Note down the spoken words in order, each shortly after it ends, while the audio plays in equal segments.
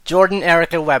Jordan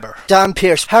Erica Weber, Dan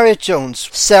Pierce, Harriet Jones,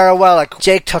 Sarah Wallach,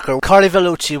 Jake Tucker, Carly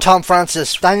Vellucci, Tom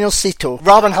Francis, Daniel Cito,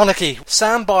 Robin Hunnicky,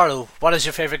 Sam Barlow. What is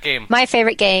your favourite game? My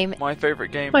favourite game. My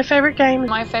favourite game. My favourite game.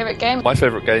 My favourite game. My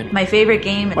favourite game. My favourite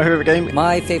game. My favourite game.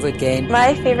 My favourite game.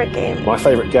 My favourite game. My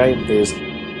favourite game is...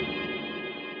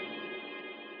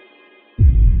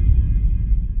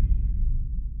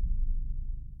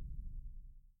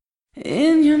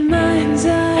 In your mind's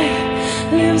eye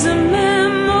lives a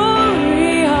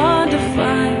memory hard to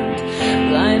find,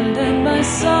 blinded by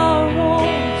sorrow,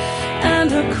 and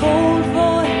her cold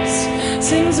voice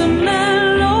sings a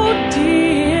melody.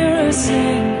 Hear her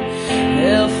sing,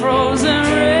 the frozen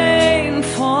rain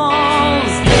falls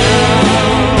down.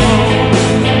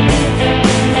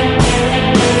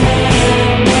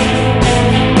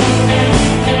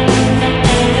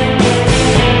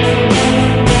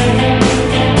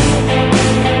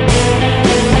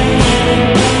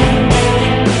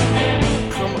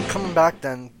 Back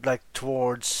then, like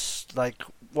towards like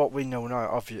what we know now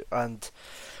of you, and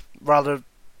rather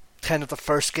kind of the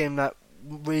first game that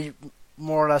we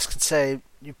more or less could say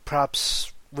you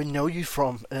perhaps we know you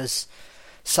from is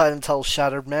Silent Hill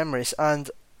Shattered Memories,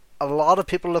 and a lot of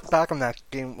people look back on that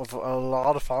game with a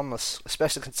lot of fondness,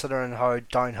 especially considering how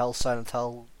downhill Silent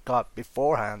Hill got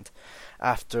beforehand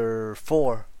after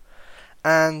 4.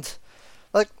 And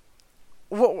like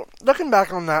looking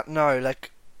back on that now,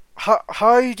 like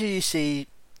How do you see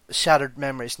Shattered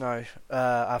Memories now?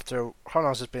 After how long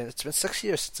has it been? It's been 6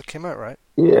 years since it came out, right?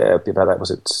 Yeah, it'd be about that.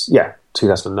 Was it? Yeah,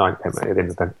 2009 came out at the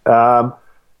end of the day.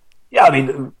 Yeah, I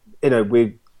mean,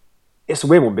 it's a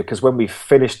weird one because when we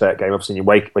finished that game, obviously,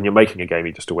 when you're making a game,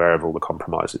 you're just aware of all the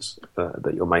compromises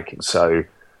that you're making. So,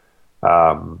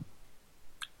 I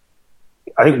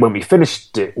think when we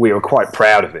finished it, we were quite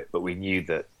proud of it, but we knew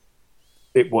that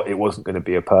it wasn't going to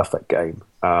be a perfect game.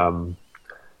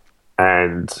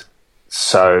 And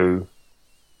so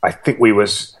I think we were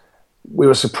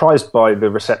surprised by the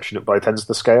reception at both ends of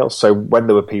the scale. So when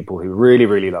there were people who really,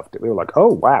 really loved it, we were like, oh,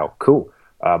 wow, cool.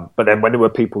 But then when there were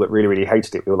people that really, really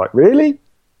hated it, we were like, really?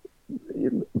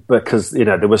 Because,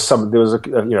 there was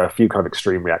a few kind of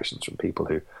extreme reactions from people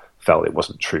who felt it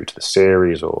wasn't true to the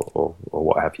series or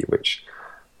what have you, which,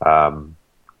 and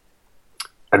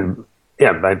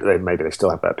yeah, maybe they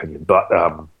still have that opinion. But,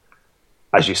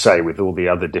 as you say, with all the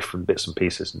other different bits and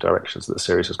pieces and directions that the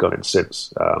series has gone in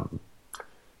since, kind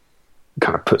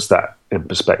of puts that in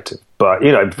perspective. But,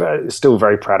 still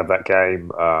very proud of that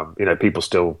game. People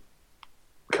still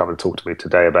come and talk to me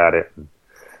today about it, and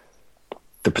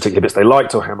the particular bits they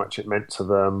liked or how much it meant to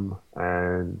them.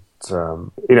 And,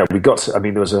 we got to, I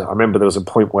remember there was a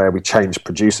point where we changed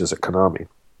producers at Konami.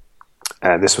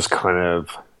 And this was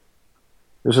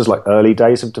like early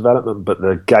days of development, but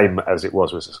the game as it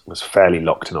was fairly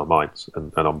locked in our minds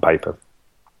and on paper.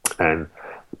 And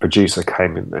the producer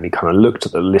came in and he kind of looked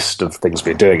at the list of things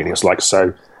we were doing and he was like,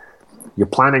 so you're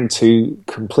planning to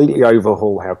completely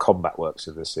overhaul how combat works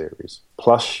in this series.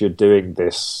 Plus you're doing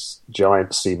this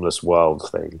giant seamless world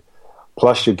thing.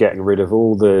 Plus you're getting rid of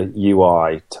all the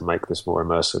UI to make this more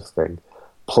immersive thing.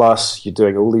 Plus you're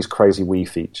doing all these crazy Wii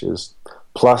features.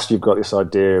 Plus, you've got this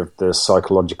idea of the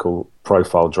psychological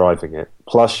profile driving it.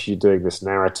 Plus, you're doing this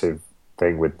narrative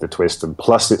thing with the twist. And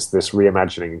plus, it's this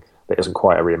reimagining that isn't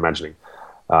quite a reimagining.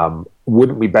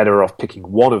 Wouldn't we be better off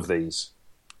picking one of these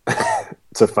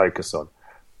to focus on?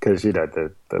 Because,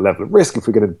 the level of risk, if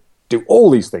we're going to do all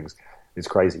these things, is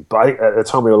crazy. But I think at the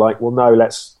time we were like, well, no,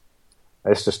 let's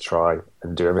just try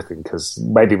and do everything because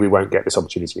maybe we won't get this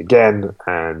opportunity again.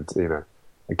 And,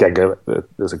 again,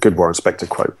 there's a good Warren Spector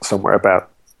quote somewhere about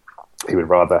he would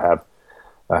rather have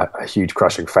a huge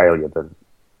crushing failure than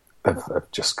have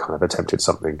just kind of attempted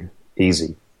something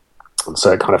easy. And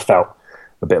so it kind of felt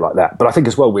a bit like that. But I think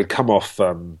as well, we'd come off,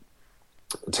 the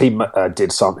team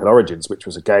did Silent Hill Origins, which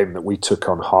was a game that we took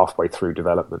on halfway through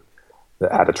development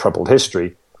that had a troubled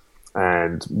history.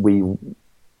 And we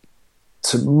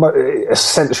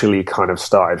essentially kind of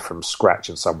started from scratch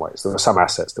in some ways. There were some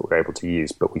assets that we were able to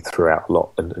use, but we threw out a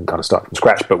lot and kind of started from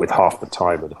scratch, but with half the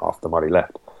time and half the money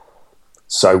left.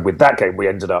 So with that game, we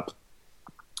ended up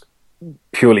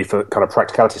purely for kind of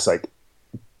practicality's sake,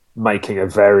 making a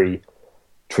very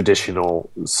traditional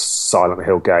Silent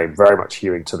Hill game, very much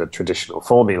hewing to the traditional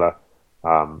formula,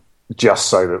 just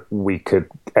so that we could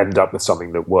end up with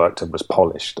something that worked and was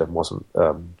polished and wasn't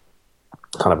kind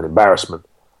of an embarrassment.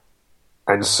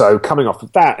 And so coming off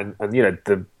of that, and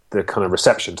the kind of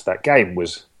reception to that game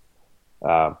was,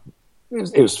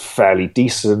 it was fairly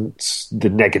decent. The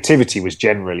negativity was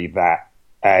generally that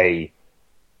the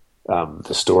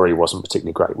story wasn't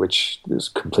particularly great, which is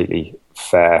completely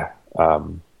fair.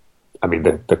 I mean,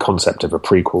 the concept of a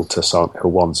prequel to Silent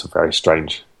Hill 1's a very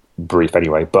strange brief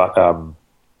anyway, but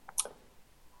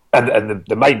and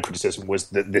the main criticism was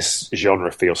that this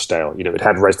genre feels stale. You know, it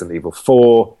had Resident Evil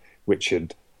 4, which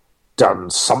had done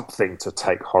something to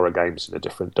take horror games in a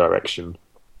different direction.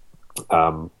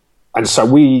 And so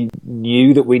we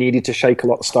knew that we needed to shake a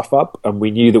lot of stuff up, and we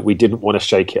knew that we didn't want to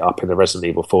shake it up in the Resident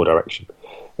Evil 4 direction.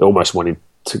 We almost wanted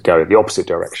to go in the opposite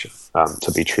direction,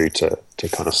 to be true to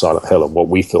kind of Silent Hill and what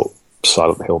we thought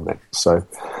Silent Hill meant. So,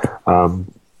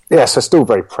 so still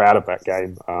very proud of that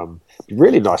game. It'd be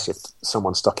really nice if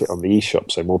someone stuck it on the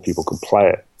eShop so more people could play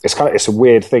it. It's a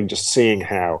weird thing just seeing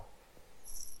how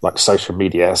like social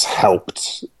media has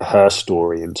helped her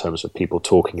story in terms of people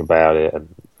talking about it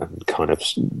and kind of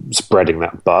spreading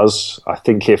that buzz. I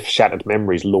think if Shattered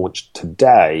Memories launched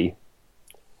today,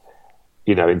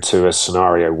 you know, into a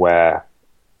scenario where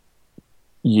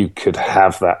you could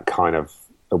have that kind of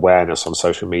awareness on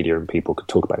social media and people could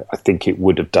talk about it, I think it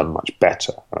would have done much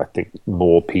better. I think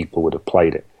more people would have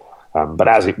played it. But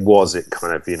as it was, it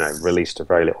kind of, you know, released a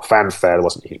very little fanfare. There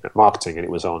wasn't huge marketing, and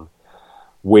it was on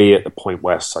Wii at the point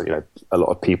where, so, you know, a lot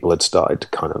of people had started to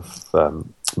kind of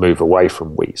move away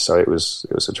from Wii. So it was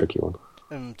a tricky one.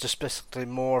 Just basically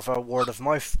more of a word of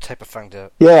mouth type of thing to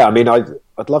it. Yeah, I mean,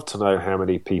 I'd love to know how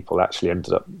many people actually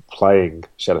ended up playing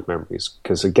Shattered Memories,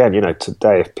 because again, you know,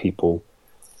 today if people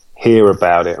hear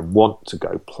about it and want to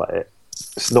go play it,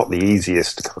 it's not the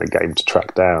easiest kind of game to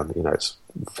track down. You know, it's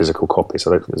physical copies.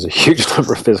 I don't think there's a huge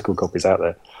number of physical copies out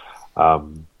there.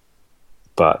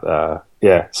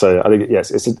 Yeah, so I think,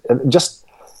 yes, and just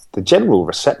the general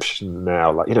reception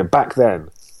now, like, you know, back then,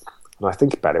 when I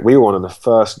think about it, we were one of the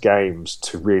first games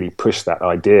to really push that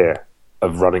idea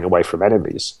of running away from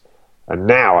enemies. And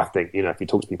now I think, you know, if you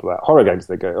talk to people about horror games,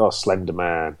 they go, oh, Slender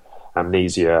Man,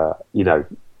 Amnesia, you know,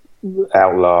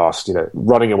 Outlast, you know,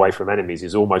 running away from enemies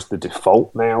is almost the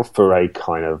default now for a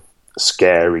kind of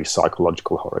scary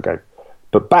psychological horror game.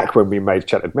 But back when we made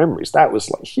Shattered Memories, that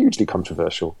was like hugely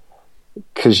controversial,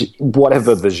 because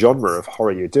whatever the genre of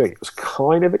horror you're doing, it was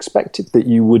kind of expected that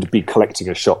you would be collecting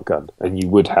a shotgun and you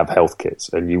would have health kits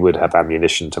and you would have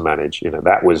ammunition to manage. You know,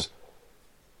 that was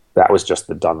just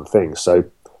the done thing. So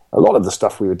a lot of the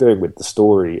stuff we were doing with the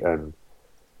story and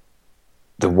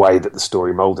the way that the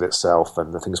story molded itself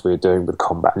and the things we were doing with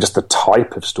combat and just the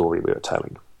type of story we were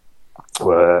telling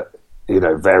were, you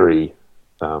know, very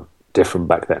different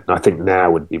back then. And I think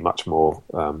now would be much more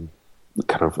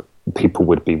kind of, people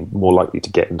would be more likely to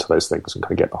get into those things and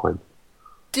kind of get behind them.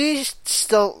 Do you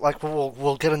still, like,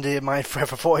 we'll get into my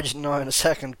Forever Voyage now in a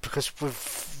second, because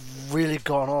we've really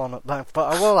gone on at length,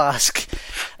 but I will ask,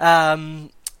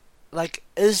 like,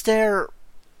 is there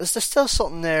still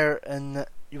something there in that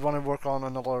you want to work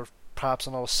on perhaps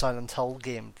another Silent Hill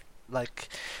game, like,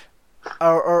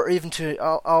 or even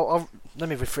I'll let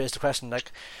me rephrase the question,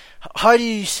 like, how do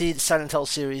you see the Silent Hill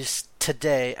series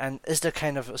today, and is there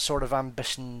kind of a sort of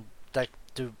ambition, like,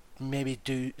 to maybe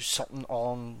do something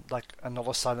on, like,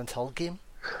 another Silent Hill game?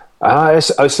 It's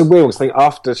a weird one. I think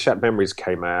after Shattered Memories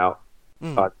came out,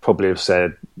 I'd probably have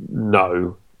said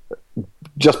no,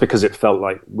 just because it felt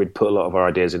like we'd put a lot of our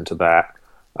ideas into that.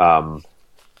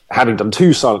 Having done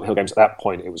 2 Silent Hill games at that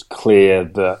point, it was clear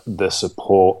that the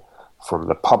support from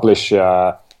the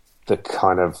publisher, the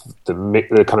kind of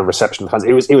reception fans,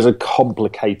 it was a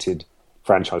complicated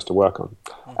franchise to work on.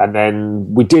 And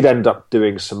then we did end up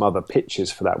doing some other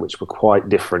pitches for that, which were quite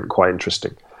different, quite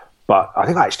interesting. But I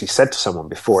think I actually said to someone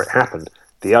before it happened,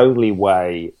 the only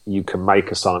way you can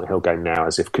make a Silent Hill game now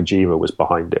is if Kojima was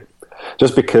behind it.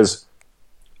 Just because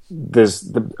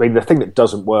the thing that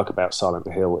doesn't work about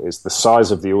Silent Hill is the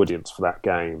size of the audience for that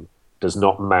game does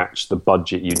not match the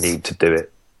budget you need to do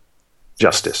it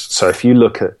justice. So if you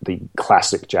look at the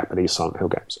classic Japanese Silent Hill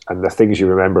games and the things you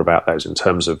remember about those in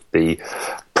terms of the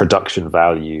production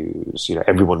values, you know,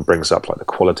 everyone brings up like the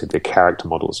quality of the character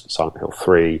models in Silent Hill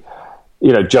 3,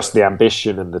 you know, just the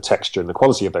ambition and the texture and the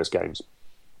quality of those games.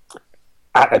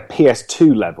 At a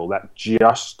PS2 level, that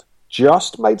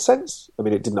just made sense. I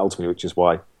mean, it didn't ultimately, which is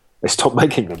why they stopped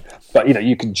making them. But, you know,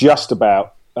 you can just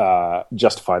about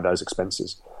justify those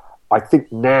expenses. I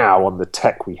think now on the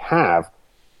tech we have,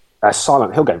 a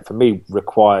Silent Hill game for me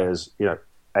requires, you know,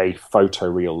 a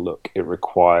photoreal look. It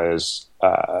requires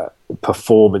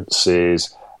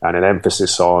performances and an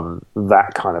emphasis on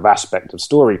that kind of aspect of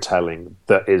storytelling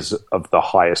that is of the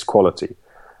highest quality.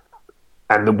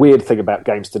 And the weird thing about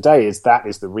games today is that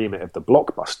is the remit of the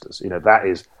blockbusters. You know, that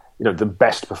is, you know, the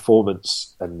best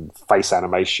performance and face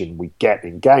animation we get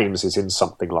in games is in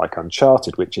something like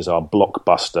Uncharted, which is our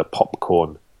blockbuster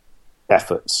popcorn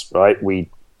efforts, right?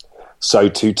 So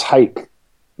to take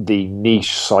the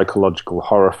niche psychological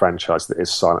horror franchise that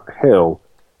is Silent Hill,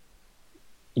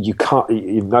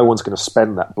 no one's going to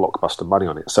spend that blockbuster money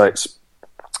on it. So it's,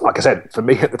 like I said, for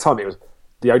me at the time, it was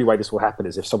the only way this will happen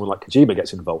is if someone like Kojima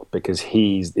gets involved, because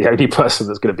he's the only person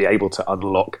that's going to be able to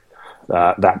unlock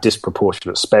that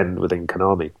disproportionate spend within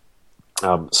Konami.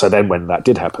 So then when that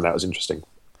did happen, that was interesting.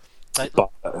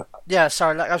 But, yeah,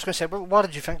 sorry, I was going to say, what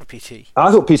did you think of PT?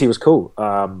 I thought PT was cool.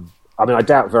 I mean, I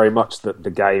doubt very much that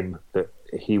the game that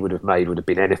he would have made would have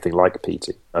been anything like PT.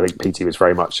 I think PT was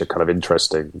very much a kind of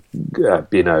interesting, I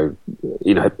mean,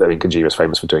 Kojima's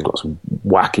famous for doing lots of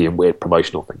wacky and weird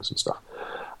promotional things and stuff.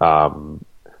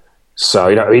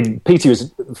 So, PT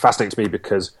was fascinating to me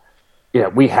because,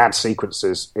 we had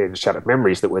sequences in Shattered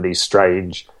Memories that were these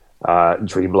strange,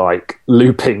 dreamlike,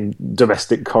 looping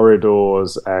domestic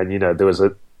corridors, and there was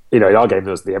in our game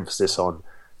there was the emphasis on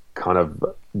kind of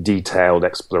detailed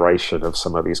exploration of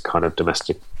some of these kind of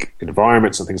domestic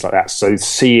environments and things like that. So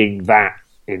seeing that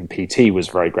in PT was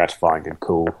very gratifying and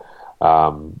cool.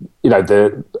 All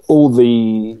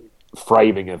the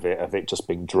framing of it just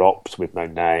being dropped with no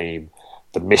name,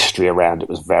 the mystery around it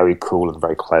was very cool and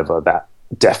very clever. That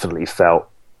definitely felt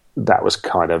that was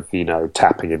kind of,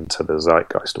 tapping into the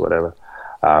zeitgeist or whatever.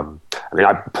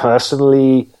 I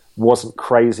personally wasn't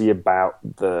crazy about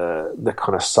the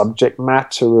kind of subject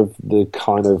matter of the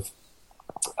kind of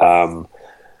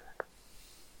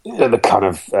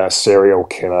serial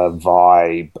killer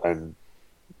vibe and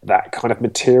that kind of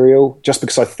material, just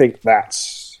because I think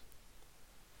there's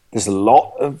a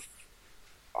lot of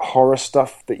horror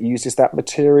stuff that uses that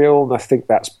material, and I think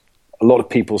that's a lot of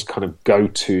people's kind of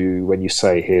go-to when you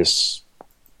say here's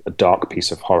a dark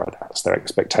piece of horror. That's their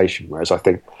expectation. Whereas I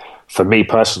think, for me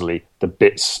personally, the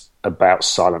bits about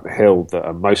Silent Hill that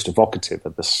are most evocative are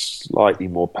the slightly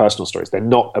more personal stories. They're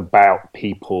not about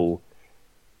people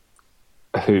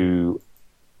who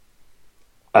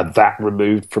are that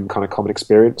removed from kind of common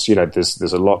experience.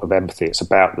 There's a lot of empathy. It's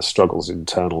about the struggles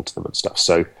internal to them and stuff.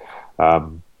 So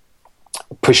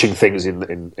pushing things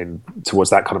in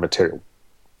towards that kind of material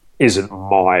isn't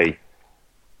my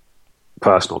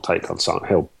personal take on Silent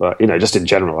Hill. But, just in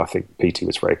general, I think PT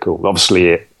was very cool. Obviously,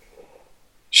 it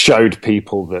showed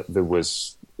people that there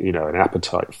was, an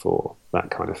appetite for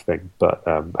that kind of thing. But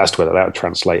as to whether that would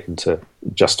translate into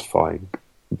justifying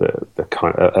the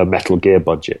kind of a Metal Gear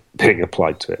budget being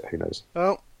applied to it, who knows?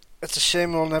 Well, it's a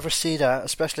shame we'll never see that,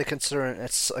 especially considering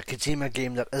it's a Kojima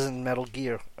game that isn't Metal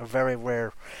Gear, a very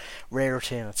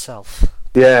rarity in itself.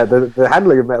 Yeah, the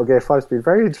handling of Metal Gear 5 has been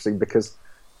very interesting because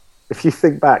if you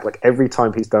think back, like every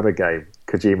time he's done a game,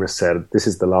 Kojima said, "This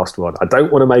is the last one. I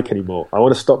don't want to make any more. I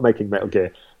want to stop making Metal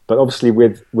Gear." But obviously,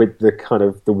 with the kind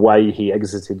of the way he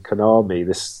exited Konami,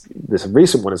 this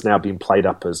recent one has now been played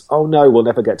up as, "Oh no, we'll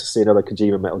never get to see another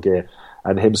Kojima Metal Gear,"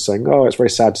 and him saying, "Oh, it's very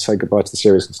sad to say goodbye to the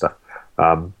series and stuff."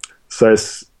 So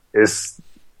it's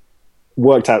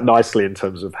worked out nicely in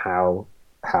terms of how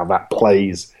that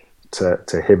plays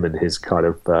to him and his kind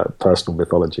of personal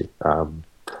mythology.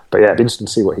 But yeah, it'd be interesting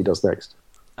to see what he does next.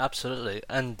 Absolutely,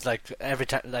 and every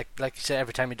time, like you said,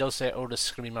 every time he does say, "Oh, this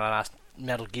is going to be my last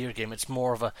Metal Gear game," it's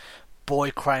more of a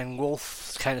boy crying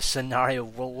wolf kind of scenario.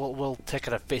 We'll take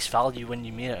it at face value when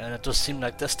you mean it, and it does seem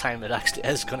like this time it actually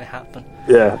is going to happen.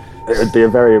 Yeah, it would be a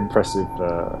very impressive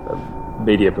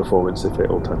media performance if it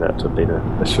all turned out to have been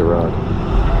a charade.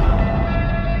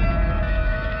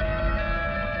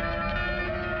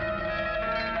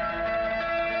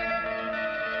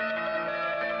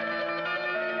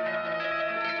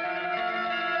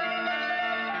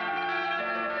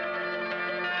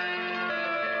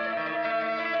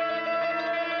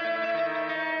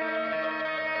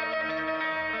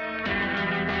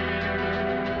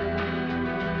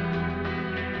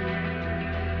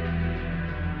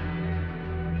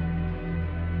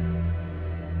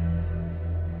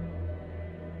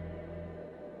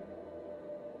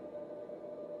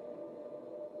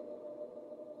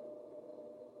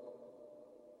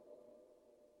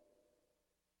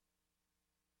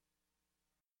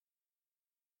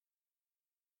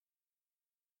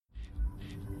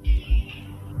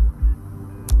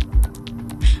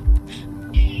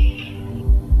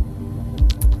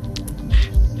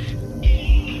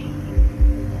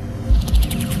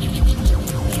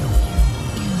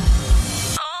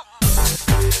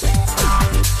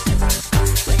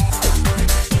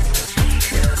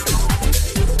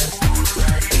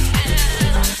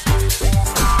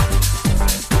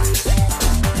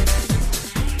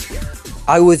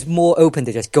 I was more open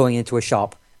to just going into a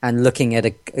shop and looking at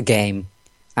a game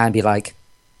and be like,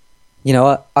 you know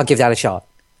what, I'll give that a shot.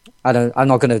 I'm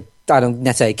not going to I don't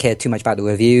necessarily care too much about the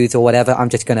reviews or whatever. I'm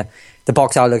just gonna. The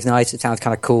box art looks nice. It sounds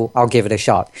kind of cool. I'll give it a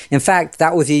shot. In fact,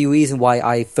 that was the reason why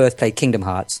I first played Kingdom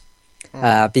Hearts,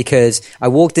 because I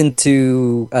walked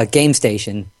into a game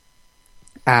station,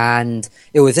 and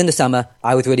it was in the summer.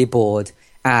 I was really bored,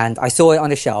 and I saw it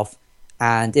on the shelf,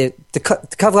 and the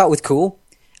cover art was cool,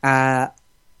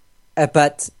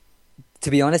 but to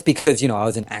be honest, because I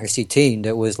was an angsty teen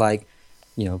that was like,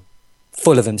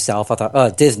 full of himself. I thought, oh,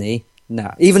 Disney.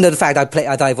 No, even though the fact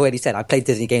as I've already said, I played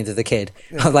Disney games as a kid.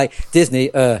 Yeah. I was like, Disney,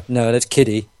 no, that's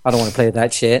kiddie. I don't want to play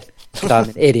that shit. I'm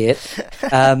an idiot.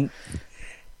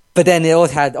 But then it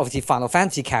also had, obviously, Final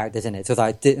Fantasy characters in it. So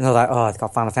I was like, oh, it's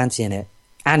got Final Fantasy in it.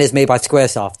 And it's made by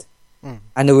Squaresoft.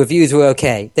 And the reviews were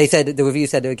okay. The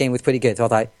reviews said the game was pretty good. So I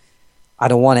was like, I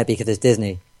don't want it because it's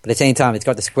Disney. But at the same time, it's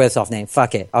got the Squaresoft name.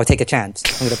 Fuck it. I'll take a chance.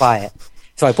 I'm going to buy it.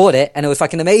 So I bought it, and it was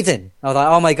fucking amazing. I was like,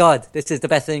 oh my god, this is the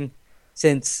best thing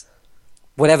since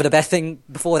whatever the best thing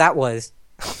before that was.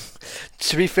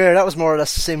 To be fair, that was more or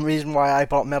less the same reason why I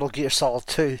bought Metal Gear Solid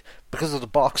 2, because of the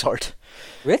box art.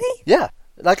 Really? Yeah.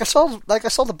 I saw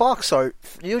the box art,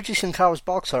 Yuji Shinkawa's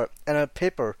box art, in a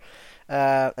paper, in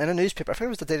a newspaper. I think it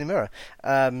was the Daily Mirror,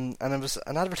 and it was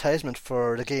an advertisement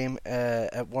for the game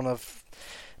at one of,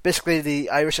 basically the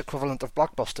Irish equivalent of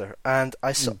Blockbuster, and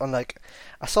I saw,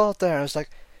 I saw it there, and I was like,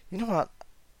 you know what,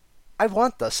 I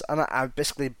want this, and I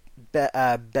basically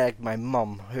begged my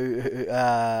mum, who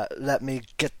let me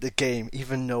get the game,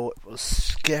 even though it was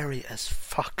scary as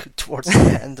fuck towards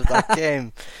the end of that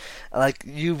game. Like,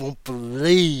 you won't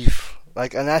believe,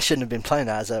 and I shouldn't have been playing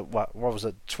that as a, what was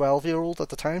it, 12-year-old at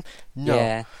the time? No.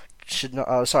 Yeah. Should not.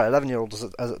 11-year-old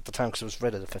at the time, because it was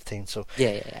rated at 15. So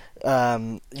yeah.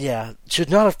 Should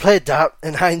not have played that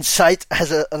in hindsight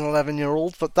as an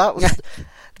 11-year-old. But that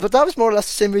was more or less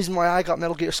the same reason why I got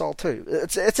Metal Gear Solid 2.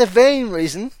 It's a vain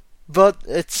reason, but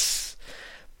at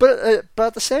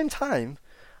the same time,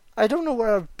 I don't know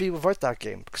where I'd be without that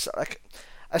game, because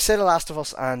I say The Last of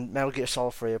Us and Metal Gear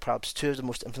Solid 3 are perhaps two of the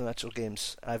most influential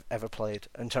games I've ever played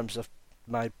in terms of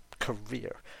my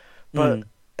career, but.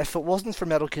 If it wasn't for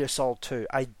Metal Gear Solid 2,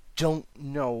 I don't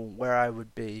know where I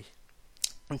would be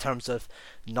in terms of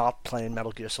not playing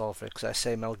Metal Gear Solid 3, because I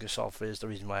say Metal Gear Solid 3 is the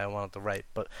reason why I wanted to write.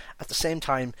 But at the same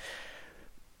time,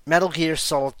 Metal Gear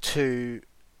Solid 2,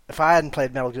 if I hadn't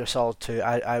played Metal Gear Solid 2,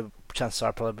 I chances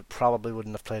are probably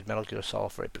wouldn't have played Metal Gear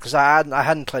Solid 3, because I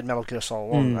hadn't played Metal Gear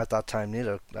Solid 1 at that time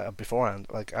neither, beforehand.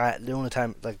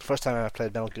 The first time I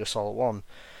played Metal Gear Solid 1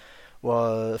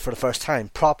 was, for the first time,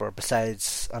 proper,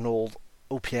 besides an old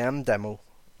OPM demo,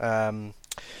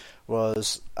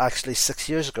 was actually 6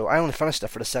 years ago. I only finished it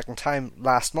for the second time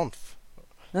last month,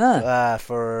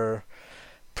 for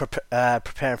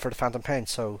preparing for the Phantom Pain.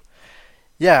 So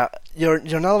yeah, you're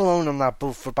not alone on that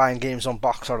boat for buying games on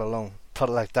box art alone. Put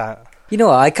it like that.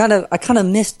 I kind of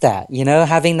missed that.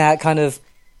 Having that kind of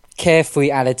carefree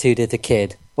attitude as a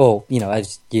kid, or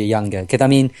as you're younger.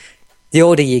 Because the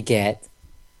older you get,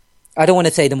 I don't want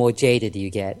to say the more jaded you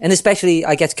get. And especially,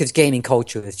 I guess, because gaming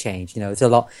culture has changed. It's a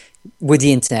lot, with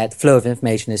the internet, the flow of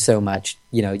information is so much,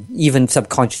 even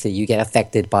subconsciously you get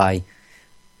affected by,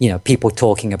 people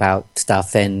talking about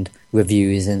stuff and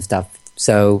reviews and stuff.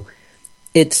 So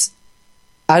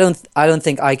I don't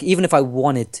think even if I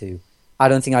wanted to, I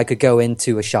don't think I could go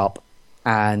into a shop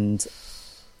and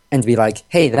be like,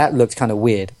 hey, that looks kind of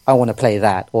weird. I want to play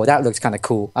that. Or that looks kind of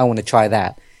cool. I want to try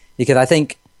that. Because I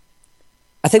think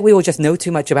we all just know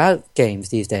too much about games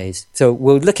these days. So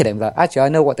we'll look at it and be like, actually, I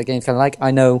know what the game's kind of like.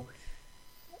 I know,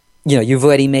 you've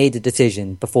already made the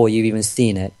decision before you've even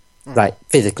seen it,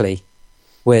 physically.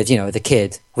 Whereas, the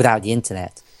kid, without the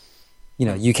internet,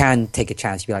 you can take a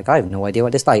chance. You'd be like, I have no idea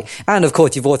what this is like. And, of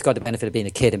course, you've also got the benefit of being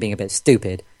a kid and being a bit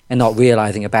stupid and not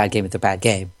realizing a bad game is a bad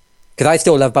game. Because I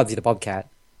still love Bubsy the Bobcat,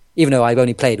 even though I've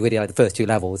only played really the first 2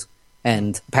 levels.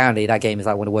 And apparently that game is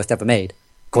one of the worst ever made,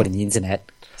 according to the internet.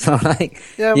 So know what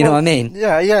I mean?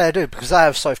 Yeah, I do, because I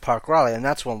have South Park Rally, and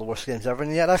that's one of the worst games ever,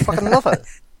 and yet I fucking love it.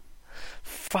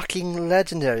 Fucking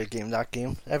legendary game, that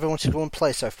game. Everyone should go and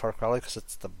play South Park Rally, because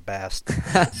it's the best. I'm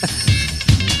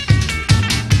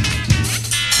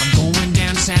going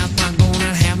down south, I'm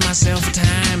gonna have myself a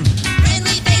time.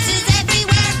 Friendly faces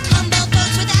everywhere, humble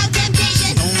folks without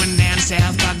temptation. Going down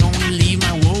south, I'm gonna leave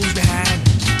my woes behind.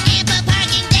 Ample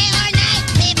parking day or night,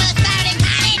 people spouting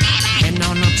honey neighbor. Heading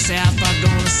on up south, I'm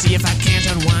gonna see if I can't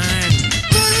unwind.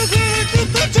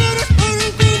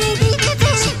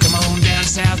 So come on down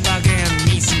south, I can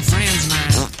meet some friends of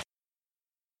mine.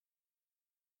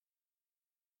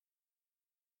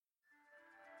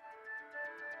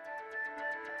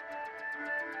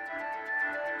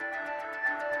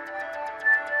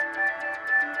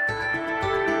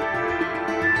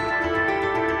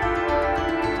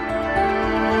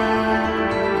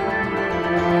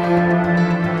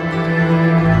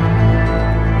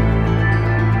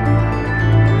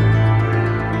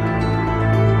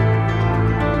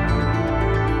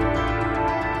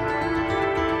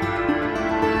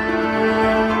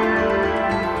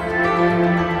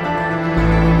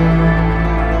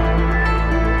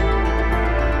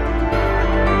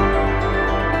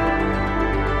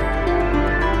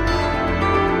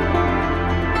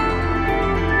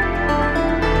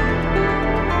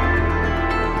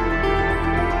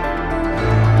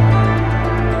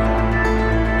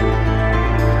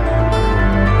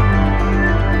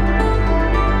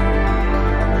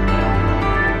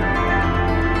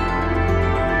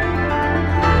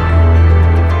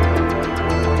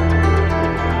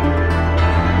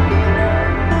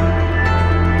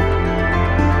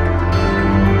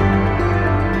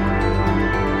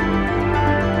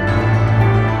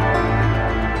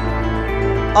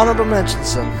 Honorable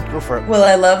mentions, then. Go for it. Well,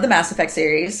 I love the Mass Effect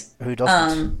series. Who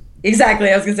doesn't? Exactly.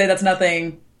 I was going to say that's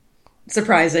nothing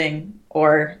surprising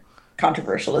or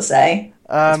controversial to say.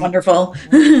 It's wonderful.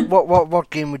 What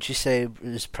game would you say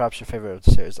is perhaps your favorite of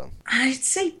the series? Then I'd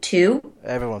say 2.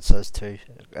 everyone says 2,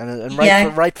 and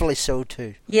Yeah. rightfully so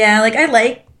too. Yeah, like I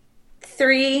like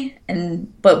 3,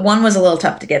 but 1 was a little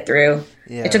tough to get through.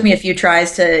 Yeah. It took me a few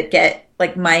tries to get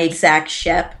like my exact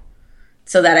Shep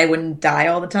so that I wouldn't die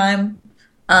all the time.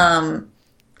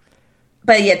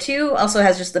 But yeah, 2 also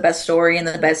has just the best story and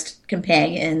the best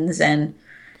companions, and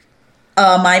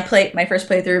my first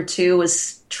playthrough of 2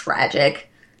 was tragic,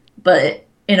 but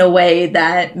in a way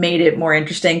that made it more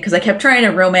interesting because I kept trying to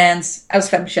romance. I was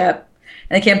FemShep,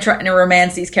 and I kept trying to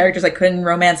romance these characters I couldn't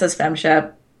romance as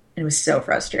FemShep. It was so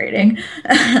frustrating,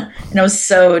 and I was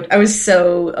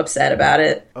so upset about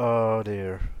it. Oh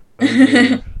dear. Oh,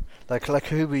 dear. like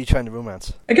who were you trying to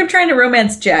romance? I kept trying to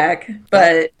romance Jack,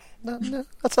 but No,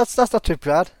 that's not too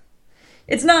bad.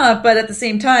 it's not. But at the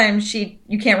same time,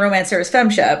 you can't romance her as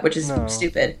FemShep, which is No.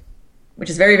 stupid. Which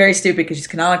is very, very stupid because she's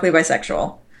canonically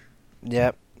bisexual.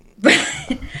 Yep.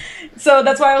 So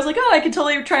that's why I was like, oh, I could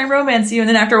totally try and romance you. And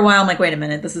then after a while, I'm like, wait a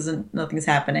minute, nothing's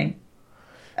happening.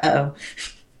 Uh-oh.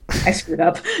 I screwed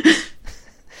up.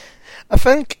 I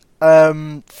think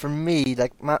for me,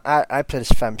 like I played as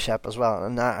FemShep as well,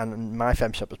 and my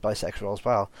FemShep was bisexual as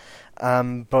well.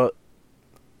 But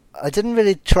I didn't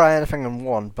really try anything in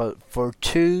 1. But for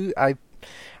 2,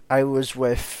 I was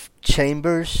with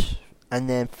Chambers, and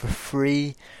then for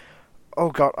 3,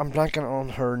 oh god, I'm blanking on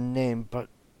her name. But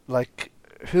like,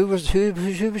 who was your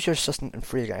assistant in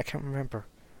 3 again? I can't remember.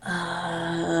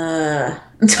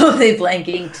 I'm totally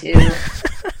blanking too.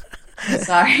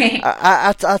 Sorry.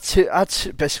 That's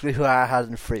basically who I had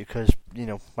in 3 because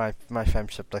my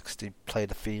FemShep likes to play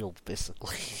the field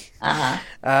basically. Uh-huh.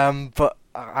 But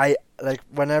I like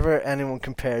whenever anyone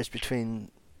compares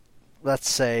between, let's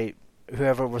say,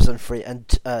 whoever was in 3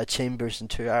 and Chambers in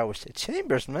 2, I always say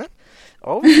Chambers, man.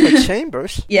 Always like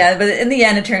Chambers. Yeah, but in the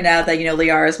end, it turned out that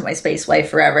Liara is my space wife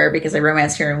forever because I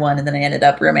romanced her in 1, and then I ended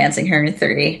up romancing her in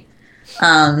 3.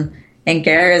 And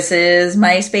Garrus is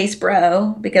my space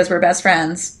bro because we're best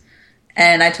friends,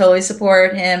 and I totally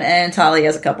support him and Tali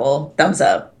as a couple. Thumbs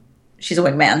up. She's a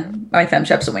wingman. My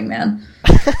FemShep's a wingman.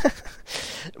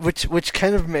 Which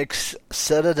kind of makes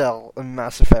Citadel and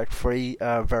Mass Effect 3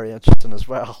 very interesting as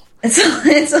well.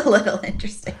 It's a little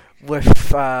interesting.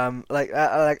 With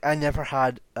I never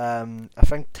had I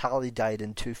think Tali died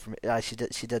in 2 for me. She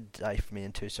did die for me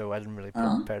in 2, so I didn't really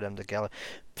pair them together.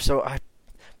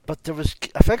 But there was,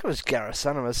 I think it was Garrus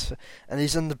anyways, and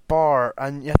he's in the bar,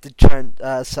 and you have to try and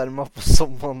set him up with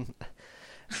someone,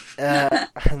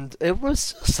 and it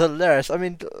was just hilarious. I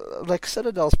mean, like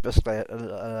Citadel's basically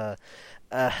a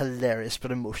hilarious but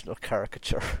emotional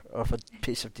caricature of a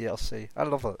piece of DLC. I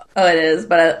love it. Oh, it is,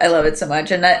 but I love it so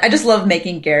much, and I just love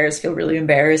making Garrus feel really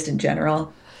embarrassed in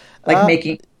general. I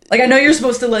know you're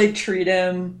supposed to like treat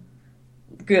him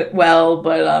well,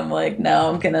 but I'm like, no,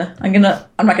 I'm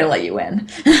not gonna let you win.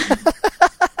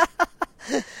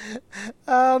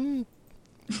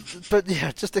 But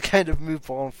yeah, just to kind of move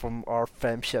on from our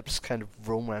FemShep's kind of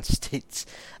romance states,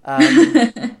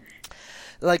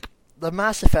 like the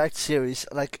Mass Effect series,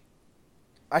 like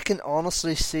I can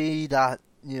honestly see that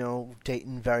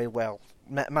dating very well.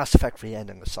 Mass Effect 3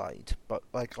 ending aside, but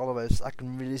like otherwise, I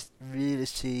can really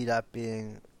see that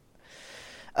being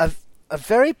a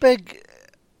very big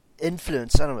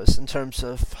influence, anyways, in terms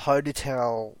of how to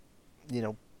tell,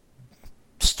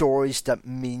 stories that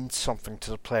mean something to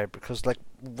the player. Because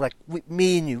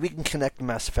me and you, we can connect to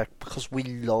Mass Effect because we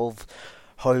love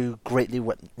how greatly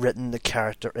written the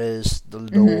character is, the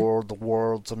lore, the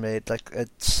worlds are made. Like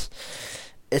it's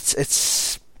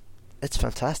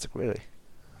fantastic, really.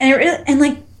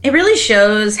 And it really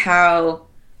shows how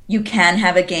you can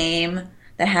have a game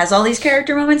that has all these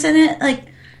character moments in it. Like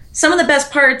some of the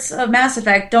best parts of Mass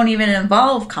Effect don't even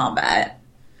involve combat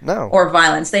or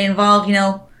violence. They involve,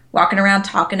 walking around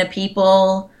talking to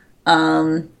people,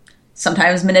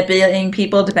 sometimes manipulating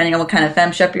people depending on what kind of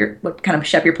FemShep you're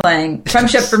playing.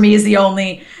 FemShep for me is the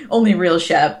only real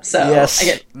Shep. So yes,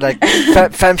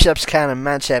 FemShep's canon,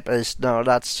 ManShep is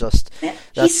that's just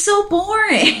he's so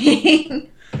boring.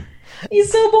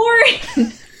 He's so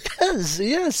boring.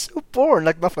 Yes, so boring.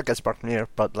 Like nothing gets broken here,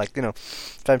 but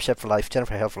FemShep for life,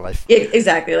 Jennifer Hale for life.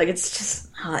 Exactly. Like it's just,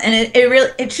 and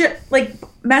it should like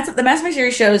the Mass Effect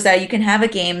series shows that you can have a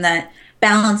game that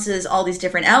balances all these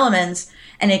different elements,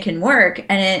 and it can work,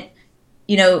 and it,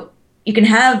 you can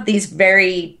have these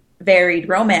very varied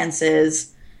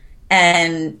romances,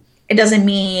 and it doesn't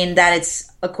mean that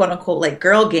it's a quote unquote like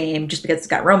girl game just because it's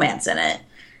got romance in it.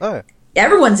 Oh,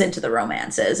 everyone's into the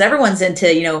romances. Everyone's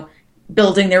into,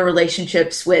 building their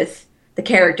relationships with the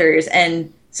characters.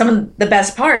 And some of the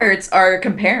best parts are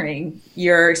comparing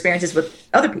your experiences with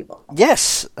other people.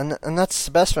 yes, and that's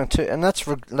the best one too. And that's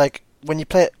like when you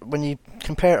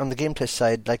compare it on the gameplay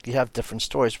side, like you have different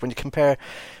stories. When you compare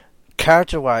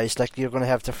character-wise, like you're going to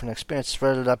have different experiences,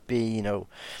 whether that be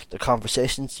the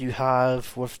conversations you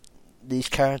have with these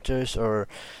characters, or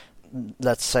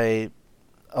let's say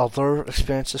other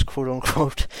experiences, quote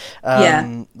unquote.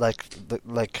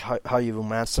 Like how you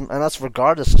romance them, and that's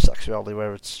regardless of sexuality,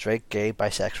 whether it's straight, gay,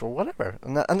 bisexual, whatever.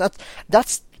 And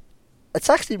that's it's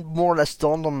actually more or less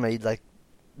dawned on me, like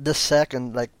this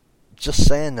second, like just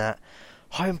saying that,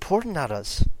 how important that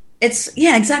is.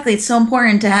 Exactly. It's so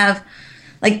important to have,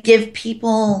 like, give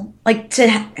people, like,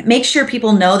 to make sure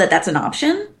people know that that's an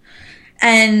option.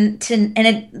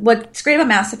 What's great about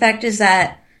Mass Effect is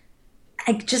that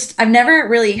I've never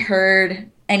really heard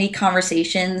any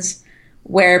conversations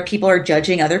where people are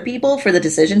judging other people for the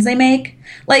decisions they make.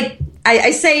 Like,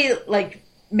 I say, like,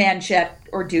 man Shep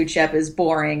or dude Shep is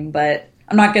boring, but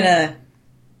I'm not gonna,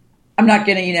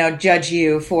 judge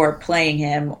you for playing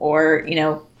him, or,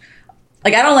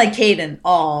 like, I don't like Caden at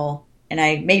all, and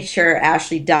I made sure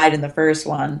Ashley died in the first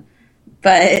one,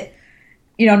 but,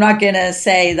 I'm not gonna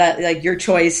say that, like, your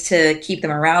choice to keep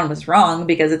them around was wrong,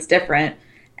 because it's different.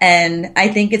 And I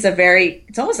think it's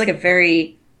almost like a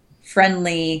very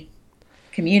friendly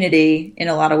community in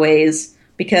a lot of ways,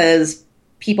 because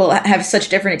people have such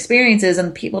different experiences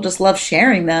and people just love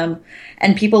sharing them,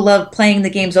 and people love playing the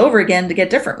games over again to get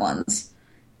different ones.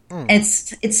 And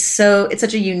it's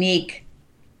such a unique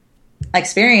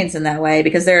experience in that way,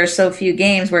 because there are so few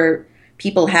games where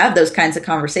people have those kinds of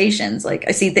conversations. Like,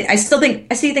 I see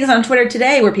things on Twitter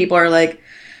today where people are like,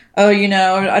 oh,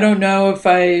 I don't know if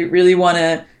I really want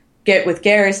to get with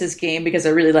Garrus's game because I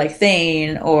really like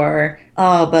Thane, or,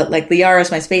 oh, but like Liara's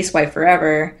my space wife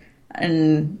forever.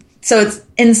 And so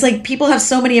it's like people have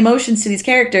so many emotions to these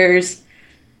characters,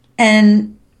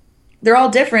 and they're all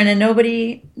different, and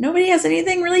nobody has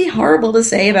anything really horrible to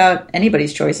say about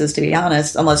anybody's choices, to be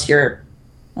honest, unless you're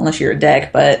a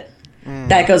dick, but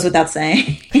that goes without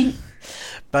saying.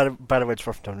 By the way, it's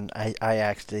worth noting, I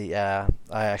actually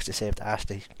saved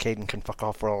Ashley. Caden can fuck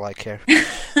off for all I care.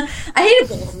 I hated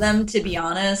both of them, to be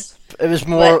honest. It was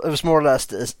more or less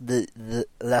the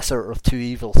lesser of two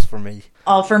evils for me.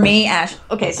 Oh, for me,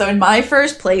 okay, so in my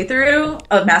first playthrough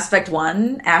of Mass Effect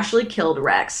 1, Ashley killed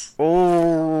Rex.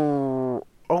 Oh,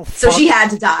 fuck. So she had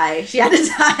to die.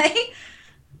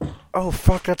 Oh,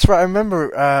 fuck, that's right. I remember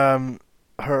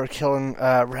her killing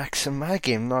Rex in my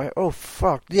game now. Oh,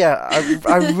 fuck. Yeah,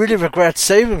 I really regret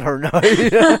saving her now.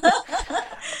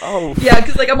 Oh. Yeah,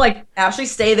 because, like, I'm like, Ashley,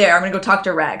 stay there. I'm going to go talk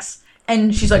to Rex.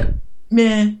 And she's like,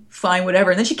 meh, fine, whatever.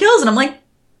 And then she kills, and I'm like,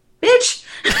 bitch,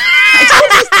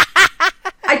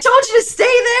 I told you to stay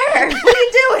there. What are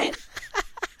you doing?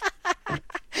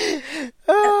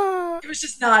 It was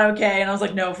just not okay. And I was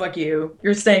like, no, fuck you.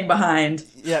 You're staying behind.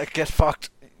 Yeah, get fucked.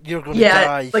 You're going to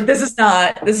die. Like, this is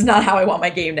not how I want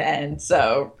my game to end.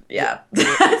 So, yeah.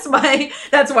 That's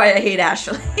why I hate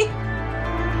Ashley.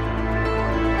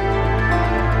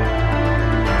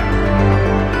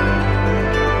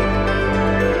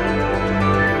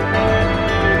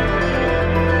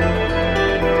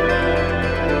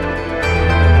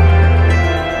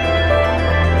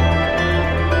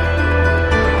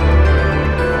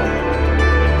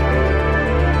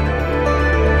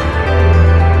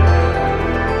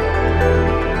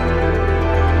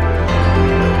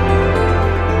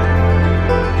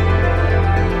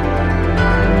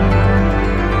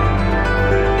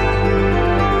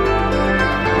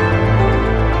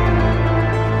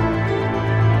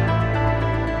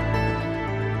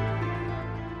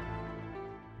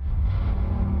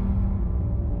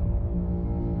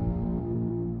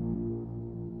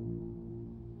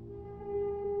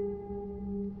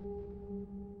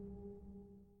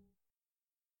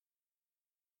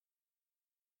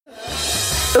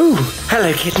 Ooh,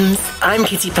 hello kittens. I'm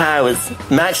Kitty Powers,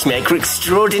 matchmaker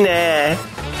extraordinaire.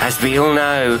 As we all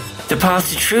know, the path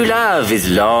to true love is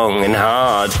long and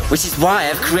hard, which is why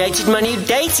I've created my new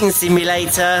dating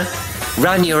simulator.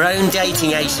 Run your own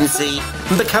dating agency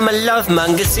and become a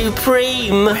love-monger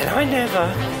supreme. Well, I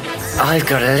never. I've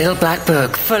got a little black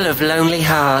book full of lonely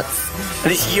hearts,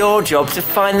 and it's your job to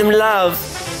find them love.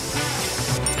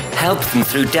 Help them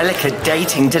through delicate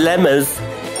dating dilemmas.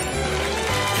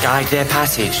 Guide their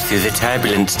passage through the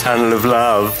turbulent tunnel of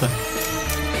love.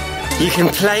 You can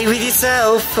play with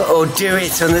yourself or do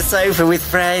it on the sofa with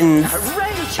friends.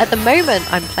 At the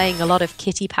moment, I'm playing a lot of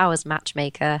Kitty Powers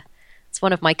Matchmaker. It's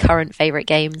one of my current favourite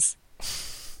games.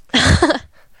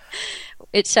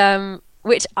 which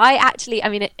I actually, I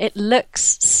mean, it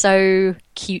looks so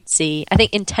cutesy. I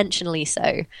think intentionally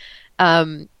so.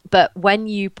 But when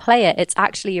you play it, it's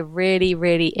actually a really,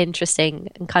 really interesting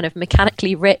and kind of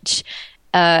mechanically rich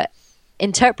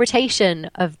interpretation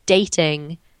of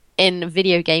dating in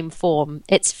video game form.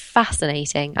 It's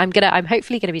fascinating. I'm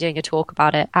hopefully gonna be doing a talk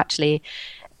about it actually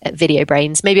at Video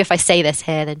Brains. Maybe if I say this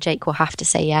here, then Jake will have to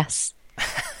say yes.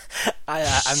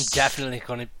 I'm definitely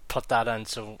going to put that in.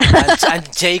 So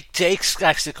and Jake's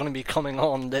actually going to be coming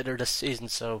on later this season.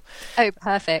 So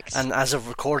perfect. And as of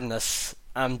recording this,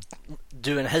 I'm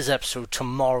doing his episode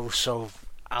tomorrow, so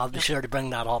I'll be sure to bring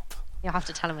that up. You'll have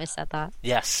to tell him I said that.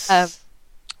 Yes.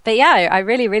 But yeah, I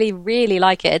really, really, really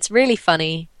like it. It's really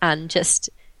funny and just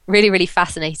really, really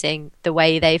fascinating the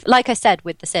way they've, like I said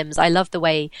with The Sims, I love the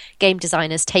way game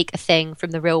designers take a thing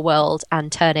from the real world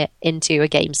and turn it into a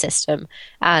game system.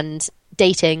 And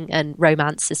dating and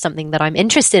romance is something that I'm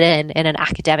interested in an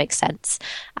academic sense.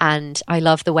 And I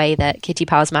love the way that Kitty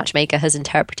Powers Matchmaker has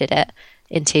interpreted it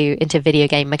into video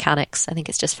game mechanics. I think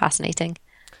it's just fascinating.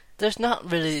 There's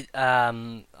not really a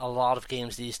lot of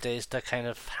games these days that kind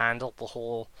of handle the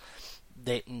whole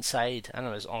dating side. I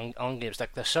know it's on games.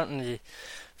 Like there's certainly,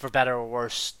 for better or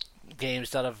worse, games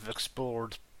that have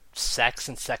explored sex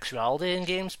and sexuality in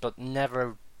games, but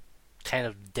never kind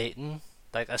of dating.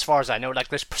 Like as far as I know, like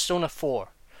there's Persona 4,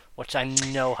 which I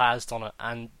know has done it,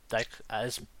 and like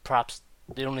is perhaps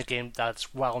the only game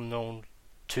that's well known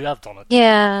to have done it.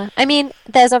 Yeah, I mean,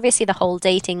 there's obviously the whole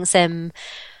dating sim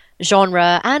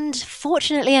genre, and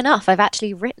fortunately enough, I've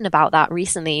actually written about that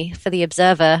recently for The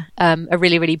Observer, a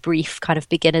really, really brief kind of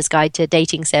beginner's guide to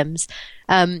dating sims.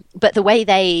 But the way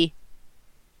they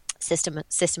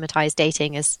systematize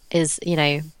dating is you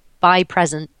know, buy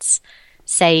presents,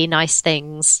 say nice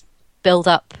things, build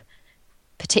up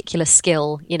particular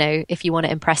skill. You know, if you want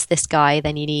to impress this guy,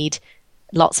 then you need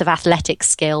lots of athletic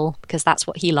skill because that's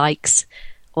what he likes,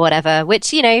 or whatever.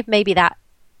 Which, you know, maybe that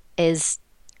is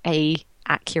a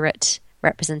accurate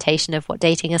representation of what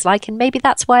dating is like, and maybe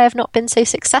that's why I've not been so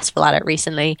successful at it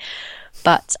recently.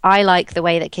 But I like the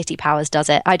way that Kitty Powers does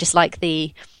it. I just like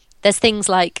there's things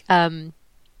like you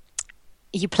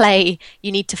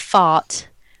need to fart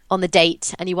on the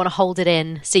date and you want to hold it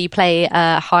in, so you play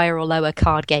a higher or lower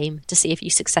card game to see if you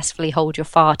successfully hold your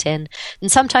fart in, and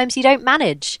sometimes you don't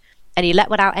manage and you let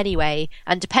one out anyway,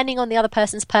 and depending on the other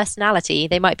person's personality,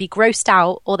 they might be grossed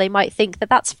out or they might think that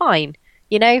that's fine,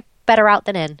 you know, better out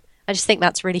than in. I just think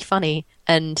that's really funny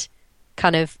and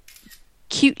kind of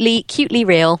cutely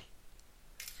real.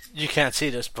 You can't see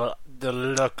this, but the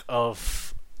look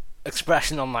of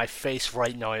expression on my face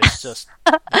right now is just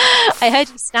I heard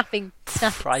you snapping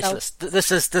priceless.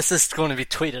 This is going to be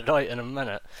tweeted out in a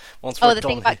minute once we're done. The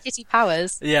thing about Kitty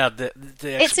Powers. Yeah,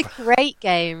 it's a great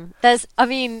game.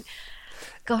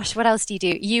 Gosh, what else do?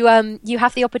 You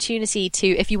have the opportunity to,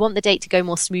 if you want the date to go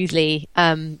more smoothly,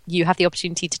 you have the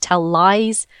opportunity to tell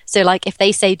lies. So like if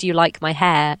they say, do you like my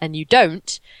hair? And you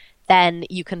don't, then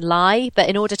you can lie. But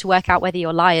in order to work out whether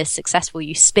your lie is successful,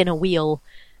 you spin a wheel,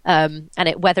 and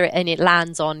it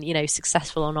lands on, you know,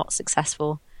 successful or not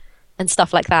successful and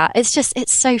stuff like that.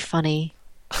 It's so funny.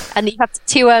 And you have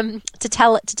to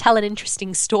tell an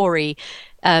interesting story.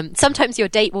 Sometimes your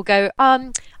date will go,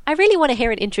 I really want to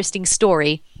hear an interesting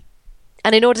story.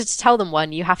 And in order to tell them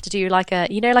one, you have to do like a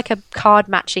card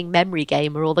matching memory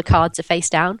game where all the cards are face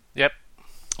down. Yep.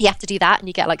 You have to do that and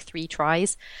you get like 3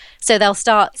 tries. So they'll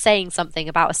start saying something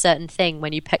about a certain thing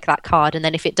when you pick that card, and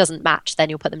then if it doesn't match, then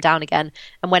you'll put them down again.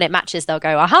 And when it matches, they'll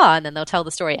go, aha, and then they'll tell the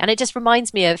story. And it just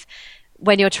reminds me of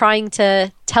when you're trying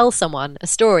to tell someone a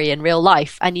story in real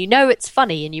life and you know it's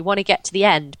funny and you want to get to the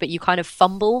end, but you kind of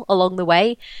fumble along the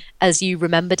way as you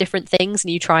remember different things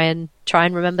and you try and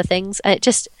remember things. And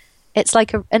it's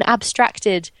like an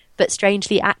abstracted but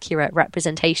strangely accurate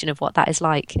representation of what that is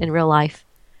like in real life.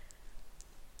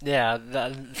 Yeah,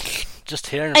 just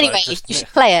hearing anyway, about it. You should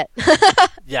play it.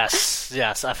 Yes.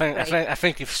 I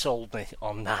think you've sold me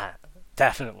on that.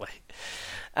 Definitely.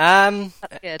 That's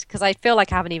good, because I feel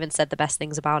like I haven't even said the best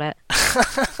things about it.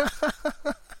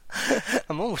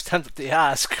 I'm almost tempted to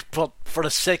ask, but for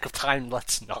the sake of time,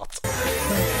 let's not.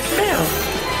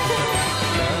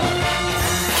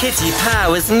 Kitty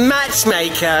Powers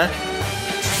Matchmaker.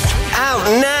 Out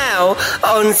now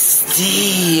on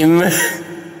Steam.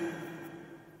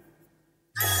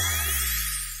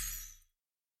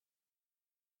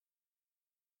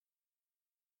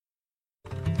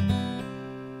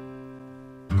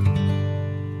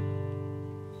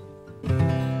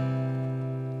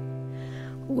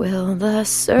 Will the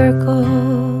circle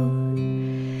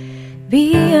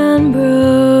be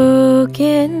unbroken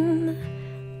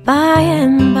by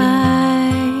and by?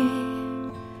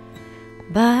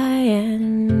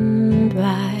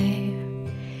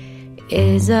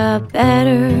 is a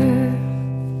better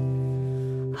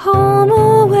home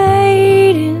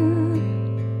awaiting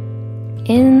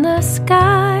in the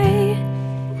sky,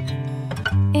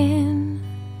 in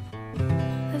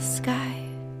the sky.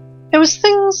 It was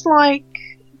things like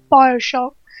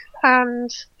BioShock,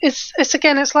 and it's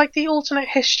like the alternate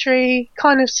history,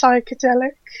 kind of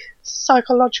psychedelic,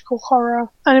 psychological horror,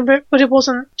 but it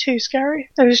wasn't too scary.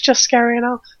 It was just scary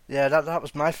enough. Yeah, that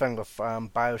was my thing with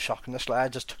BioShock initially. I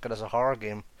just took it as a horror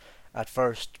game at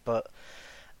first, but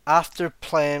after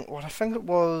playing what I think it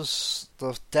was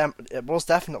it was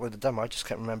definitely the demo. I just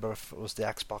can't remember if it was the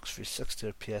Xbox 360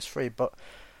 or PS3. But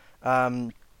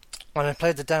when I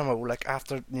played the demo, like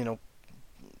after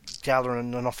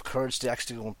gathering enough courage to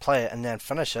actually go and play it and then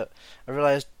finish it, I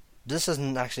realized this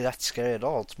isn't actually that scary at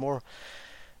all.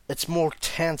 It's more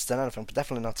tense than anything, but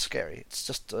definitely not scary. It's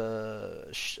just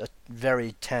a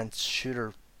very tense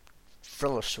shooter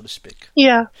thriller, so to speak.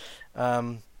 Yeah.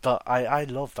 But I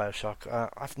love BioShock.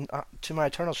 To my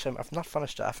eternal shame, I've not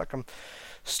finished it. I think I'm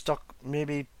stuck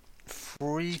maybe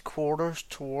 3/4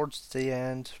 towards the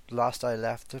end. Last I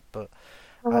left it, but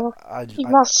you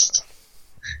must.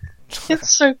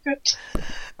 It's so good.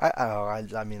 I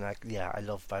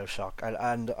love BioShock,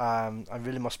 I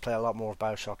really must play a lot more of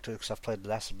BioShock 2 because I've played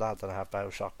less of that than I have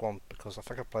BioShock 1, because I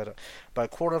think I played it about a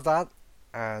quarter of that,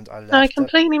 and I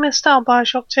completely missed out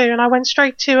BioShock 2, and I went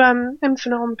straight to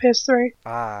Infinite on PS3.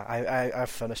 I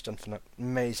finished Infinite.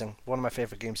 Amazing. One of my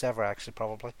favourite games ever, actually,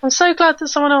 probably. I'm so glad that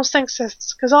someone else thinks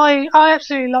this, because I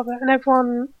absolutely love it, and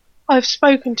everyone I've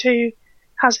spoken to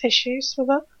has issues with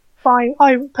it, but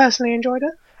I personally enjoyed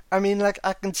it. I mean, like,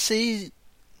 I can see,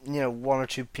 one or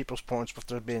two people's points with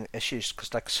there being issues,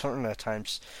 because, like, certainly at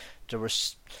times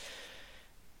it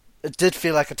did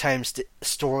feel like at times the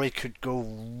story could go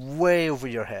way over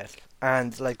your head,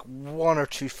 and, like, one or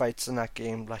two fights in that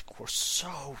game, like, were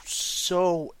so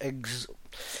I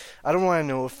don't want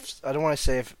to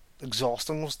say if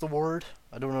exhausting was the word.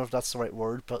 I don't know if that's the right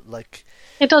word, but, like,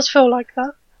 it does feel like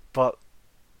that. But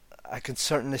I can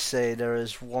certainly say there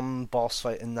is one boss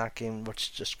fight in that game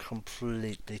which just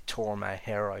completely tore my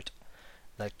hair out.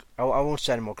 Like, I won't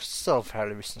say anymore because it's still a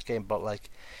fairly recent game, but, like,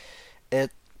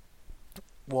 it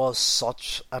was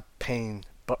such a pain.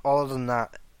 But other than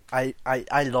that, I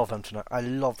love Infinite. I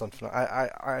love Infinite.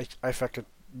 I think it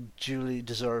duly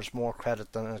deserves more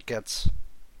credit than it gets.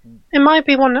 It might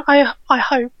be one, I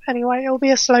hope anyway, it'll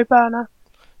be a slow burner.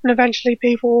 And eventually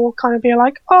people will kind of be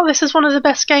like, oh, this is one of the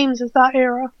best games of that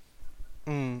era.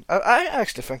 I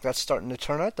actually think that's starting to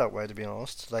turn out that way, to be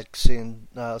honest. Like, seeing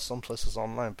some places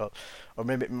online, or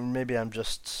maybe I'm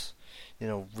just,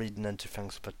 reading into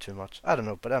things a bit too much. I don't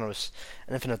know, but anyways,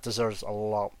 Infinite deserves a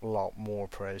lot more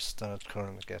praise than it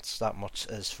currently gets. That much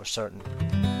is for certain.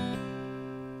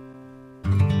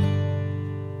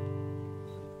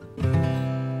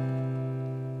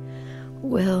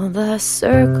 Will the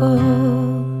circle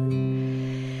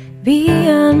be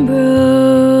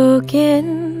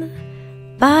unbroken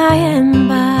by and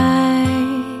by,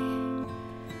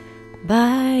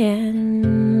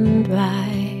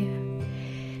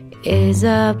 is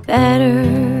a better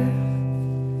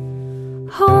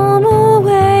home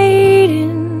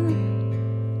awaiting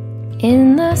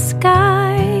in the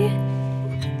sky,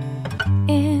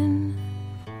 in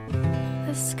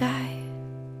the sky.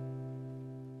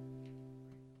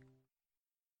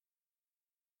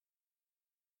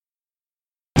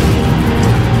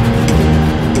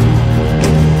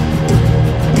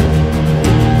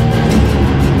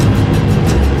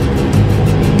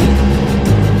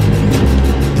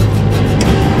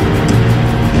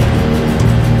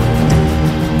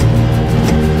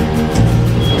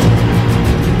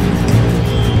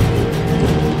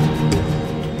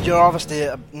 You're obviously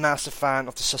a massive fan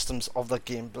of the systems of the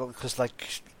game, because,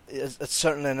 like, it's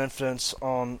certainly an influence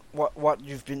on what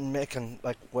you've been making,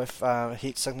 like, with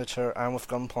Heat Signature and with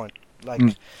Gunpoint.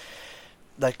 Like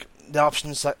the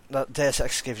options that Deus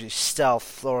Ex gives you,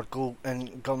 stealth, or go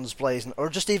and guns blazing, or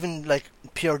just even, like,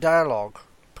 pure dialogue.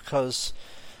 Because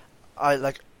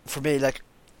for me,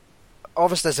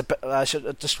 obviously there's a bit, I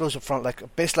should disclose up front, like, a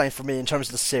baseline for me in terms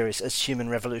of the series is Human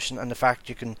Revolution, and the fact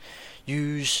you can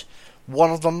use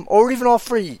one of them, or even all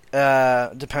three,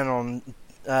 depending on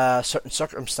certain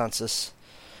circumstances,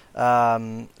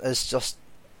 it's just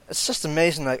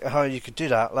amazing, like, how you could do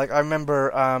that. Like, I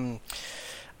remember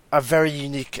a very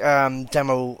unique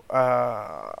demo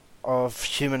of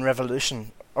Human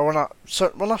Revolution, or not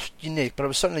unique, but it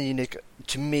was certainly unique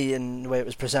to me in the way it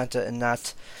was presented, in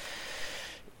that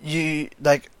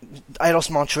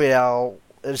Eidos Montreal,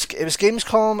 it was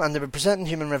Gamescom, and they were presenting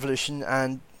Human Revolution,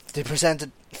 and they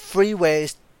presented 3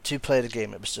 ways to play the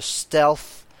game. It was just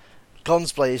stealth,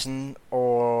 guns blazing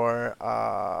or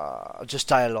just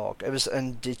dialogue. It was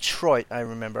in Detroit, I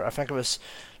remember. I think it was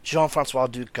Jean-Francois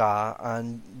Dugas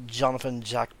and Jonathan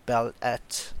Jacques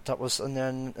Bellet that was in there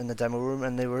in the demo room,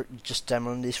 and they were just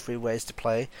demoing these 3 ways to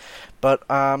play. But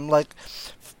like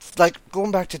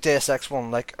going back to Deus Ex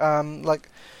 1, like I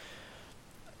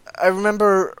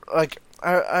remember, like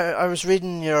I was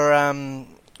reading your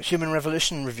Human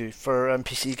Revolution review for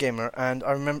PC Gamer, and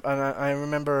I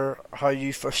remember how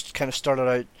you first kind of started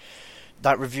out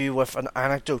that review with an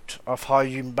anecdote of how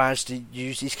you managed to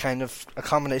use these kind of a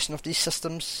combination of these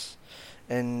systems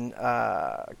in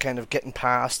kind of getting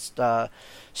past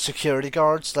security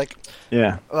guards. Like,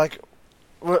 yeah, like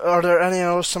are there any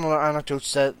other similar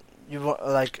anecdotes that you want,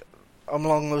 like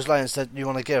along those lines, that you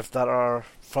want to give that are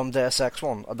from Deus Ex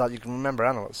 1 or that you can remember,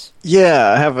 anyways?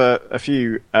 Yeah, I have a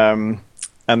few.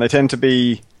 And they tend to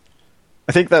be,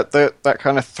 I think that that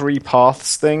kind of 3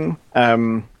 paths thing,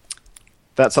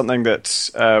 that's something that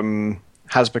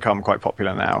has become quite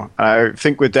popular now. I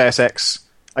think with Deus Ex,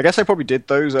 I guess I probably did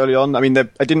those early on. I mean,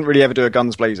 I didn't really ever do a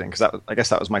guns blazing, because I guess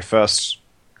that was my first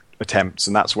attempts,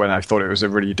 and that's when I thought it was a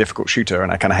really difficult shooter,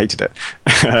 and I kind of hated it.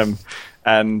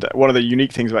 And one of the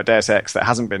unique things about Deus Ex that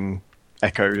hasn't been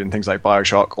echoed in things like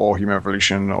Bioshock or Human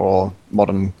Revolution or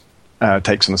modern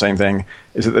takes on the same thing,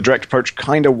 is that the direct approach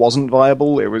kind of wasn't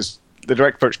viable. It was the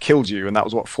direct approach killed you, and that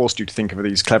was what forced you to think of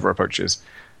these clever approaches.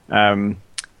 And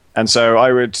so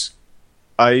I would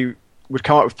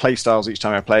come up with play styles each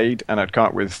time I played, and I'd come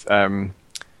up with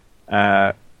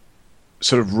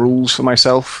sort of rules for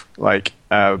myself, like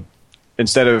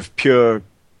instead of pure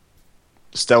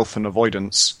stealth and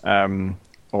avoidance,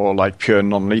 or like pure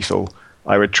non-lethal,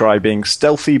 I would try being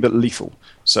stealthy but lethal.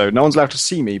 So no one's allowed to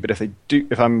see me, but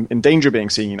if I'm in danger of being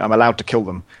seen, I'm allowed to kill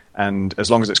them. And as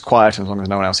long as it's quiet and as long as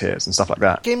no one else hears and stuff like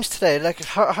that. Games today, like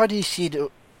how do you see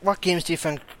what games do you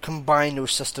think combine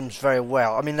those systems very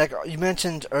well? I mean, like you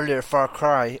mentioned earlier, Far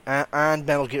Cry and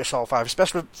Metal Gear Solid 5,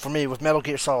 especially for me with Metal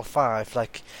Gear Solid 5,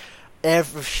 like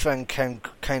everything can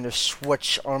kind of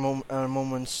switch on a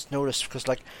moment's notice, because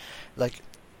like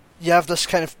you have this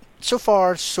kind of so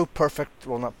far so perfect,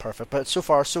 well not perfect, but so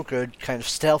far so good kind of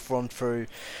stealth run through,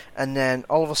 and then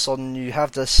all of a sudden you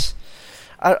have this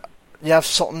you have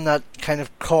something that kind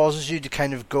of causes you to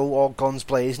kind of go all guns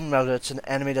blazing, whether it's an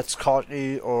enemy that's caught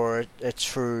you or it's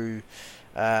through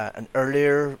an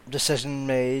earlier decision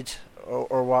made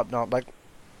or whatnot. Like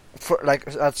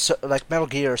Metal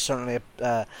Gear is certainly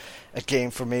a game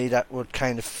for me that would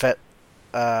kind of fit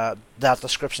that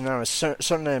description now.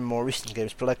 Certainly in more recent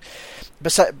games, but like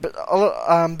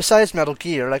besides Metal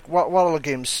Gear, like what other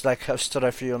games like have stood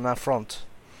out for you on that front?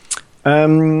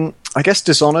 I guess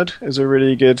Dishonored is a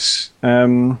really good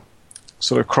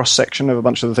sort of cross section of a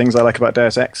bunch of the things I like about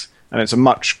Deus Ex, and it's a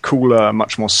much cooler,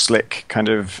 much more slick kind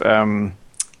of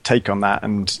take on that,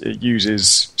 and it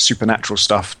uses supernatural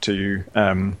stuff to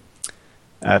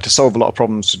solve a lot of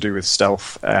problems to do with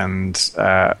stealth and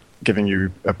giving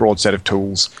you a broad set of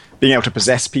tools. Being able to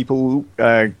possess people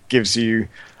gives you...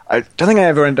 I don't think I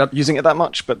ever end up using it that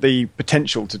much, but the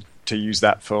potential to use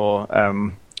that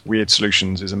for weird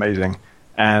solutions is amazing.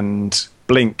 And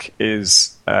Blink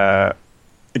is...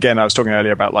 again, I was talking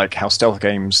earlier about like how stealth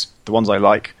games, the ones I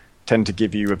like, tend to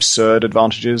give you absurd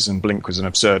advantages, and Blink was an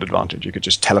absurd advantage. You could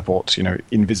just teleport,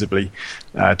 invisibly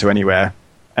to anywhere.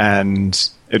 And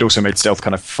it also made stealth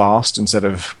kind of fast instead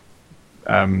of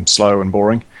slow and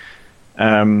boring.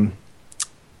 And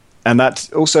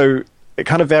that also, it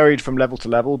kind of varied from level to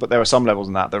level, but there were some levels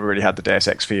in that really had the Deus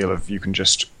Ex feel of you can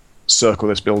just circle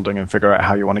this building and figure out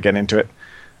how you want to get into it.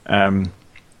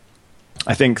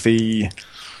 I think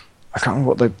I can't remember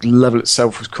what the level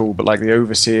itself was called, but like the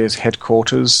Overseer's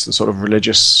headquarters, the sort of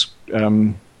religious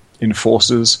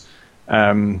enforcers,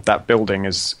 that building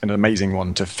is an amazing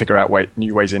one to figure out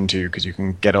new ways into, because you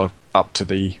can get up to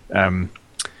the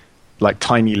like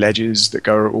tiny ledges that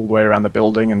go all the way around the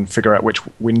building and figure out which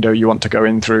window you want to go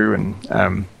in through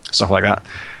and stuff like that.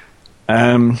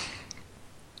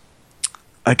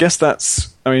 I guess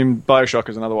Bioshock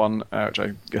is another one, which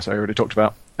I guess I already talked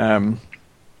about. And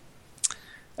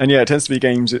yeah, it tends to be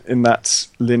games in that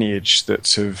lineage that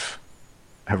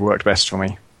have worked best for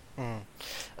me.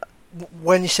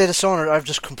 When you say Dishonored, I've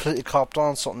just completely copped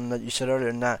on something that you said earlier,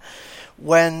 in that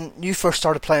when you first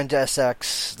started playing Deus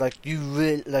Ex, you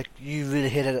really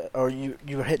hated it, or you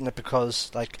were hitting it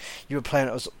because like you were playing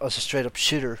it as a straight up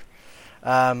shooter.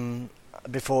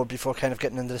 Before kind of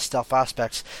getting into the stealth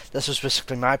aspects. This was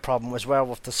basically my problem as well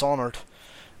with Dishonored,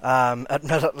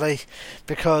 admittedly,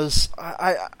 because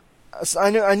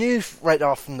I knew right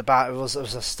off from the bat it was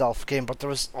a stealth game, but there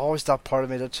was always that part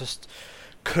of me that just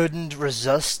couldn't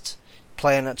resist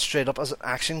playing it straight up as an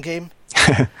action game.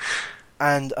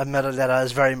 And admitted that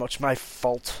is very much my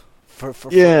fault for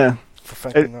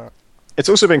thinking that. It's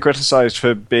also been criticised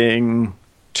for being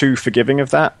too forgiving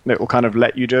of that. It will kind of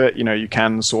let you do it. You know, you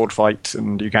can sword fight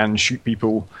and you can shoot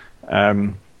people.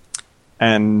 And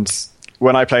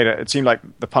when I played it, it seemed like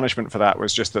the punishment for that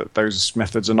was just that those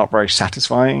methods are not very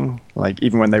satisfying. Like,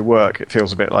 even when they work, it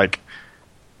feels a bit like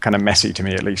kind of messy to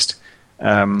me, at least.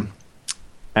 And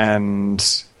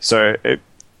so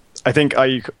I think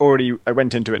I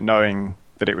went into it knowing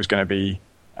that it was going to be,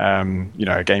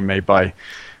 a game made by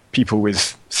people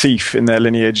with Thief in their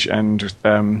lineage and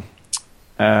who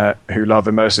love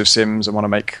immersive sims and want to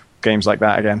make games like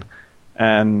that again.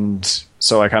 And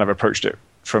so I kind of approached it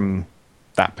from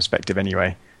that perspective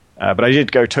anyway. But I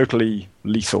did go totally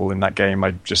lethal in that game.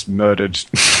 I just murdered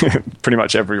pretty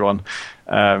much everyone.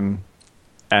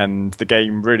 And the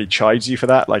game really chides you for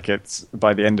that. Like, it's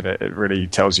by the end of it, it really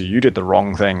tells you did the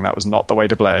wrong thing. That was not the way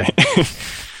to play.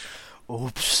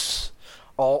 Oops!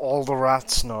 All the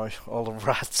rats now. All the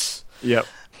rats. Yep.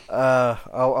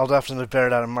 I'll definitely bear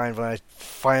that in mind when I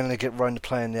finally get round to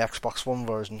playing the Xbox One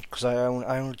version, because I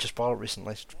only just bought it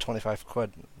recently, for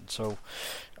 £25. So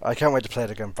I can't wait to play it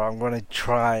again. But I'm going to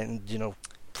try and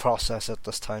process it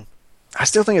this time. I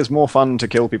still think it's more fun to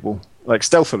kill people like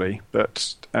stealthily,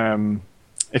 but.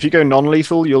 If you go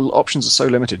non-lethal, your options are so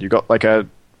limited. You've got like a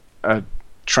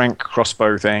trank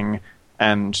crossbow thing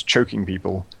and choking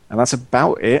people, and that's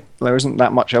about it. There isn't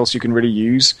that much else you can really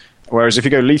use. Whereas if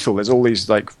you go lethal, there's all these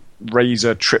like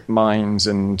razor trip mines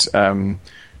and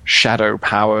shadow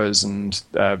powers and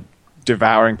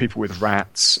devouring people with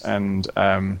rats and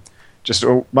just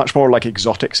a much more like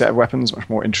exotic set of weapons, much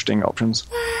more interesting options.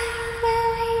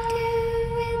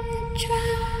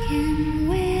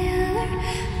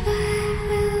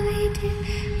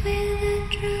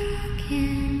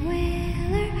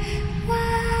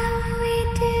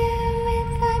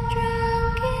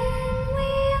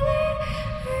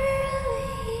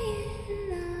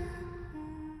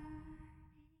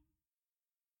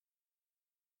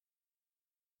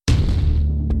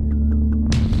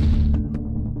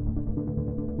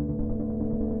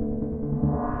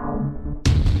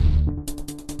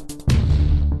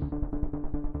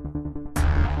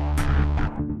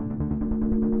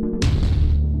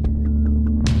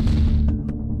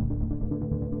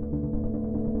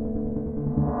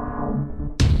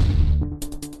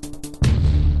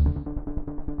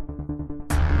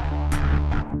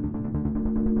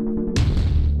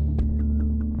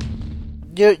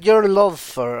 Your love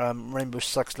for Rainbow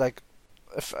Six, like,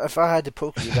 if I had to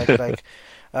poke you,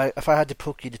 if I had to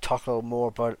poke you to talk a little more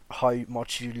about how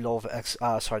much you love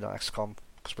XCOM,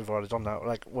 because we've already done that.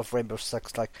 Like with Rainbow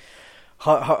Six, like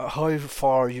how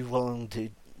far are you willing to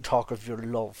talk of your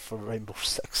love for Rainbow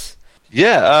Six?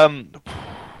 Yeah,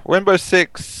 Rainbow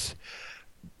Six.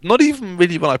 Not even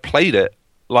really when I played it.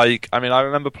 Like, I mean, I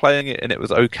remember playing it and it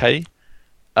was okay,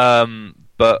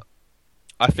 but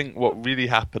I think what really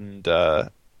happened, I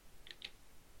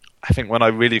think when I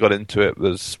really got into it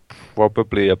was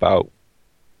probably about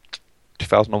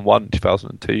 2001,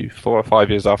 2002, 4 or 5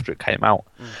 years after it came out,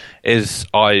 is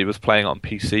I was playing on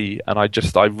PC and I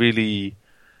really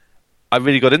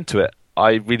got into it.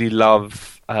 I really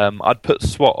love, I'd put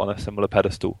SWAT on a similar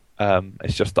pedestal.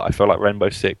 It's just that I feel like Rainbow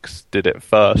Six did it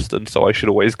first, and so I should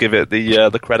always give it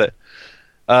the credit.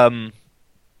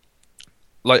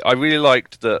 Like, I really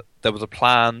liked that there was a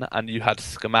plan and you had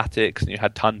schematics and you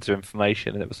had tons of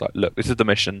information, and it was like, look, this is the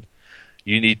mission.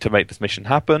 You need to make this mission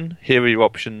happen. Here are your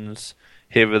options.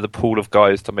 Here are the pool of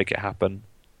guys to make it happen.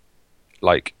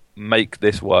 Like, make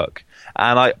this work.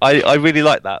 And I really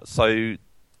like that. So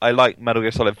I like Metal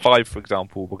Gear Solid 5, for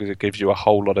example, because it gives you a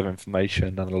whole lot of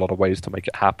information and a lot of ways to make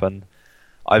it happen.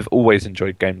 I've always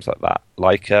enjoyed games like that.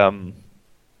 Like,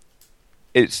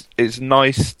 it's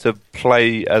nice to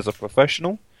play as a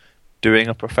professional, doing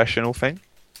a professional thing.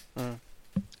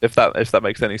 If that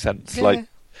makes any sense. Yeah. Like,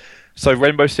 so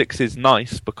Rainbow Six is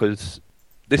nice because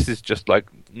this is just like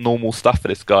normal stuff for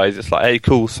this guy. It's like, hey,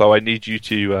 cool. So I need you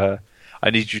to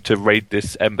raid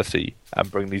this embassy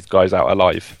and bring these guys out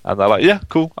alive. And they're like, yeah,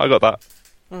 cool, I got that.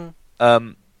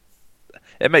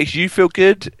 It makes you feel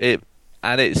good.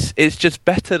 It's just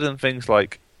better than things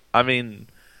like, I mean,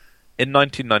 in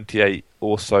 1998,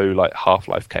 also like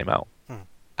Half-Life came out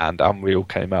and Unreal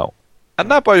came out. And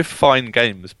they're both fine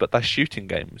games, but they're shooting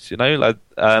games, you know? Like,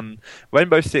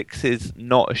 Rainbow Six is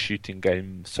not a shooting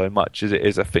game so much as it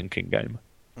is a thinking game.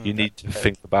 You need to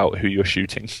think about who you're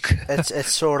shooting.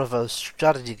 It's sort of a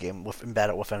strategy game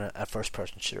embedded within a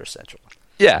first-person shooter, essentially.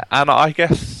 Yeah, and I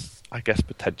guess I guess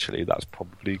potentially that's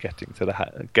probably getting to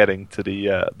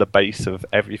the base of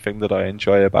everything that I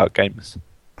enjoy about games.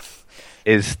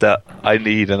 Is that I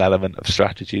need an element of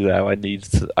strategy there. I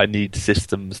need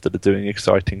systems that are doing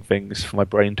exciting things for my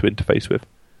brain to interface with.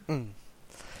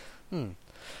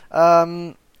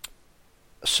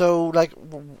 So, like,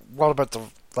 what about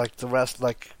the rest?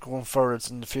 Like, going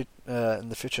forwards in the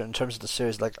future in terms of the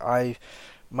series? Like,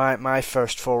 my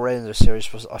first foray in the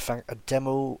series was, I think, a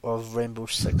demo of Rainbow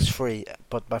Six Free,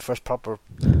 but my first proper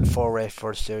foray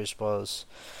for the series was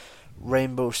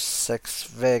Rainbow Six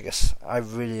Vegas. I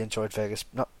really enjoyed Vegas.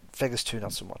 Not Vegas 2,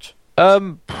 not so much. I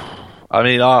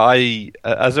mean, I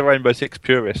as a Rainbow Six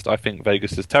purist, I think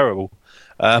Vegas is terrible.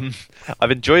 I've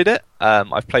enjoyed it.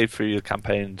 I've played through the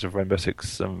campaigns of Rainbow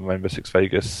Six and Rainbow Six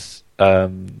Vegas.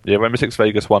 Rainbow Six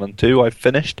Vegas 1 and 2 I've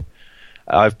finished.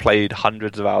 I've played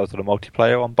hundreds of hours of the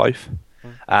multiplayer on both,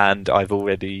 and I've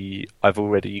already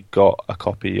got a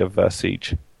copy of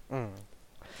Siege.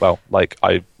 Well, like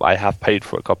I have paid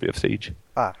for a copy of Siege.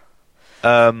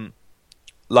 And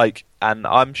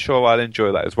I'm sure I'll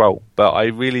enjoy that as well. But I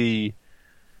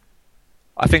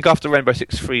think after Rainbow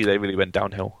Six 3 they really went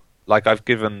downhill. Like I've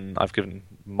given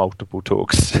multiple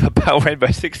talks about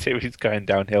Rainbow Six series going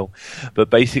downhill, but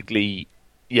basically,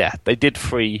 yeah, they did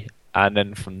 3. And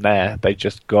then from there, they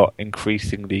just got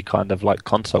increasingly kind of like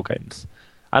console games.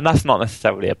 And that's not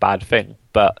necessarily a bad thing,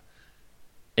 but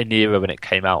in the era when it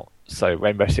came out, so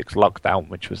Rainbow Six Lockdown,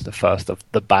 which was the first of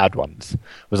the bad ones,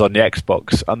 was on the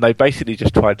Xbox, and they basically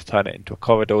just tried to turn it into a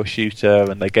corridor shooter,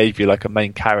 and they gave you like a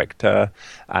main character,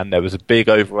 and there was a big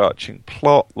overarching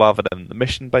plot rather than the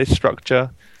mission-based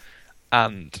structure.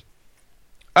 And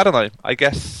I don't know, I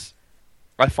guess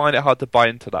I find it hard to buy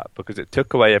into that because it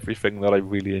took away everything that I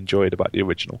really enjoyed about the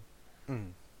original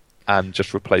and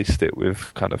just replaced it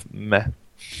with kind of meh.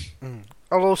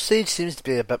 Although Siege seems to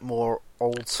be a bit more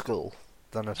old school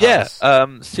than it has.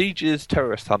 Siege's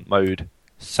terrorist hunt mode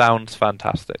sounds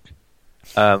fantastic.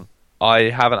 I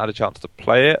haven't had a chance to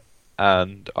play it,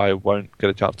 and I won't get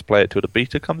a chance to play it till the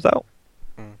beta comes out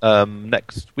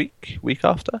next week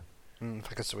after. I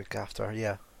think it's the week after,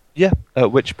 yeah. Yeah,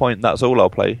 at which point that's all I'll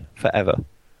play forever.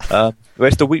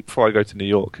 It's the week before I go to New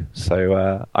York,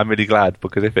 so I'm really glad,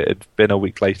 because if it had been a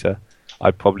week later,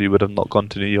 I probably would have not gone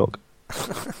to New York.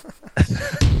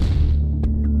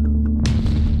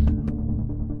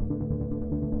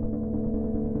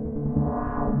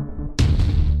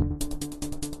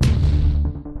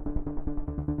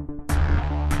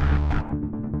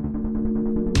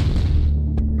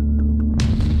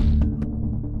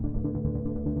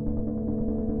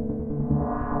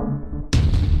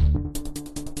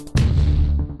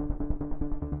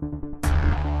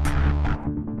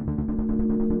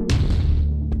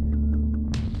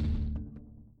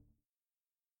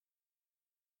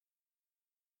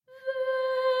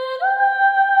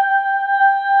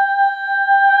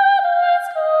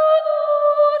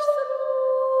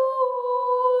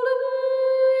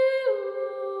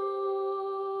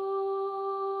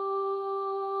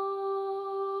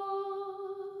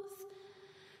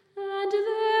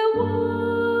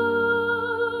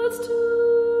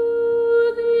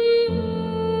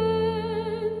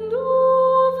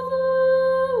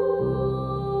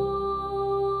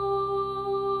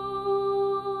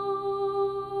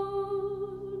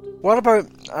 What about,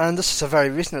 and this is a very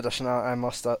recent edition, I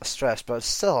must stress, but it's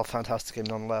still a fantastic game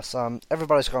nonetheless.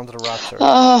 Everybody's Gone to the Rapture.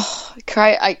 Oh,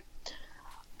 cry!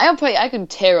 I can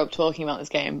tear up talking about this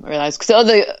game. I realise, because the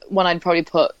other one I'd probably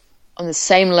put on the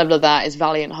same level of that is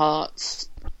Valiant Hearts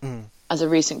as a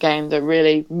recent game that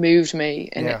really moved me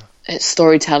in its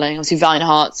storytelling. Obviously, Valiant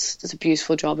Hearts does a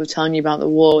beautiful job of telling you about the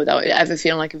war without it ever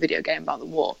feeling like a video game about the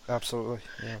war. Absolutely,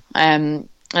 yeah.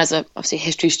 As a obviously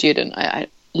history student, I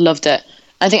loved it.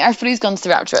 I think everybody's Gone to the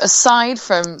Rapture, aside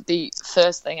from the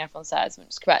first thing everyone says, which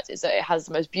is correct, is that it has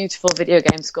the most beautiful video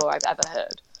game score I've ever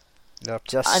heard. Yep,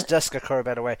 Jessica Kerr,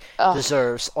 by the way,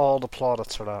 deserves all the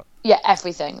plaudits for that. Yeah,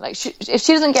 everything. Like, if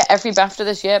she doesn't get every BAFTA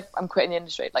this year, I'm quitting the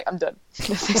industry. Like, I'm done.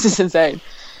 This is insane.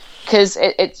 Because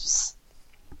it's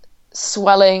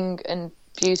swelling and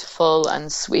beautiful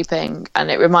and sweeping, and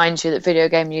it reminds you that video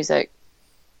game music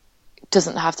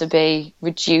doesn't have to be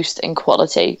reduced in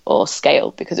quality or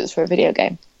scale because it's for a video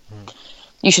game.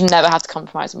 You should never have to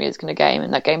compromise music in a game,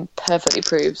 and that game perfectly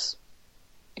proves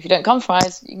if you don't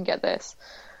compromise, you can get this.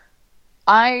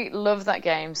 I love that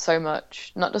game so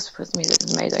much, not just because the music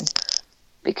is amazing,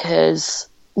 because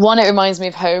one, it reminds me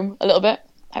of home a little bit,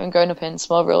 having grown up in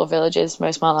small rural villages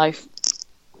most of my life,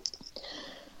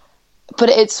 but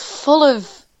it's full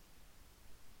of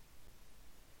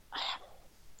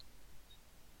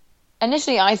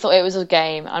initially I thought it was a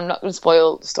game. I'm not going to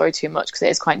spoil the story too much because it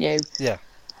is quite new. Yeah.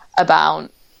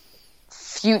 About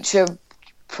future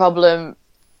problem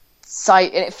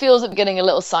and it feels at the beginning a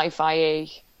little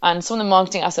sci-fi-y, and some of the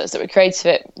marketing assets that were created for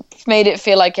it made it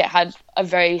feel like it had a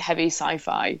very heavy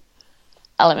sci-fi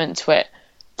element to it.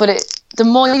 But the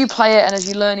more you play it and as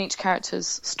you learn each character's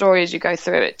story as you go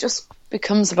through it, just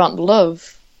becomes about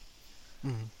love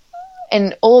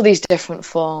in all these different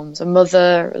forms: a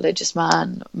mother, a religious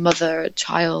man, a mother, a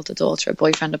child, a daughter, a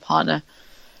boyfriend, a partner.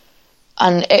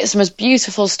 And it's the most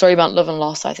beautiful story about love and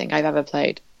loss I think I've ever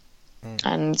played.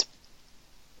 And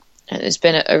it's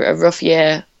been a rough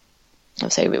year. I'll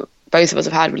say both of us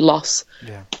have had loss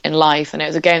in life, and it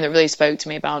was a game that really spoke to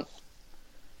me about,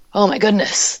 oh my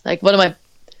goodness, like what am I?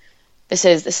 This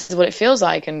is what it feels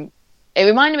like. And it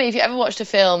reminded me, if you ever watched a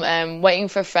film, Waiting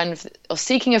for a Friend or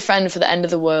Seeking a Friend for the End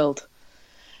of the World,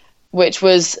 which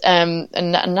was not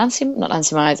Nancy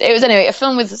Myers. It was anyway a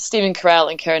film with Stephen Carell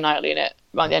and Keira Knightley in it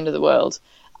around the end of the world,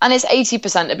 and it's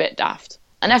 80% a bit daft.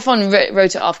 And everyone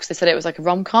wrote it off because they said it was like a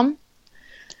rom-com.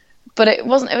 But it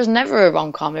wasn't. It was never a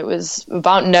rom-com. It was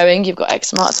about knowing you've got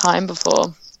X amount of time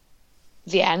before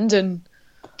the end, and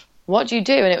what do you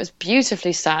do? And it was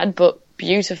beautifully sad, but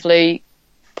beautifully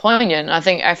poignant. I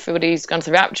think everybody's gone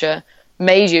through Rapture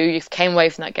made you came away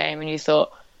from that game and you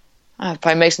thought, I've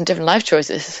probably made some different life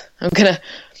choices. I'm gonna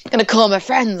call my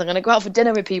friends. I'm gonna go out for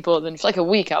dinner with people. And for like a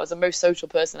week, I was the most social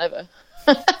person ever.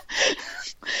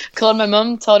 Called my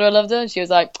mum, told her I loved her, and she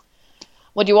was like,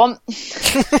 "What do you want?"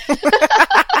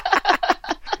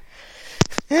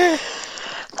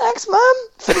 Thanks, Mum.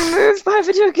 For moved by a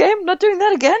video game. I'm not doing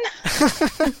that again.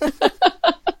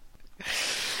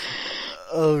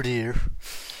 Oh dear.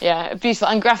 Yeah, beautiful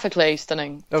and graphically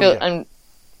stunning. Oh, yeah. And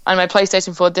my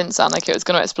PlayStation 4 didn't sound like it was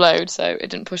going to explode, so it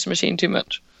didn't push the machine too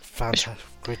much. Fantastic.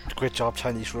 Great job,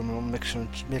 Chinese room on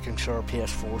making sure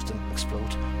PS4s didn't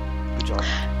explode. Good job.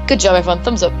 Good job, everyone.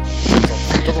 Thumbs up.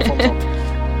 Double thumbs up.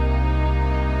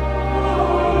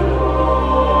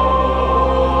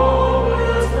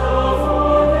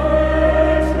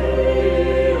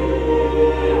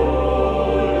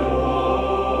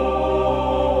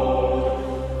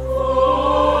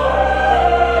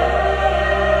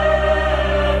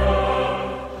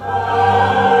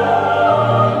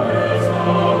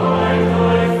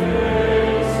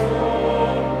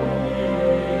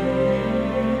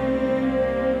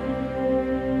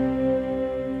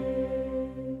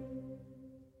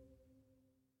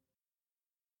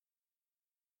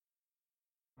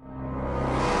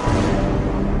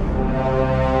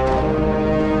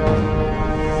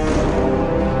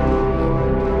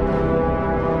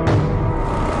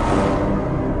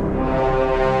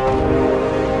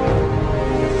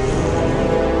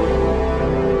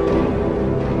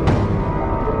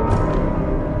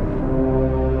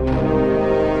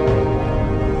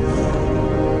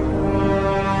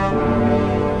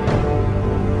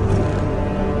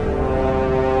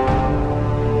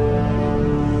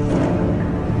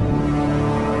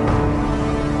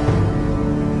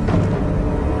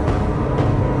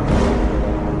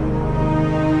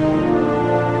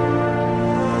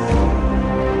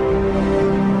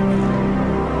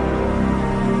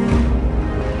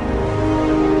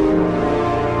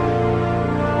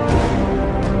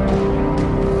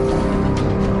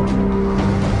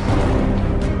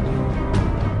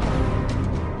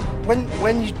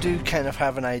 When you do kind of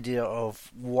have an idea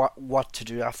of what to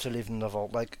do after leaving the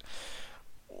vault, like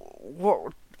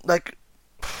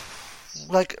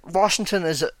Washington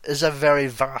is a very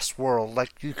vast world.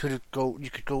 Like you could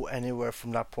go anywhere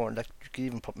from that point. Like you could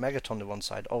even put Megaton to one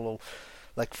side. Although,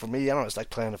 like for me, I know it's like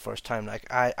playing the first time.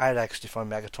 Like I'd actually found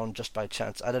Megaton just by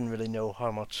chance. I didn't really know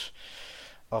how much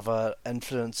of a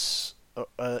influence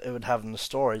it would have in the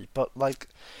story. But like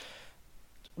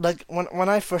when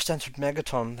I first entered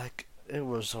Megaton, like it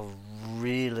was a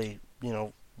really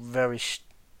it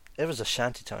was a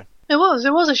shanty town. It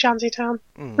was a shanty town.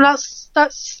 And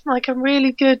that's like a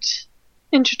really good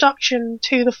introduction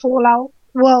to the Fallout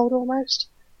world almost,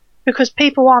 because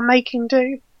people are making do.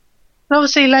 And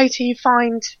obviously later you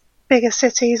find bigger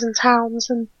cities and towns,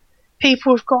 and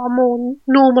people have got a more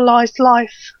normalised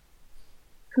life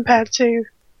compared to,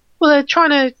 well, they're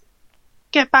trying to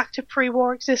get back to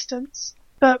pre-war existence.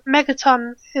 But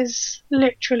Megaton is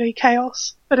literally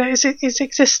chaos, but it's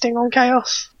existing on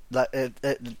chaos.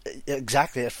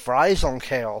 Exactly, it thrives on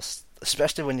chaos,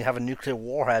 especially when you have a nuclear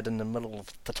warhead in the middle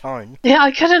of the town. Yeah,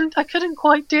 I couldn't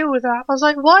quite deal with that. I was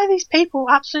like, why are these people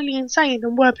absolutely insane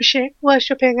and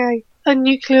worshipping a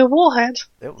nuclear warhead?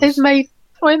 It made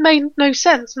no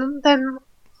sense. And then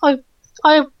I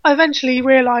I eventually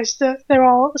realised that there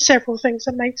are several things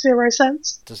that make zero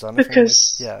sense. Does anything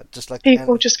because just like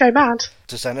people just go mad.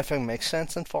 Does anything make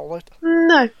sense in Fallout?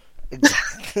 No.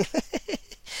 Exactly.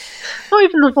 Not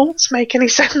even the vaults make any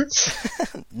sense.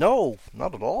 No,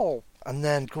 not at all. And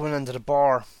then going into the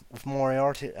bar with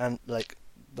Moriarty, and like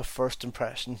the first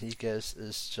impression he gives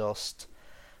is just,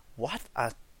 what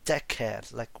a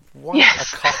dickhead! Like, what a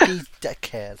cocky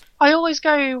dickhead! I always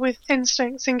go with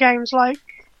instincts in games like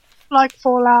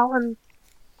Fallout and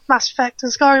Mass Effect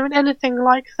and Skyrim and anything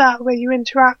like that where you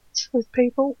interact with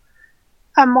people.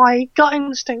 And my gut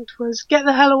instinct was, get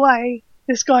the hell away,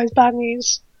 this guy's bad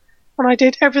news. And I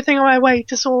did everything on my way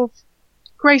to sort of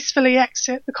gracefully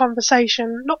exit the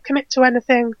conversation, not commit to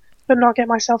anything, but not get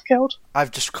myself killed. I've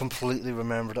just completely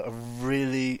remembered a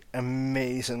really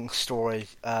amazing story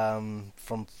from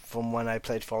when I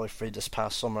played Fallout 3 this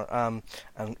past summer, and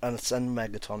it's in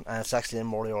Megaton, and it's actually in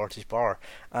Moriarty's bar.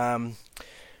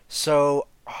 So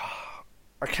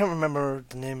I can't remember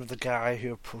the name of the guy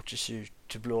who approaches you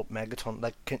to blow up Megaton.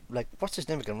 Like what's his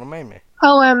name again? Remind me.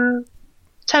 Oh,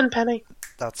 Tenpenny.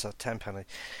 That's a Tenpenny.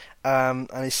 And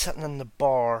he's sitting in the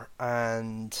bar,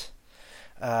 and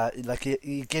like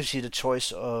he gives you the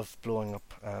choice of blowing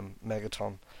up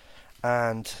Megaton,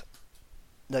 and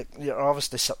like you're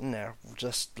obviously sitting there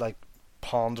just like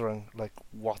pondering like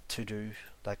what to do,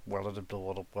 like whether to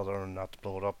blow it up, whether or not to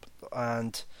blow it up.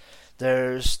 And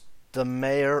there's the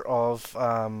mayor of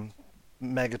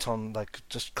Megaton, like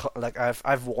just like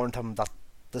I've warned him that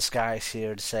this guy's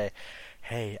here to say,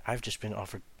 hey, I've just been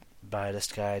offered by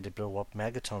this guy to blow up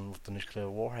Megaton with the nuclear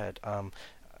warhead. I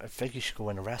think you should go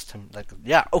and arrest him. Like,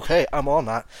 yeah, okay, I'm on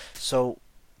that. So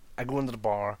I go into the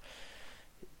bar.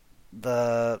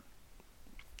 Oh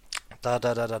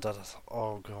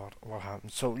god, what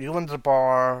happened? So you go into the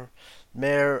bar.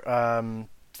 Mayor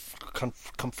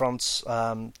confronts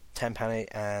Tenpenny,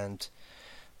 and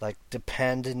like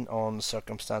depending on the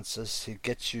circumstances, he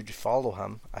gets you to follow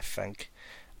him, I think.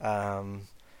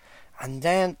 And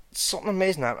then something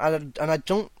amazing happened, and I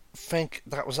don't think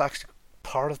that was actually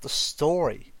part of the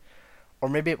story, or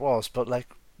maybe it was, but like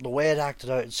the way it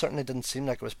acted out, it certainly didn't seem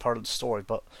like it was part of the story.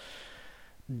 But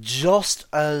just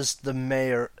as the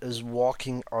mayor is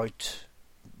walking out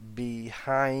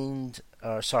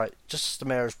just as the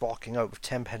mayor is walking out with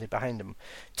Tenpenny behind him,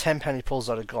 Tenpenny pulls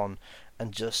out a gun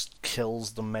and just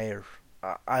kills the mayor.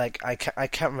 I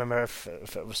can't remember if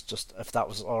it was just, if that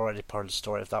was already part of the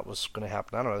story, if that was going to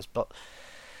happen anyways, but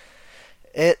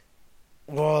it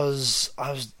was,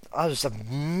 I was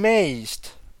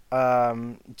amazed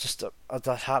just at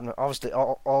that happening. Obviously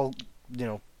all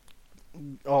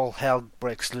hell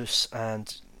breaks loose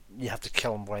and you have to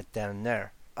kill him right then and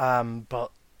there,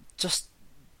 but just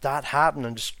that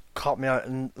happening just caught me out.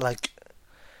 And like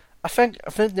I think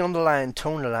the underlying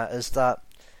tone of that is that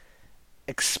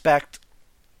expect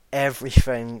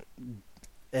everything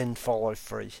in Fallout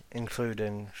 3,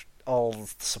 including all the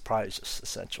surprises,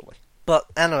 essentially. But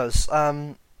anyways,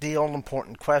 the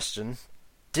all-important question,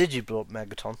 did you blow up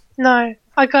Megaton? No.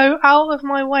 I go out of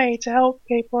my way to help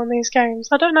people in these games.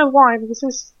 I don't know why,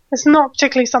 because it's not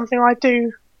particularly something I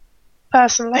do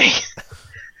personally.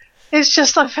 It's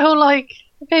just I feel like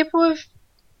people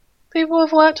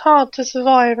have worked hard to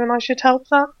survive, and I should help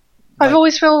that. I've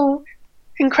always feel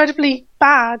incredibly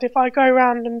bad if I go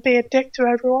around and be a dick to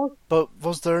everyone. But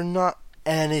was there not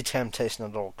any temptation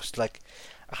at all? Because, like,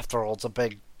 after all, it's a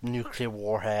big nuclear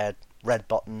warhead, red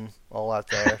button, all out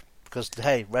there. Because,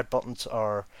 hey, red buttons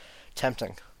are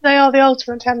tempting. They are the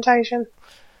ultimate temptation.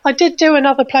 I did do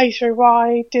another playthrough where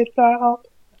I did blow it up.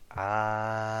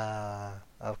 Ah,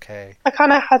 okay. I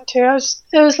kind of had to.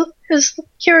 It was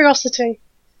curiosity.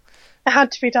 It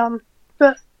had to be done.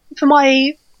 But for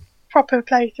my proper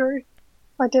playthrough,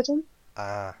 I didn't.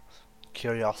 Ah,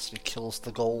 curiosity kills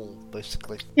the goal,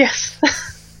 basically. Yes.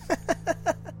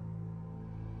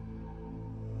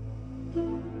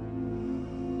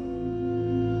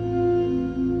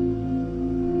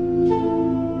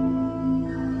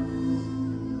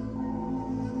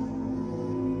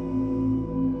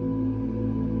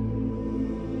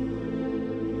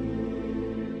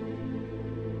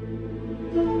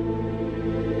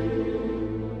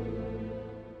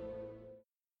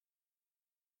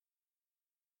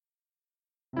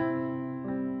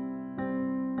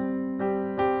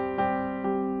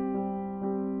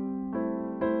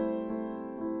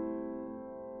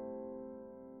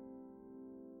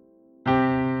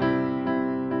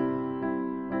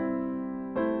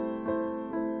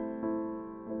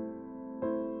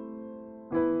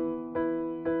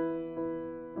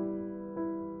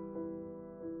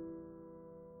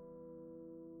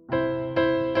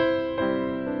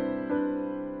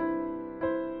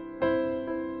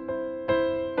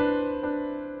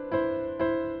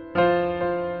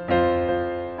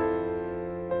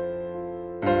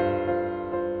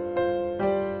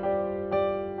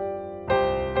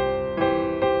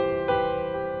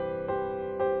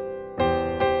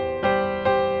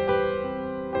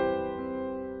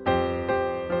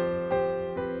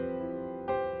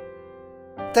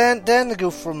 then they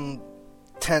go from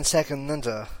 10-second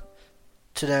Ninja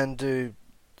to then do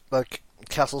like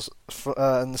Castles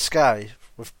in the Sky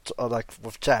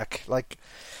with Jack. Like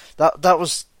that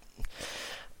was.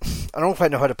 I don't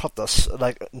quite know how to put this,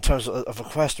 like in terms of a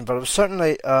question, but it was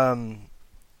certainly a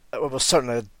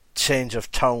change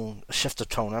of tone, a shift of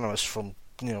tone, anyways, from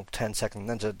 10-second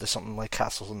Ninja to something like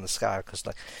Castles in the Sky, because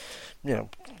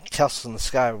Castles in the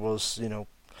Sky was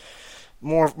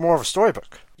more of a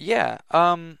storybook. Yeah,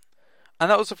 and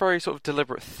that was a very sort of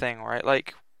deliberate thing, right?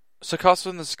 Like, so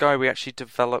Castles in the Sky we actually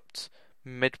developed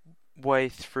midway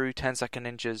through 10-second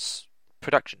Ninja's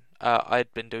production.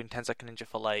 I'd been doing 10-second Ninja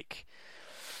for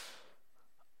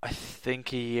I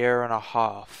think a year and a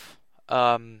half,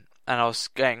 and I was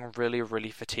getting really,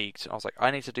 really fatigued. I was like, I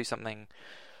need to do something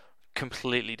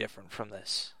completely different from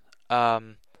this.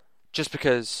 Just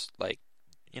because,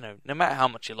 no matter how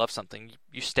much you love something,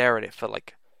 you stare at it for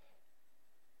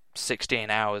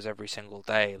 16 hours every single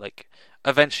day.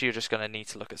 Eventually you're just going to need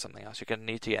to look at something else. You're going to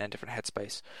need to get in a different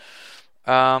headspace.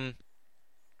 And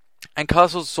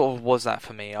Castles sort of was that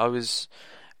for me. I was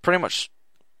pretty much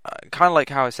kind of like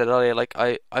how I said earlier,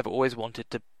 I've always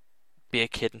wanted to be a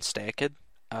kid and stay a kid.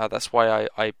 That's why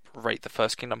I rate the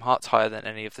first Kingdom Hearts higher than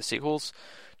any of the sequels,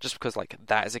 just because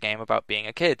that is a game about being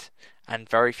a kid, and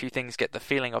very few things get the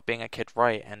feeling of being a kid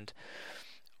right. And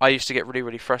I used to get really,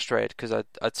 really frustrated because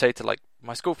I'd say to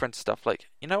my school friends and stuff,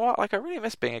 you know what, I really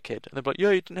miss being a kid, and they'd be like,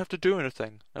 yeah, you didn't have to do anything.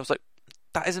 And I was like,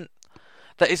 that isn't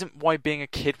why being a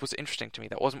kid was interesting to me.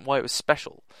 That wasn't why it was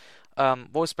special.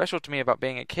 What was special to me about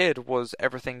being a kid was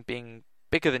everything being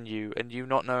bigger than you and you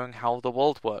not knowing how the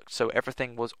world worked. So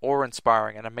everything was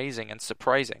awe-inspiring and amazing and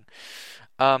surprising.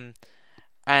 And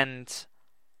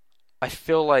I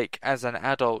feel like as an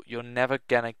adult, you're never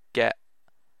gonna get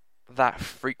that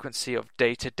frequency of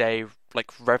day-to-day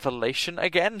revelation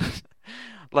again.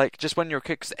 Just when you're a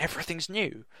kid, because everything's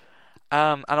new.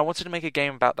 And I wanted to make a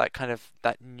game about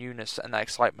that newness and that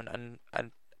excitement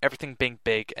and everything being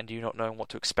big and you not knowing what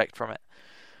to expect from it.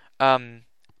 And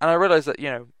I realized that,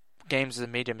 games as a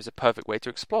medium is a perfect way to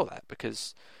explore that,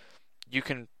 because you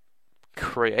can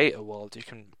create a world, you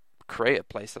can create a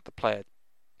place that the player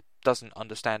doesn't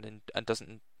understand and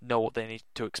doesn't know what they need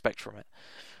to expect from it.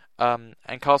 And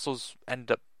Castles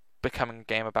ended up becoming a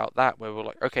game about that, where we're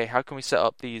like, okay, how can we set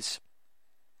up these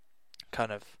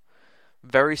kind of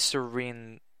very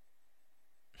serene,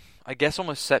 I guess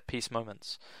almost set piece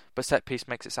moments, but set piece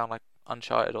makes it sound like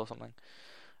Uncharted or something,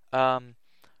 where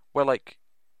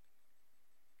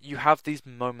you have these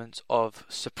moments of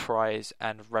surprise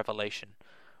and revelation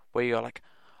where you're like,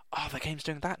 oh, the game's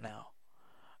doing that now.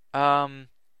 And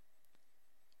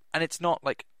it's not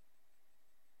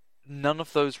none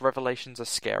of those revelations are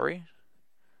scary.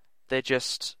 They're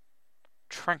just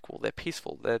tranquil, they're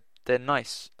peaceful, they're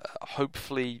nice,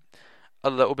 hopefully a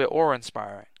little bit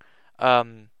awe-inspiring.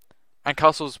 And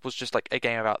Castles was just a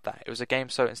game about that. It was a game,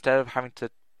 so instead of having to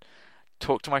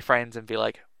talk to my friends and be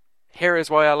like, here is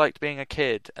why I liked being a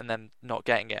kid, and then not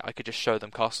getting it, I could just show them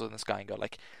Castles in the Sky and go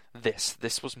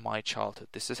this was my childhood,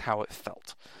 this is how it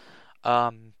felt.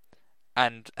 And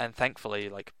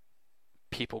thankfully,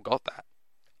 people got that.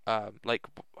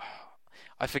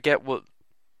 I forget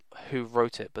who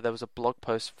wrote it, but there was a blog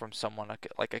post from someone,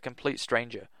 a complete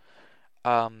stranger,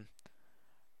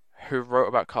 who wrote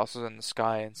about Castles in the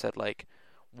Sky and said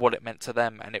what it meant to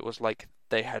them, and it was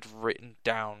they had written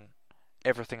down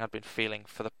everything I'd been feeling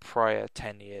for the prior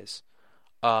 10 years,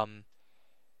 or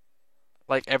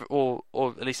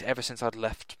at least ever since I'd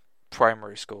left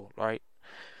primary school, right?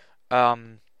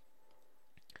 And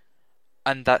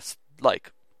that's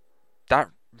that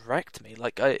wrecked me.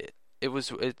 It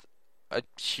was a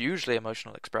hugely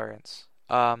emotional experience.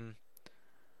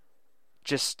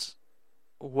 Just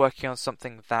working on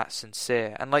something that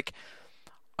sincere, and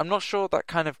I'm not sure that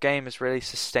kind of game is really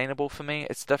sustainable for me.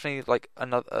 It's definitely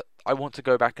another. I want to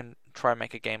go back and try and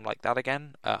make a game like that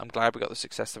again. I'm glad we got the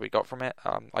success that we got from it.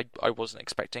 I wasn't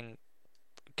expecting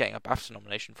getting a BAFTA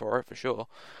nomination for it, for sure.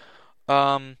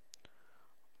 But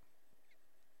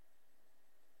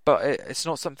it's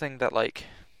not something that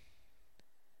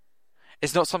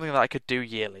it's not something that I could do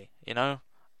yearly, I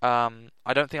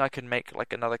don't think I could make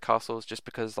another Castles just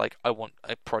because I want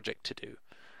a project to do.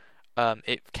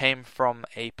 It came from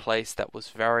a place that was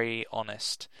very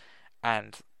honest,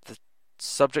 and the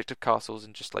subject of Castles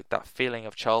and just that feeling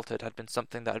of childhood had been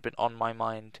something that had been on my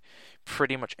mind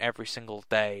pretty much every single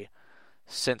day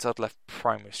since I'd left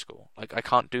primary school. I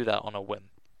can't do that on a whim.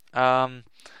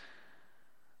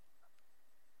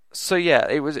 So yeah,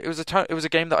 it was a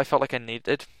game that I felt like I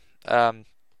needed. And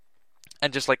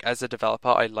just as a developer,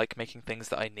 I like making things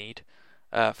that I need.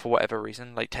 for whatever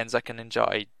reason. Like 10 Second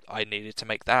Ninja, I needed to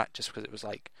make that just because it was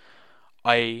like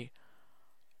I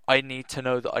need to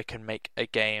know that I can make a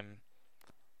game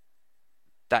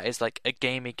that is like a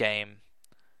gamey game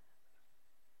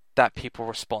that people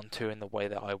respond to in the way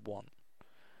that I want.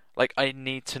 Like, I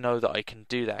need to know that I can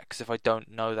do that, because if I don't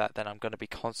know that, then I'm going to be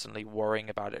constantly worrying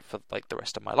about it for like the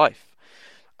rest of my life.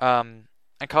 And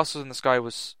Castles in the Sky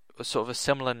was sort of a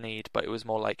similar need, but it was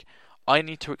more like, I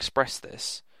need to express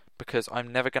this because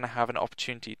I'm never going to have an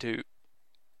opportunity to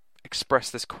express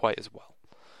this quite as well.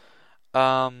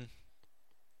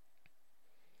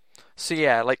 So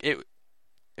yeah, like it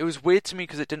was weird to me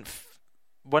because it didn't.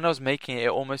 When I was making it, it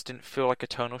almost didn't feel like a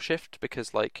tonal shift,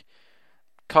 because like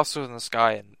Castles in the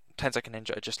Sky and 10 Second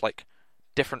Ninja are just like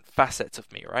different facets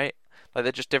of me, right? Like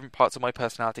they're just different parts of my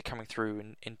personality coming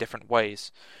through in different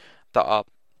ways that are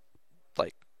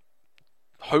like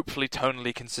hopefully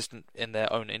tonally consistent in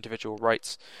their own individual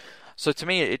rights. So to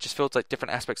me, it just feels like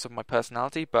different aspects of my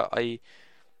personality, but I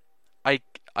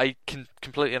can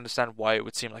completely understand why it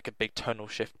would seem like a big tonal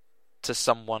shift to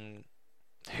someone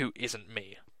who isn't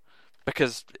me,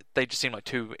 because they just seem like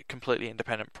two completely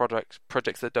independent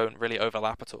projects that don't really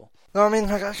overlap at all. No, I mean,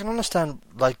 like, I can understand,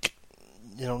 like,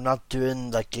 you know, not doing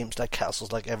like games like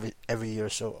Castles like every year or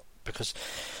so, because,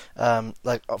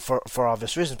 like, for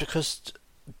obvious reasons, because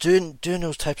doing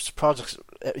those types of projects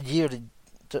yearly,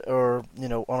 or you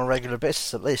know, on a regular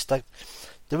basis at least, like,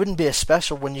 they wouldn't be as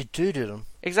special when you do them.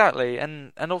 Exactly,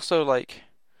 and also like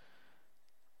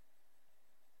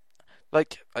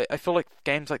I feel like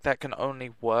games like that can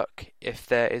only work if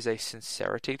there is a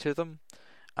sincerity to them,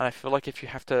 and I feel like if you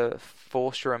have to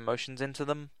force your emotions into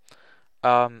them,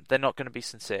 they're not going to be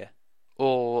sincere,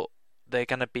 or they're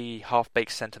going to be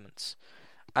half-baked sentiments.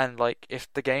 And like,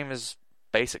 if the game is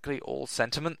basically all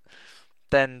sentiment,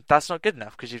 then that's not good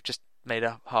enough, because you've just made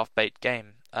a half-baked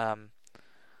game.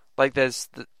 Like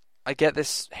I get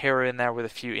this here and there with a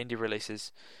few indie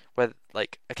releases, where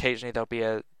like occasionally there'll be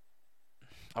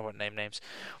I won't name names,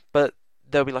 but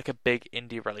there'll be like a big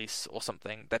indie release or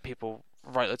something that people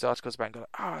write loads of articles about and go,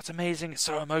 "Oh, it's amazing, it's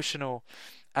so emotional,"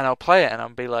 and I'll play it and I'll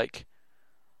be like,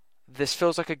 this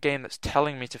feels like a game that's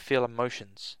telling me to feel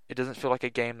emotions. It doesn't feel like a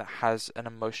game that has an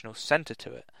emotional center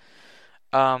to it.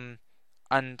 And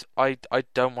I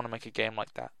don't want to make a game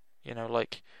like that. You know,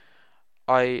 like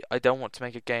I don't want to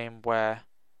make a game where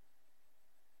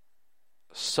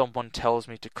someone tells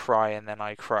me to cry and then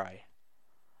I cry.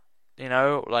 You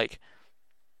know, like,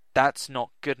 that's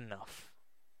not good enough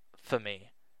for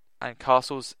me. And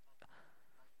Castles...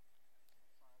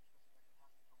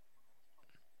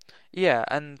 Yeah,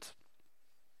 and...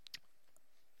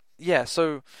 Yeah,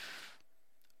 so...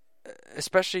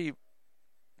 Especially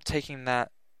taking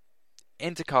that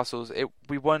into Castles,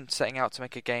 we weren't setting out to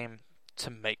make a game to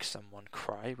make someone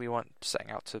cry. We weren't setting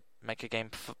out to make a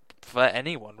game for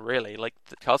anyone, really. Like,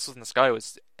 the Castles in the Sky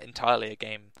was entirely a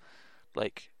game,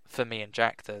 like, for me and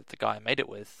Jack, the guy I made it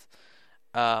with.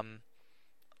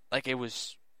 Like, it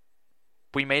was...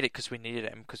 We made it because we needed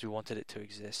it and because we wanted it to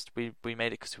exist. We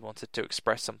made it because we wanted to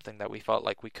express something that we felt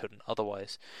like we couldn't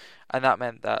otherwise. And that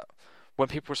meant that when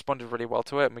people responded really well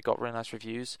to it and we got really nice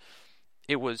reviews,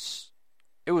 it was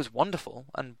wonderful,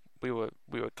 and we were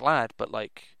glad. But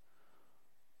like,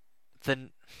 the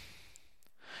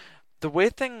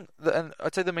weird thing, and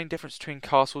I'd say the main difference between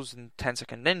Castles and 10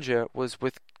 Second Ninja was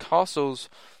with Castles,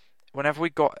 whenever we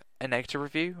got a negative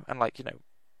review, and like, you know,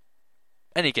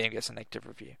 any game gets a negative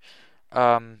review.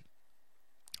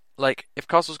 Like, if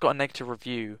Castles got a negative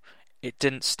review, it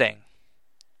didn't sting.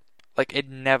 Like, it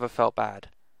never felt bad,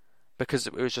 because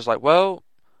it was just like, well,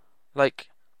 like,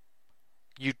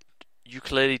 you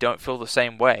clearly don't feel the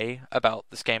same way about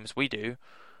this game as we do,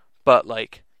 but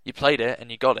like, you played it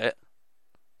and you got it,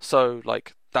 so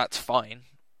like, that's fine.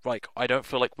 Like, I don't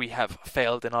feel like we have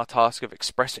failed in our task of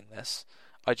expressing this.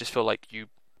 I just feel like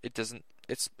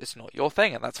it's not your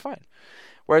thing, and that's fine.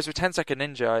 Whereas with 10 Second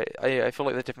Ninja, I feel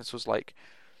like the difference was like,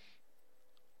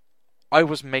 I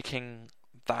was making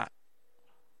that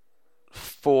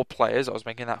for players, I was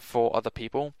making that for other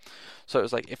people. So it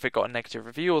was like, if it got a negative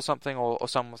review or something, or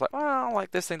someone was like, well,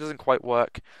 like, this thing doesn't quite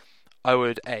work, I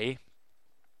would I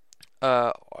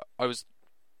was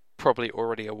probably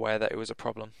already aware that it was a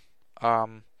problem,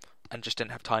 and just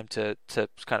didn't have time to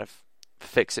kind of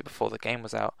fix it before the game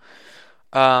was out.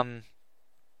 And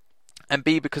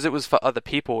B, because it was for other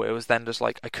people, it was then just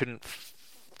like, I couldn't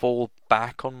fall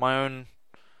back on my own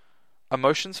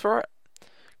emotions for it,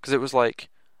 because it was like,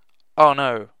 oh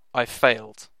no, I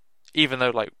failed, even though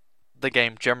like the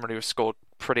game generally was scored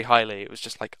pretty highly. It was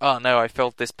just like, oh no, I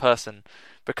failed this person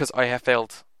because I have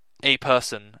failed a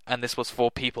person, and this was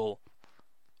 4 people.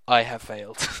 I have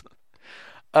failed.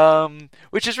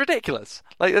 Which is ridiculous.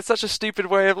 Like, that's such a stupid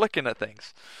way of looking at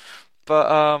things.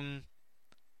 But,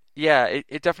 yeah,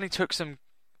 it definitely took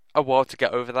a while to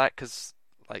get over that, because,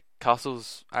 like,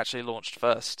 Castles actually launched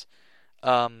first.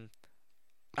 And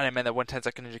it meant that when 10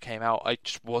 Second Ninja came out, I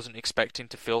just wasn't expecting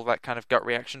to feel that kind of gut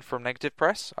reaction from negative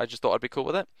press. I just thought I'd be cool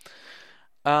with it.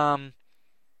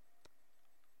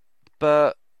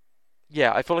 But,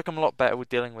 yeah, I feel like I'm a lot better with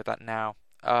dealing with that now.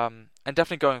 And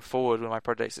definitely going forward with my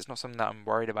projects, it's not something that I'm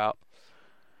worried about.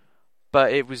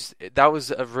 But that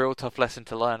was a real tough lesson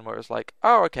to learn, where it was like,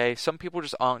 oh, okay, some people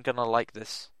just aren't gonna like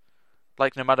this.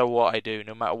 Like, no matter what I do,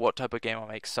 no matter what type of game I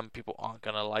make, some people aren't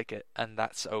gonna like it, and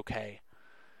that's okay.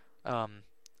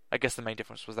 I guess the main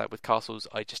difference was that with Castles,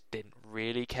 I just didn't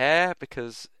really care,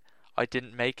 because I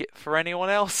didn't make it for anyone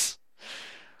else.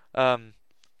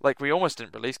 Like, we almost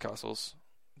didn't release Castles.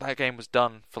 That game was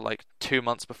done for like 2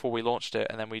 months before we launched it,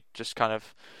 and then we just kind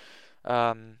of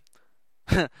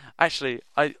actually,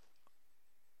 I'm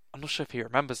not sure if he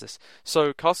remembers this.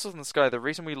 So Castles in the Sky, the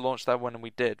reason we launched that when we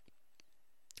did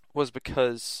was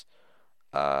because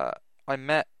I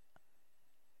met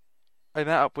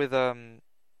up with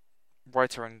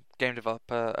writer and game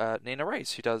developer Nina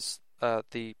Reyes, who does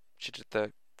she did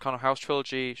the Carnal House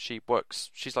trilogy. She's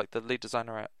like the lead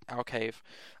designer at Our Cave.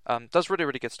 Does really,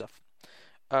 really good stuff.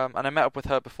 And I met up with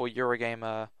her before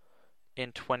Eurogamer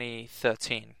in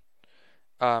 2013.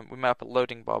 We met up at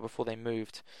Loading Bar before they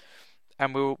moved,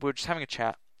 and we were just having a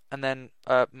chat. And then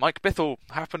Mike Bithell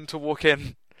happened to walk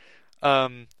in,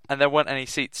 and there weren't any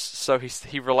seats, so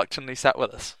he reluctantly sat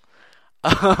with us.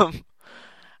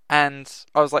 And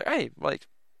I was like, hey, like,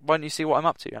 why don't you see what I'm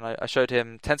up to? And I showed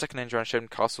him 10 Second Ninja, and I showed him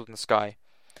Castles in the Sky.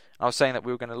 And I was saying that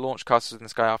we were going to launch Castles in the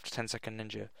Sky after 10 Second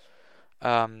Ninja.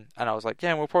 And I was like,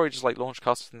 yeah, we'll probably just like launch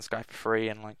Castles in the Sky for free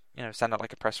and like, you know, send out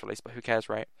like a press release, but who cares,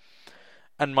 right?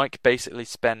 And Mike basically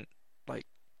spent like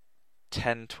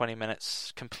 10-20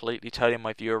 minutes completely turning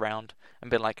my view around and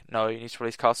being like, no, you need to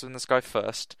release Castles in the Sky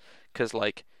first, because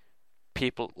like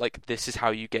people, like, this is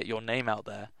how you get your name out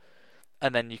there,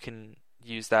 and then you can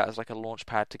use that as like a launch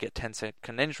pad to get 10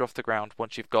 Second Ninja off the ground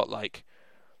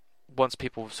once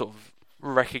people sort of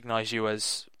recognize you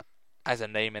as a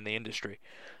name in the industry.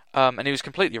 And he was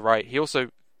completely right. He also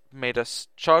made us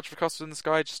charge for Castles in the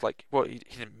Sky, just like, well, he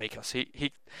didn't make us.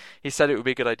 He said it would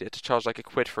be a good idea to charge like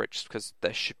 £1 for it, just because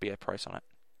there should be a price on it,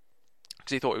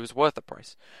 because he thought it was worth the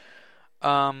price.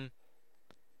 So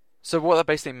what that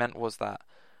basically meant was that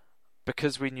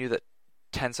because we knew that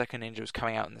 10 Second Ninja was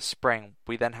coming out in the spring,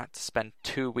 we then had to spend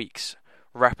 2 weeks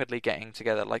rapidly getting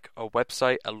together like a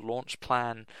website, a launch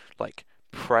plan, like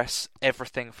press,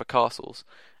 everything for Castles.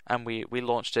 And we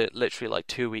launched it literally like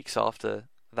 2 weeks after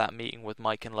that meeting with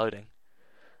Mike and Loading.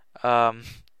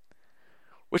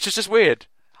 Which is just weird.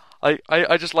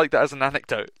 I just like that as an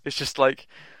anecdote. It's just like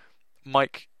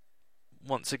Mike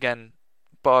once again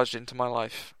barged into my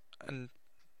life, and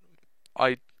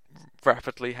I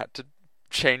rapidly had to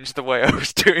change the way I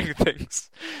was doing things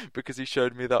because he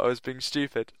showed me that I was being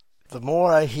stupid. The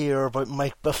more I hear about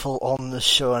Mike Bithell on this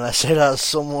show, and I say that as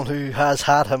someone who has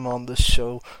had him on this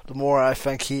show, the more I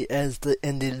think he is the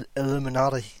indie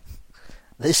Illuminati.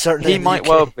 They certainly. He might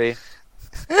well be.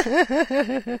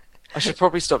 I should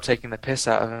probably stop taking the piss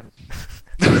out of him.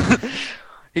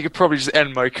 He could probably just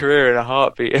end my career in a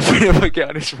heartbeat if I get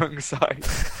on his wrong side.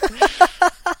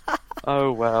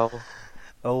 Oh well.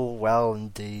 Oh well,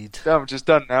 indeed. I'm just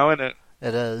done now, isn't it?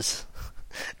 It is.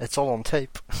 It's all on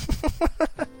tape.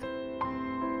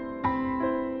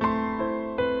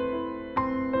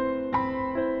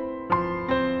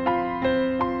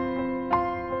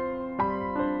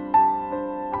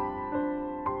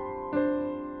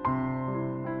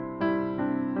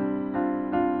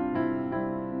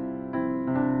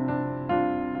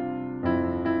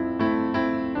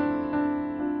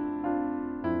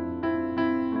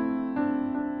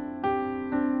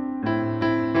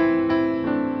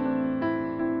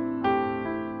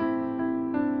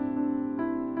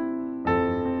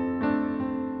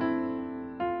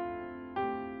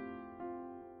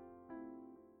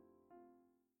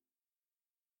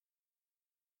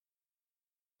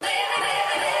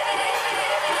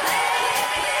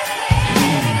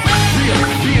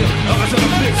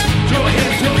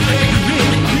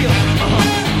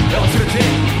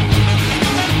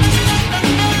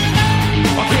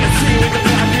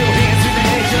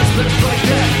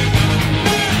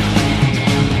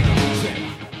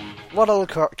 What other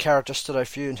character stood out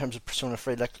for you in terms of Persona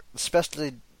 3? Like,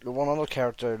 especially the one other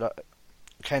character that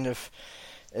kind of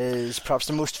is perhaps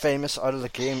the most famous out of the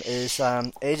game is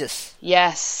Aegis.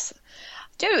 Yes.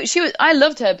 Dude, I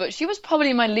loved her, but she was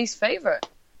probably my least favourite.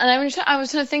 And I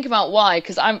was trying to think about why,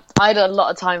 because I had a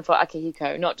lot of time for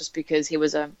Akihiko, not just because he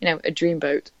was a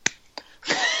dreamboat,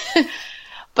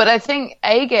 but I think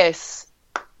Aegis,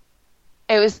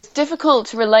 it was difficult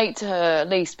to relate to her, at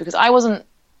least because I wasn't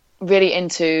really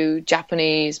into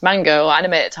Japanese manga or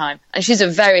anime at the time, and she's a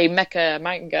very mecha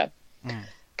manga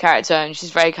character, and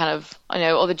she's very kind of,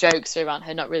 all the jokes are around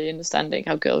her not really understanding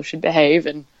how girls should behave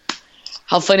and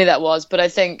how funny that was, but I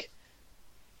think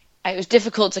it was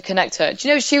difficult to connect her. Do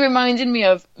you know, she reminded me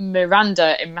of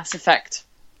Miranda in Mass Effect.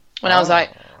 When I was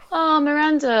like, oh,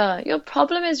 Miranda, your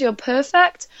problem is you're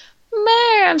perfect?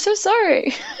 Mare, I'm so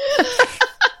sorry.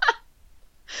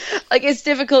 Like, it's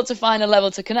difficult to find a level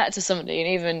to connect to somebody.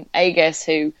 And even Aegis,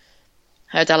 who,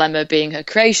 her dilemma being her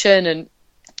creation and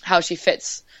how she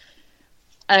fits...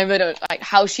 And I really like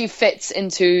how she fits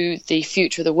into the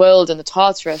future of the world and the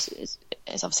Tartarus is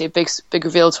obviously a big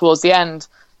reveal towards the end.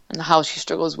 And how she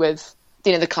struggles with,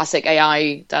 the classic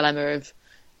AI dilemma of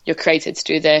you're created to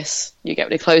do this, you get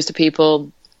really close to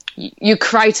people, you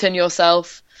Crichton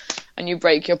yourself, and you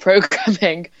break your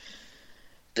programming.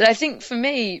 But I think for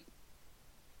me,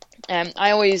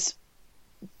 I always,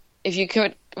 if you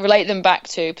could relate them back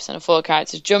to Persona 4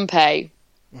 characters, Junpei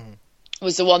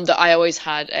was the one that I always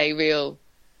had a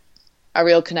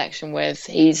real connection with.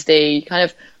 He's the kind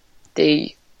of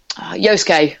the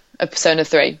Yosuke of Persona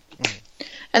 3.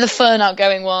 And the fun,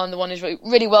 outgoing one, the one who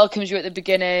really welcomes you at the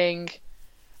beginning.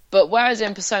 But whereas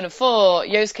in Persona 4,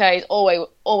 Yosuke is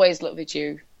always looked at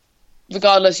you.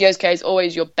 Regardless, Yosuke is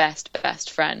always your best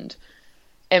friend.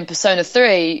 In Persona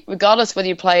 3, regardless whether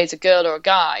you play as a girl or a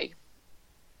guy,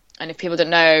 and if people don't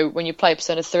know, when you play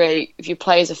Persona 3, if you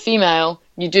play as a female,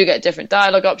 you do get different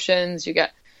dialogue options, you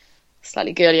get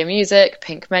slightly girlier music,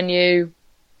 pink menu.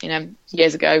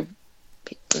 Years ago,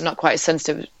 people are not quite as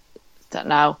sensitive as that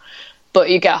now. But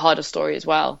you get a harder story as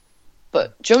well.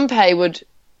 But Junpei would,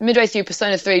 midway through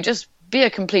Persona 3, just be a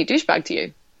complete douchebag to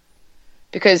you.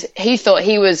 Because he thought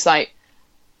he was, like,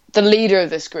 the leader of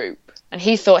this group. And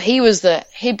he thought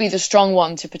he'd be the strong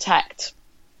one to protect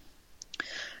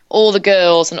all the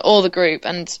girls and all the group.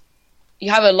 And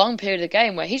you have a long period of the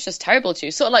game where he's just terrible to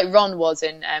you. Sort of like Ron was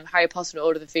in Harry Potter and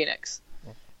Order of the Phoenix.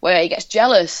 Where he gets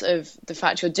jealous of the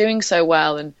fact you're doing so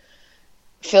well and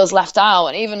feels left out.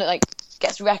 And even, like,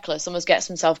 gets reckless, almost gets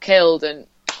himself killed and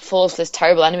falls for this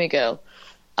terrible enemy girl.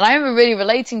 And I remember really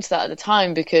relating to that at the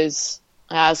time because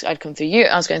I was going through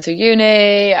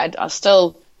uni, I was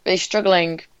still really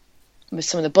struggling with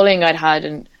some of the bullying I'd had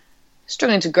and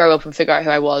struggling to grow up and figure out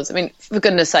who I was. I mean, for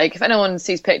goodness sake, if anyone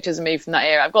sees pictures of me from that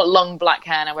era, I've got long black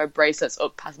hair and I wear bracelets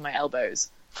up past my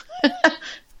elbows.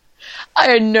 I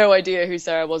had no idea who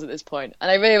Sarah was at this point.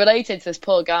 And I really related to this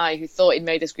poor guy who thought he'd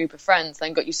made this group of friends,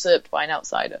 then got usurped by an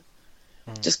outsider.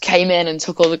 Just came in and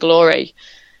took all the glory.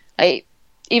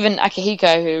 Even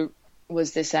Akihiko, who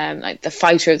was this like the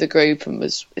fighter of the group and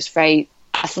was very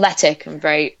athletic and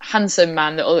very handsome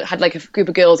man that had like a group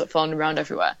of girls that followed him around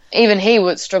everywhere. Even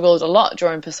he struggled a lot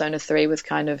during Persona 3 with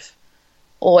kind of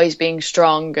always being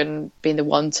strong and being the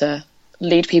one to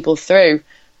lead people through.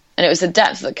 And it was the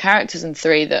depth of the characters in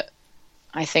 3 that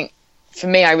I think, for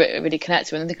me, I really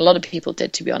connected with. And I think a lot of people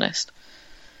did, to be honest.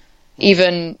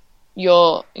 Even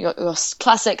your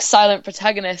classic silent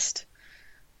protagonist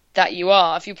that you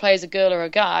are, if you play as a girl or a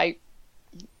guy,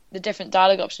 the different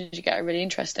dialogue options you get are really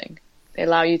interesting. They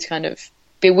allow you to kind of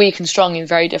be weak and strong in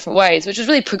very different ways, which was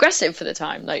really progressive for the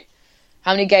time. Like,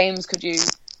 how many games could you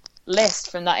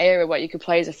list from that era where you could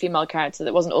play as a female character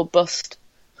that wasn't all bust?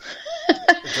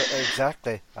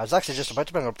 Exactly. I was actually just about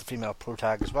to bring up the female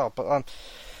protag as well, but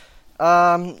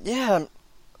yeah,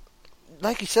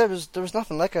 like you said, there was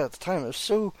nothing like it at the time. It was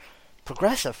so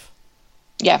progressive.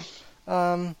 Yeah.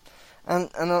 And in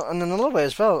another way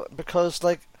as well, because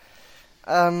like,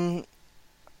 and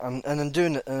I'm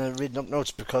doing it reading up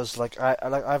notes because like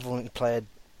I've only played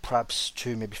perhaps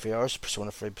 2, maybe 3 hours of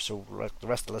Persona 3, so like the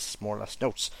rest of the list is more or less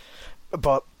notes.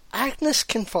 But Agnes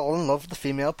can fall in love with the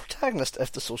female protagonist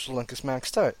if the social link is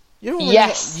maxed out. You don't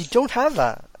really you don't have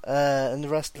that in the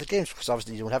rest of the games, because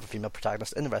obviously you don't have a female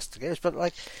protagonist in the rest of the games. But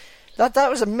like that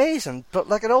was amazing. But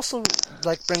like it also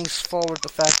like brings forward the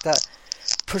fact that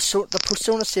the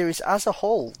Persona series as a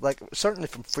whole, like certainly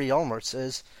from 3 onwards,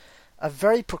 is a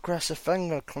very progressive thing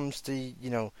when it comes to, you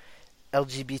know,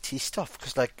 LGBT stuff.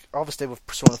 Because like obviously with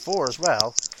Persona 4 as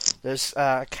well, there's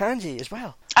Kanji as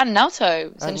well. And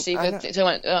Naoto, essentially,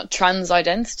 talking about trans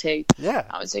identity. Yeah.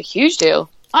 That was a huge deal.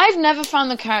 I've never found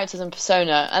the characters in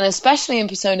Persona, and especially in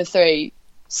Persona 3,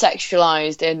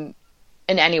 sexualized in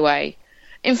any way.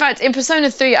 In fact, in Persona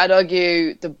 3, I'd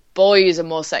argue the boys are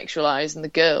more sexualized than the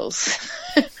girls.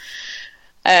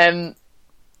 Because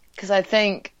I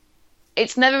think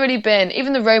it's never really been,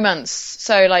 even the romance.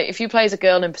 So, like, if you play as a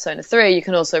girl in Persona 3, you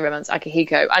can also romance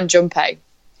Akihiko and Junpei.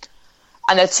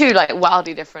 And they're two, like,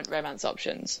 wildly different romance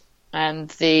options. And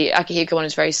the Akihiko one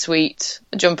is very sweet.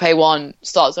 The Junpei one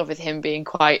starts off with him being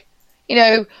quite, you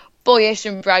know, boyish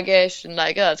and braggish and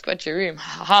like, oh, let's go back to your room,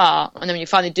 haha. And then when you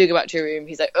finally do go back to your room,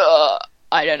 he's like, oh,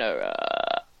 I don't know.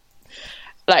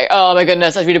 Like, oh my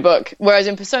goodness, let's read a book. Whereas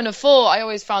in Persona 4, I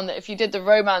always found that if you did the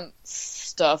romance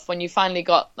stuff, when you finally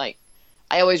got, like,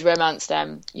 I always romanced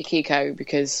Yukiko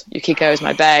because Yukiko is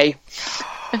my bae.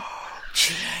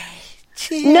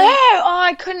 No,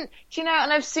 I couldn't, you know,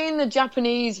 and I've seen the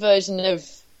Japanese version of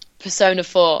Persona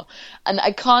 4, and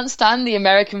I can't stand the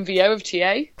American VO of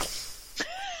Chie.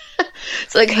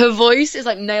 It's like her voice is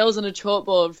like nails on a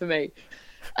chalkboard for me.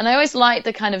 And I always liked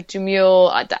the kind of demure,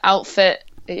 like the outfit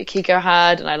that Yukiko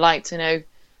had, and I liked, you know,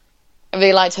 I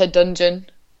really liked her dungeon,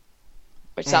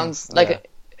 which sounds like a...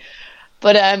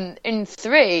 But in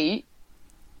 3,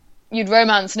 you'd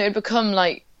romance and it would become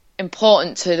like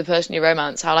important to the person you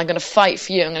romance, how I'm going to fight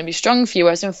for you, I'm going to be strong for you.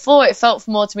 Whereas in 4, it felt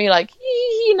more to me like,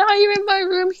 hee, now you're in my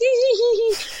room,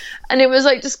 hee. And it was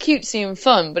like just cutesy and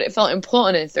fun, but it felt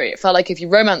important in 3. It felt like if you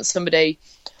romance somebody,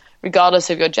 regardless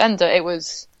of your gender, it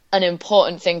was an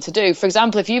important thing to do. For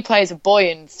example, if you play as a boy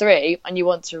in 3 and you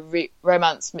want to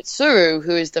romance Mitsuru,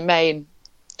 who is the main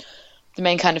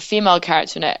kind of female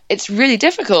character in it, it's really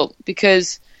difficult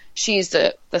because she's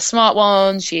the smart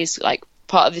one. She's like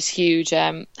part of this huge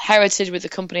heritage with the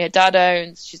company her dad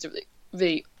owns. She's really,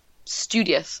 really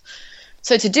studious.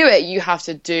 So to do it, you have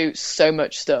to do so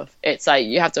much stuff. It's like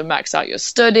you have to max out your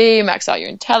study, max out your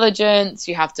intelligence.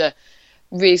 You have to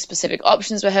really specific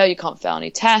options for her. You can't fail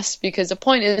any tests because the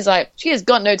point is, like, she has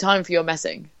got no time for your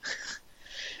messing.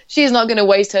 She is not going to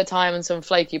waste her time on some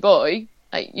flaky boy.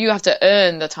 Like, you have to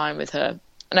earn the time with her.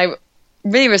 And I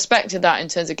really respected that in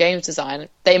terms of games design.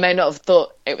 They may not have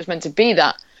thought it was meant to be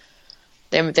that.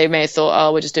 They may have thought,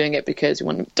 oh, we're just doing it because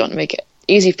we don't make it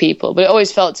easy for people. But it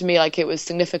always felt to me like it was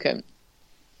significant.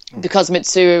 Because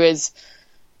Mitsuru is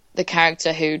the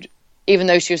character who, even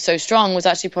though she was so strong, was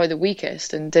actually probably the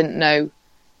weakest and didn't know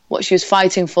what she was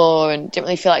fighting for and didn't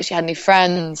really feel like she had any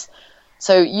friends.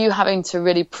 So you having to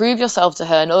really prove yourself to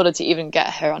her in order to even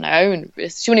get her on her own.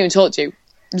 She wouldn't even talk to you.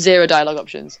 0 dialogue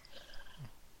options.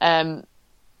 I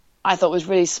thought was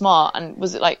really smart. And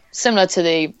was it like similar to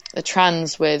the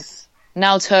trans with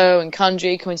Naoto and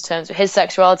Kanji coming to terms with his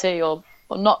sexuality or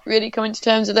not really coming to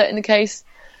terms with it in the case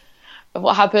of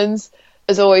what happens?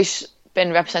 There's always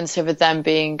been representative of them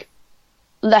being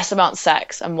less about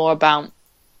sex and more about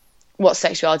what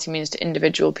sexuality means to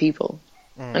individual people.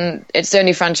 And it's the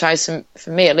only franchise, for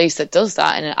me at least, that does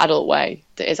that in an adult way,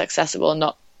 that is accessible and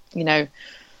not, you know,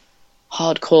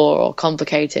 hardcore or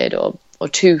complicated or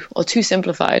too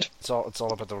simplified. It's all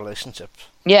about the relationship.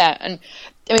 Yeah, and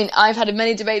I mean, I've had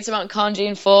many debates about Kanji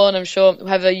in 4, and I'm sure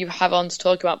whoever you have on to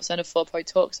talk about Persona 4 probably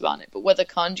talks about it, but whether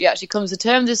Kanji actually comes to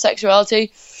terms with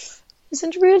sexuality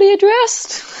isn't really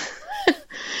addressed.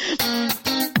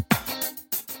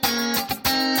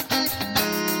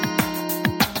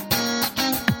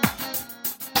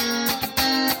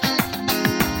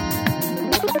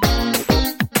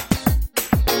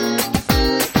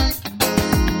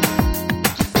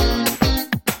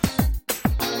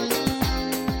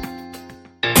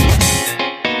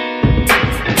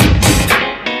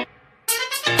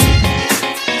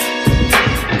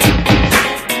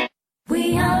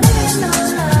 We are living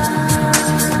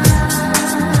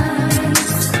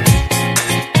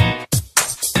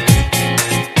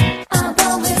our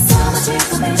lives with so much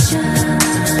information.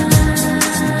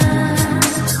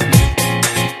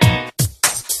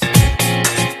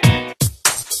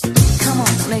 Come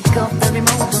on, make up every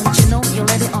moment. You know you're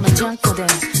ready on a junk for them.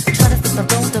 Try to flip the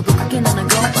road, double cooking on a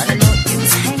go, but I know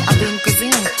use. Hang, I've been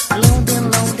cuisine.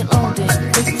 Loading.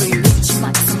 Quickly reach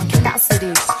maximum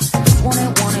capacity. Want it.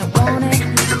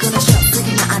 Gonna shop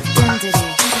taking my identity.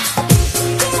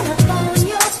 Get up on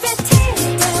your feet,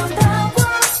 down the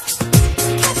walls.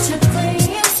 Catch your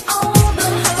dreams all the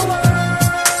whole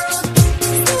world.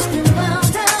 Snooping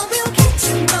round and we'll get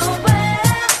you nowhere.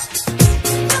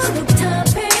 You look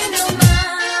up in your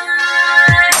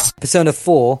mind. Persona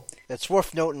 4. It's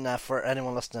worth noting that for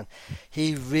anyone listening,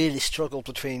 he really struggled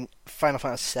between Final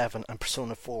Fantasy VII and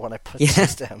Persona 4 when I put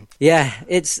this to him. Yeah,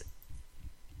 it's...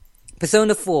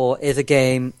 Persona 4 is a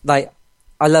game, like,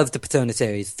 I love the Persona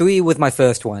series. 3 was my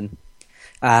first one,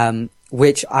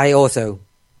 which I also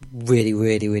really,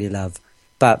 really, really love.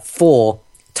 But 4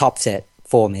 tops it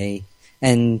for me.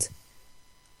 And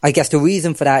I guess the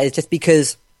reason for that is just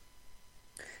because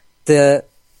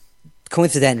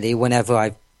coincidentally,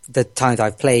 the times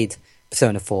I've played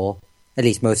Persona 4, at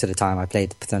least most of the time I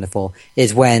played Persona 4,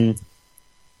 is when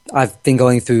I've been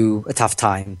going through a tough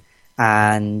time,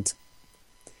 and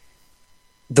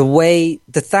the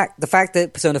fact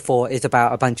that Persona 4 is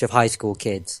about a bunch of high school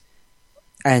kids,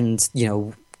 and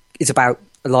it's about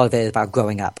a lot of it is about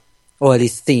growing up, or at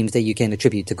least themes that you can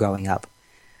attribute to growing up,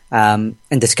 and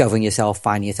discovering yourself,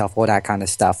 finding yourself, all that kind of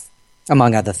stuff,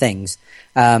 among other things.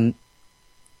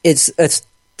 It's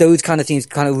those kind of themes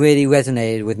kind of really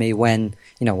resonated with me when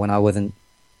I wasn't,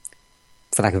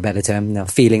 for lack of a better term,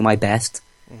 feeling my best,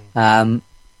 and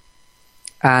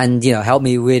helped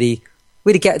me really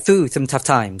get through some tough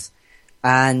times.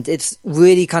 And it's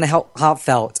really kind of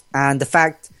heartfelt. And the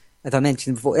fact, as I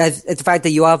mentioned before, it's the fact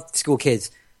that you are school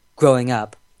kids growing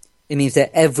up, it means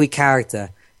that every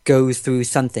character goes through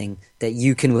something that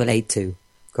you can relate to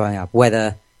growing up.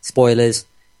 Whether, spoilers,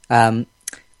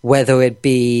 whether it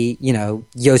be,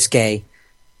 Yosuke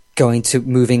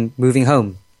moving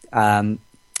home,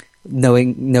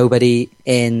 knowing nobody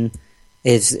in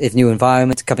his new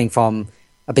environment, coming from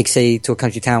a big city to a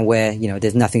country town where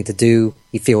there's nothing to do.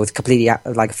 He feels completely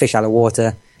like a fish out of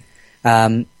water.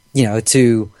 To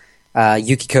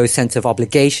Yukiko's sense of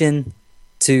obligation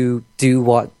to do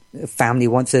what family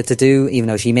wants her to do, even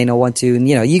though she may not want to. And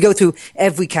you go through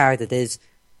every character. There's,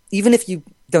 even if you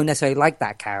don't necessarily like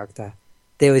that character,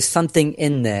 there is something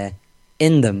in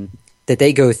them that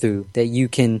they go through that you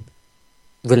can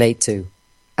relate to,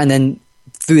 and then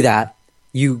through that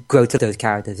you grow to those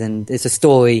characters. And it's a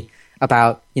story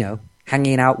about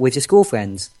hanging out with your school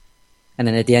friends, and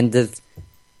then at the end of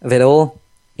it all,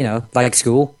 like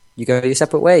school, you go your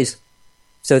separate ways.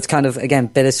 So it's kind of, again,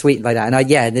 bittersweet like that.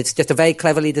 And it's just a very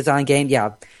cleverly designed game.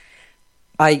 Yeah,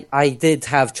 I did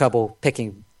have trouble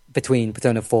picking between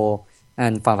Persona 4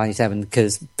 and Final Fantasy 7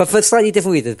 but for slightly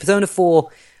different reasons. Persona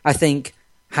 4, I think,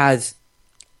 has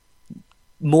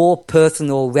more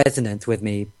personal resonance with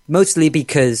me, mostly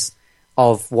because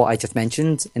of what I just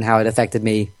mentioned and how it affected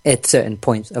me at certain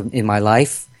points in my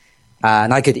life.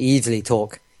 And I could easily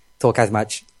talk as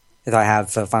much as I have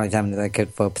for Final Fantasy 7 as I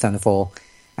could for Persona 4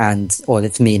 and all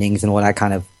its meanings and all that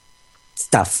kind of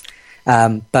stuff.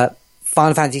 But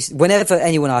Final Fantasy, whenever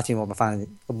anyone asks me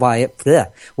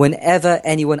whenever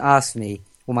anyone asks me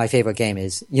what my favorite game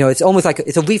is, it's almost like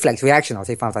it's a reflex reaction. I'll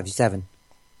say Final Fantasy 7,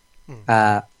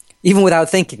 even without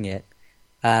thinking it.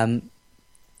 And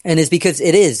it's because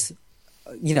it is,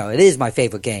 it is my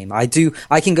favorite game. I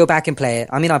can go back and play it.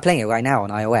 I mean, I'm playing it right now on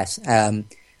iOS,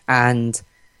 and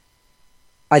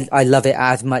I love it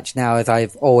as much now as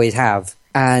I've always have.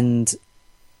 And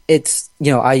it's,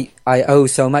 I owe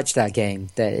so much to that game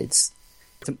that it's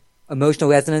emotional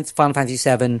resonance. Final Fantasy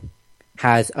 7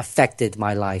 has affected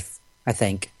my life, I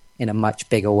think, in a much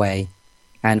bigger way.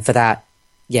 And for that,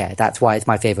 that's why it's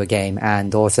my favorite game,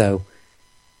 and also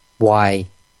why,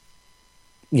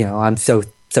 I'm so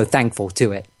thankful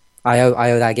to it. I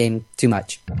owe that game too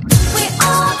much. We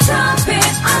all trumpet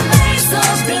our ways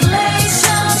of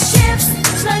relationships.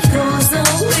 Life goes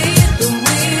on with and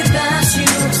without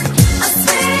you. I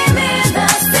swim in the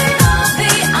sea of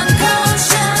the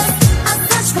unconscious. I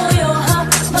search for your heart,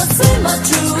 but swim my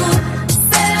true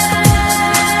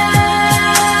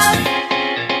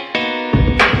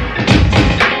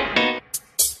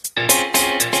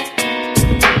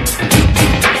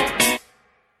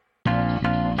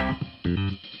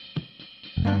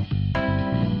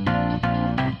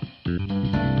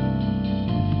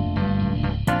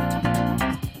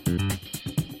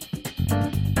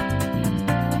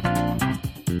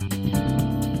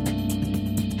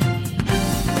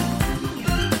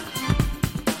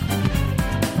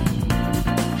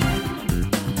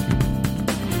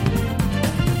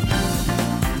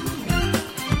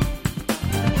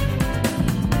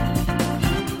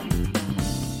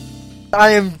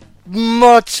I am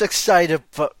much excited,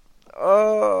 but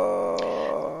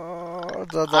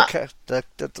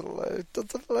the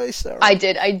delay, Sarah. I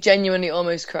did. I genuinely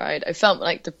almost cried. I felt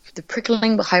like the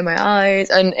prickling behind my eyes.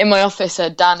 And in my office,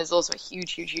 Dan is also a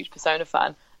huge Persona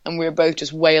fan, and we were both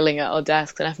just wailing at our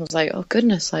desks. And everyone was like, "Oh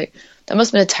goodness, like that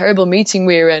must have been a terrible meeting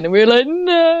we were in." And we were like,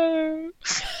 "No,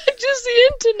 just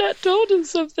the internet told us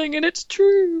something, and it's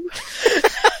true."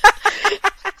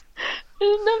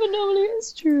 It never normally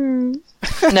is true.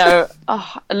 No,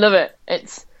 I love it.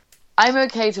 I'm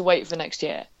okay to wait for next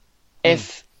year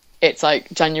if it's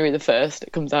like January the 1st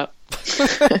it comes out.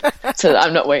 So that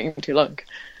I'm not waiting too long.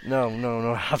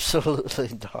 No, absolutely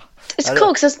not. It's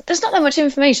cool because there's not that much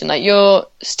information. Like, you're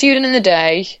student in the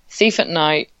day, thief at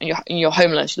night, and you're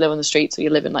homeless. You live on the streets, or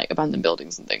you live in like abandoned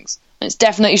buildings and things. And it's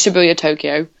definitely Shibuya,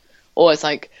 Tokyo, or it's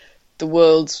like the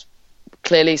world's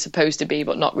clearly supposed to be,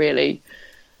 but not really,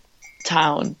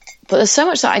 town. But there's so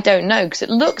much that I don't know, because it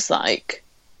looks like,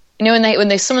 you know, when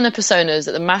they summon the personas,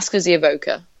 that the mask is the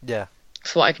evoker, Yeah.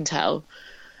 from what I can tell,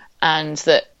 and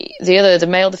that the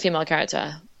male, the female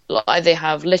character, like, they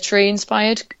have literary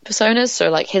inspired personas. So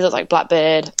like his is like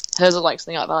Blackbeard, hers is like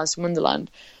something like Alice in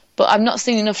Wonderland. But I've not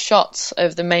seen enough shots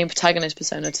of the main protagonist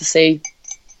persona to see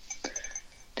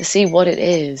what it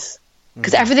is,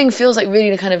 because everything feels like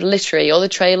really kind of literary. All the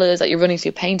trailers, like you're running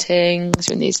through paintings,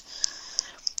 you're in these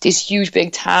huge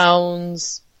big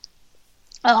towns.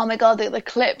 Oh my god, the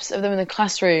clips of them in the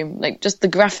classroom, like just the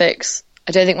graphics.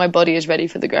 I don't think my body is ready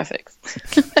for the graphics.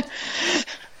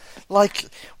 Like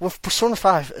with Persona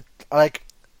 5, like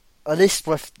at least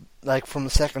with like from the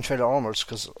second trailer onwards,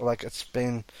 because like it's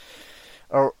been,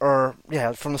 or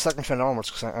yeah, from the second trailer onwards,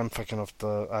 because I'm thinking of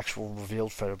the actual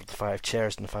revealed trailer with the 5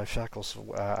 chairs and the 5 shackles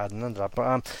adding into that.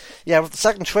 But yeah, with the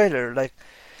second trailer, like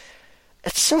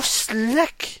it's so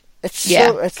slick. It's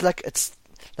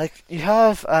like you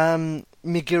have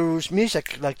Miguru's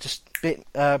music like just beating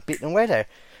away there,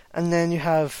 and then you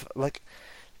have like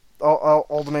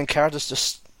all the main characters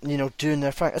just, you know, doing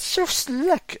their thing. It's so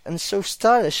slick and so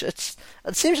stylish. It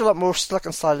seems a lot more slick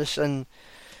and stylish than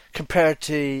compared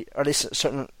to, or at least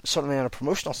certainly in a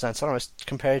promotional sense,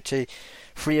 compared to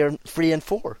 3 and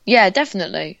 4. Yeah,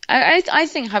 definitely. I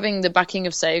think having the backing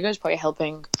of Sega is probably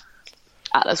helping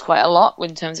Atlus quite a lot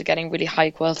in terms of getting really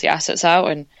high quality assets out,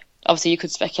 and obviously you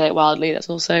could speculate wildly. That's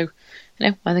also, you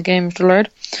know, when the game's delivered.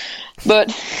 But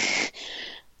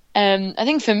I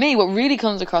think for me, what really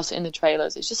comes across in the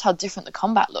trailers is just how different the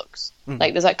combat looks.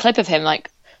 Like there's that clip of him like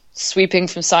sweeping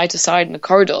from side to side in a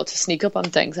corridor to sneak up on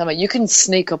things. I'm like, you can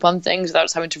sneak up on things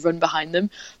without having to run behind them.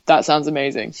 That sounds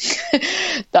amazing.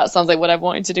 That sounds like what I've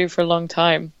wanted to do for a long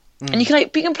time. And you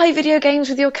can play video games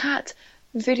with your cat.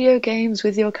 Video games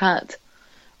with your cat.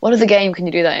 What other game can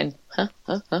you do that in? Huh?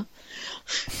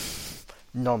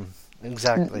 None.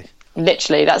 Exactly.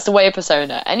 Literally, that's the way of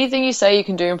Persona. Anything you say you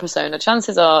can do in Persona,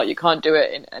 chances are you can't do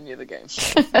it in any other game.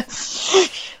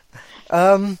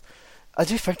 I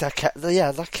do think that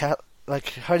cat, like,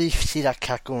 how do you see that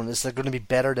cat going? Is it going to be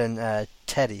better than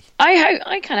Teddy?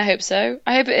 I kind of hope so.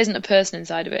 I hope it isn't a person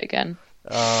inside of it again.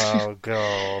 Oh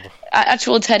god!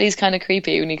 Actual Teddy's kind of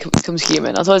creepy when he becomes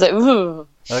human. I was always like, ooh.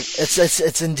 Like,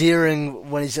 it's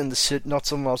endearing when he's in the suit. Not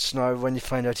so much now when you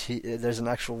find out there's an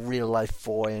actual real life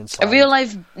boy inside. A real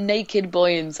life naked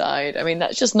boy inside. I mean,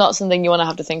 that's just not something you want to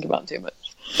have to think about too much.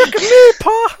 Look at me,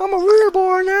 Pa! I'm a real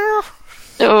boy now.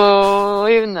 Oh,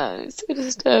 even that, it's so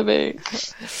disturbing.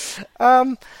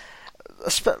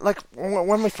 Like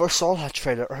when we first saw that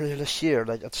trailer earlier this year,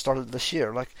 like at the start of this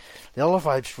year, like the other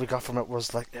vibes we got from it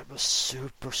was like it was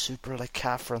super like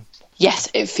Catherine.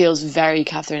 Yes, it feels very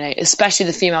Catherine-y, especially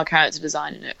the female character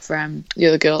design in it from the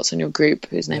other girl that's in your group,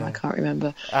 whose name I can't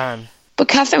remember. But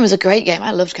Catherine was a great game.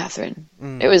 I loved Catherine.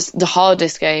 It was the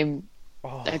hardest game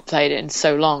I've played in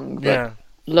so long, but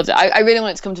loved it. I really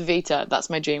want it to come to Vita. That's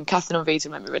my dream. Catherine on Vita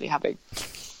made me really happy.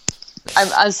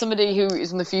 As somebody who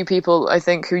is one of the few people, I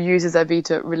think, who uses their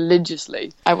Vita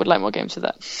religiously, I would like more games for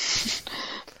that.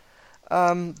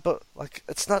 But like,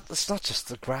 it's not just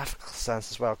the graphical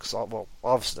sense as well, because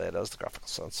obviously it is the graphical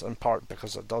sense in part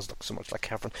because it does look so much like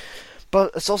Catherine,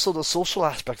 but it's also the social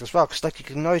aspect as well, because like you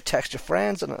can now text your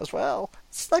friends in it as well.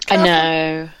 It's like Catherine.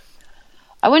 I know.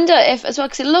 I wonder if as well,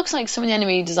 because it looks like some of the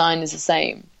enemy design is the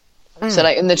same. So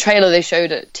like in the trailer they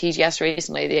showed at TGS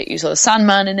recently, you saw the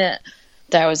Sandman in it.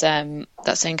 There was that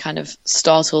same kind of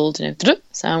startled,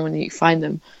 sound when you find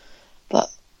them. But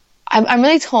I'm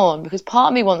really torn, because part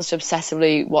of me wants to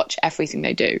obsessively watch everything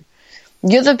they do.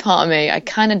 The other part of me, I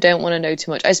kind of don't want to know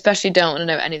too much. I especially don't want to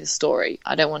know any of the story.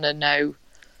 I don't want to know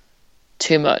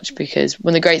too much, because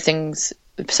one of the great things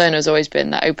with Persona has always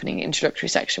been that opening introductory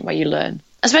section where you learn.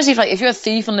 Especially if you're a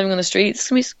thief and living on the streets,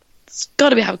 it's got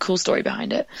to have a cool story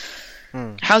behind it.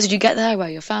 How did you get there? Where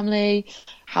are your family?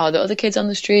 How are the other kids on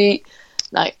the street?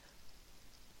 Like,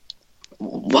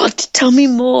 what? Tell me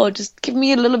more. Just give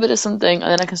me a little bit of something,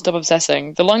 and then I can stop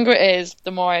obsessing. The longer it is,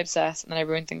 the more I obsess, and then I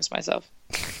ruin things for myself.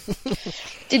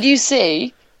 Did you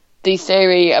see the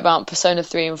theory about Persona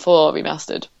 3 and 4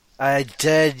 remastered? I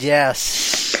did,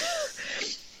 yes.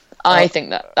 I think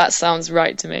that sounds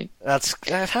right to me.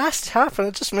 It has to happen.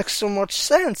 It just makes so much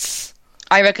sense.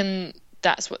 I reckon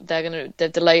that's what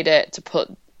they've delayed it to put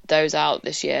those out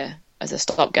this year as a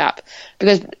stopgap,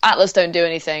 because Atlus don't do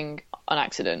anything on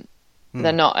accident.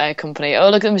 They're not a company. Oh,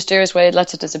 look at the mysterious way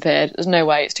letter disappeared. There's no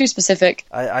way. It's too specific.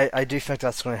 I do think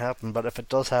that's going to happen, but if it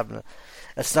does happen,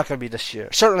 it's not going to be this year.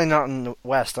 Certainly not in the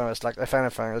West. No, it's like, if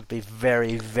anything, it'll be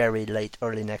very, very late,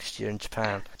 early next year in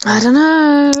Japan. I don't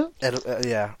know. It'll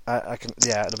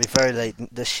it'll be very late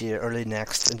this year, early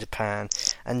next in Japan,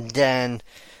 and then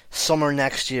summer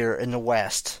next year in the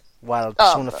West, while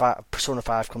Persona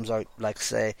 5 comes out, like,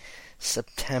 say,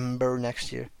 September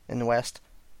next year in the West.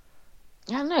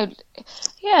 Yeah, no,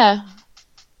 yeah.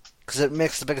 Because it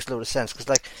makes the biggest load of sense. Because,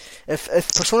 like, if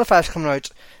Persona 5 is coming out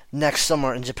next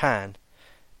summer in Japan,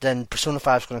 then Persona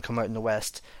 5 is going to come out in the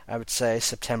West, I would say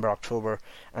September, October,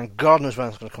 and God knows when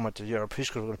it's going to come out to Europe.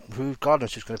 God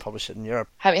knows who's going to publish it in Europe.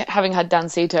 Having had Dan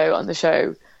Cito on the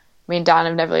show, me and Dan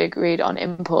have never really agreed on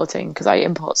importing, because I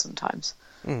import sometimes.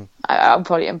 I'll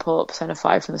probably import Persona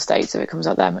 5 from the States if it comes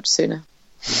out there much sooner.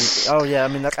 Oh yeah, I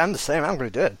mean, like, I'm the same. I'm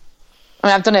going to do it. I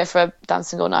mean, I've done it for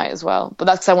Dancing All Night as well, but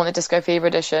that's because I want the Disco Fever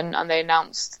edition, and they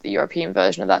announced the European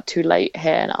version of that too late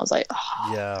here, and I was like,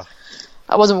 oh, yeah,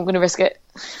 I wasn't going to risk it.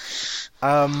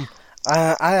 I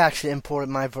actually imported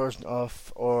my version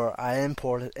I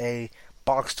imported a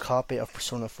boxed copy of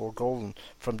Persona 4 Golden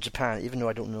from Japan, even though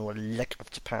I don't know a lick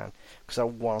of Japan, because I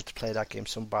wanted to play that game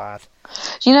so bad.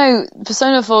 You know,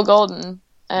 Persona 4 Golden,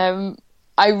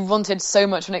 I wanted so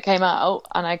much when it came out,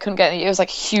 and I couldn't get it. It was like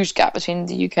a huge gap between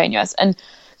the UK and US. And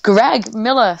Greg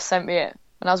Miller sent me it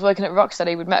when I was working at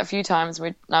Rocksteady. We'd met a few times,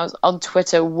 and I was on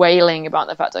Twitter wailing about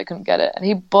the fact I couldn't get it, and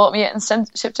he bought me it and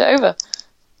shipped it over.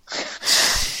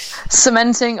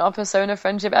 Cementing our Persona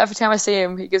friendship. Every time I see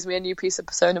him, he gives me a new piece of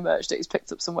Persona merch that he's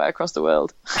picked up somewhere across the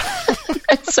world.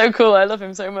 It's so cool. I love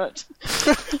him so much.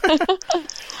 I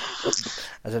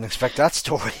didn't expect that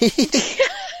story.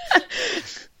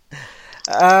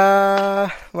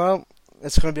 Well,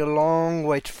 it's going to be a long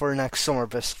wait for next summer,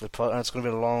 basically, and it's going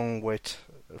to be a long wait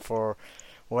for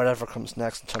whatever comes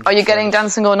next. In terms Are you of getting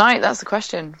Dancing All Night? That's the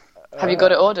question. Have you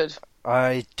got it ordered?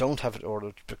 I don't have it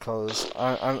ordered because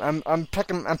I'm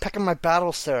picking my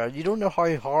battles there. You don't know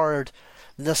how hard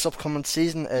this upcoming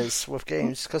season is with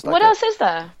games. Cause, like, what else is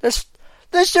there?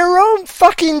 There's your own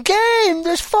fucking game.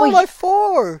 There's Fallout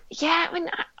 4. Yeah, I mean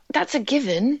that's a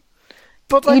given.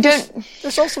 But like, you don't.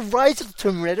 There's also Rise of the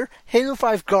Tomb Raider, Halo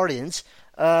 5 Guardians.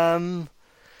 What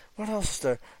else is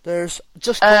there? There's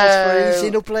Just Cause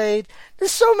 3, Xenoblade.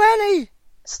 There's so many.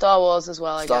 Star Wars as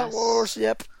well, I guess. Star Wars,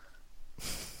 yep.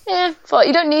 Yeah,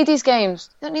 you don't need these games.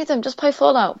 You don't need them. Just play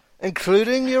Fallout.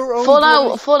 Including your own.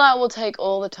 Fallout will take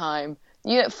all the time.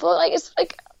 It's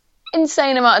like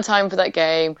insane amount of time for that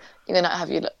game. You're gonna have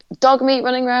your dog meat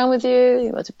running around with you.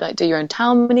 You want to do your own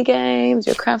town mini games,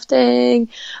 your crafting.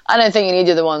 I don't think you need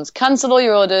the other ones. Cancel all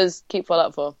your orders. Keep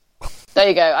Fallout 4. There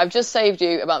you go. I've just saved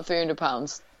you about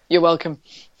 £300. You're welcome.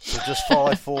 So just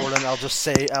Fallout 4, and I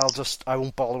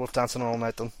won't bother with Dancing All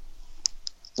Night then.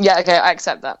 Yeah, okay, I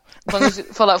accept that. As long as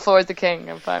Fallout 4 is the king,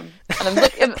 I'm fine.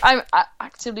 And I'm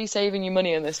actively saving you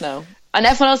money on this now. And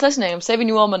everyone else listening, I'm saving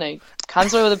you all money.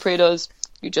 Cancel all the pre-orders.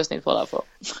 You just need Fallout 4.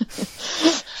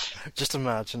 Just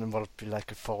imagine what it'd be like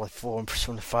if Fallout 4 and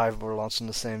Persona 5 were launched on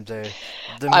the same day.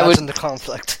 Imagine the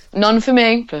conflict. None for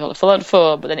me, Fallout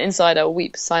 4, but then inside I'll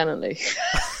weep silently.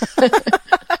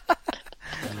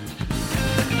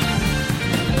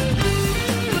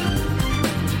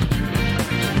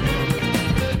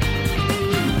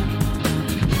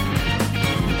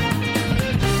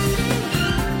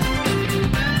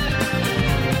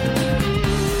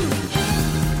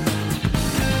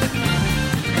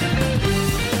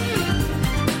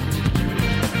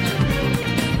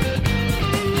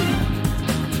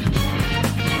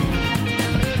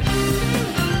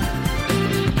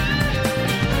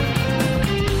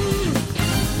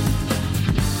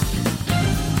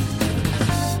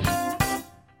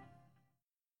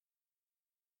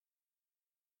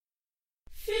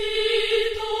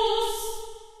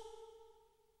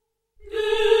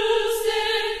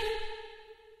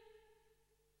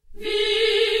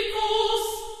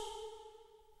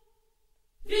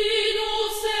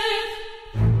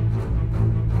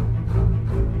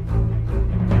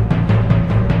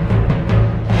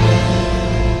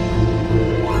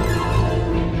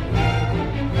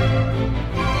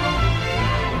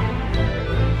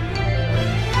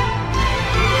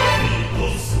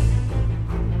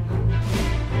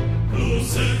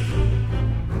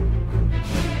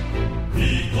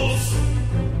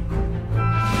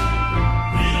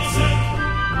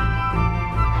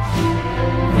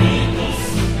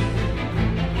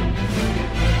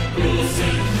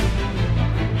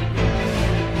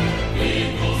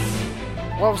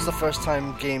 What was the first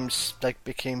time games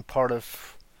became part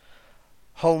of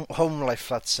home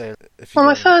life, let's say? On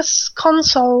my first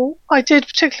console, I did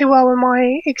particularly well in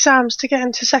my exams to get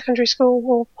into secondary school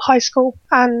or high school,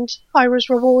 and I was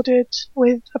rewarded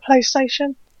with a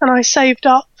PlayStation. And I saved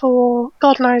up for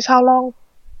God knows how long,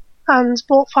 and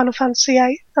bought Final Fantasy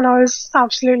VIII, and I was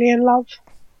absolutely in love.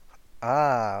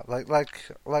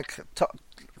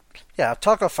 Yeah,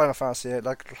 talk of Final Fantasy.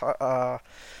 Like, how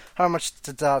much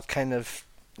did that kind of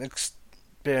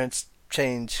experience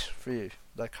change for you?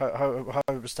 Like, how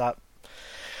was that?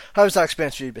 How was that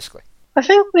experience for you, basically? I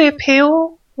think the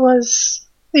appeal was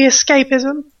the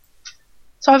escapism.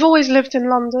 So I've always lived in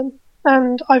London,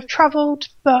 and I've travelled,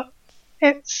 but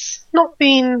it's not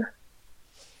been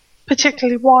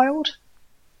particularly wild.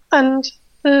 And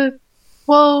the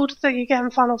world that you get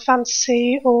in Final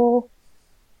Fantasy or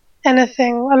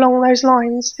anything along those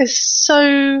lines is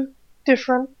so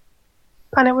different.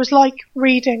 And it was like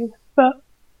reading, but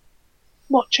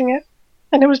watching it.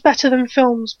 And it was better than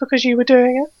films because you were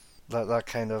doing it. That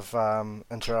kind of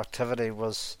interactivity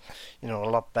was, a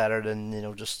lot better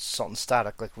than, just something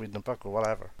static like reading a book or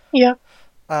whatever. Yeah.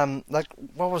 Like,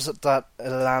 what was it that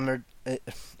enamored?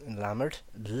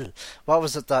 What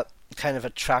was it that kind of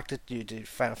attracted you to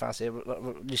Final Fantasy?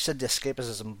 You said the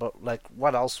escapism, but like,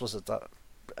 what else was it that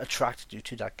attracted you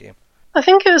to that game? I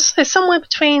think it's somewhere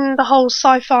between the whole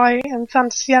sci-fi and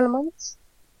fantasy elements,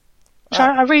 which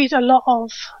I read a lot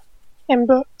of in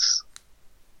books.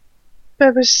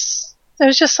 But there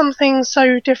was just something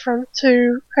so different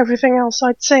to everything else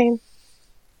I'd seen.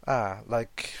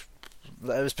 Like,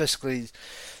 it was basically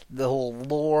the whole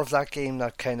lore of that game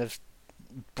that kind of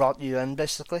brought you in,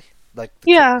 basically. Like,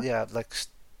 like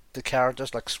the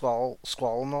characters, like Squall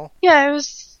and all. Yeah,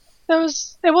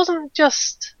 it wasn't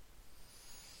just,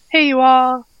 here you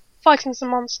are, fighting some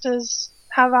monsters,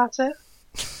 have at it.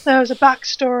 There was a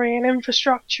backstory and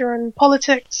infrastructure and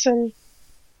politics and,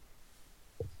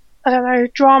 I don't know,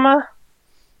 drama.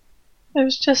 It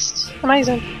was just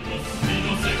amazing.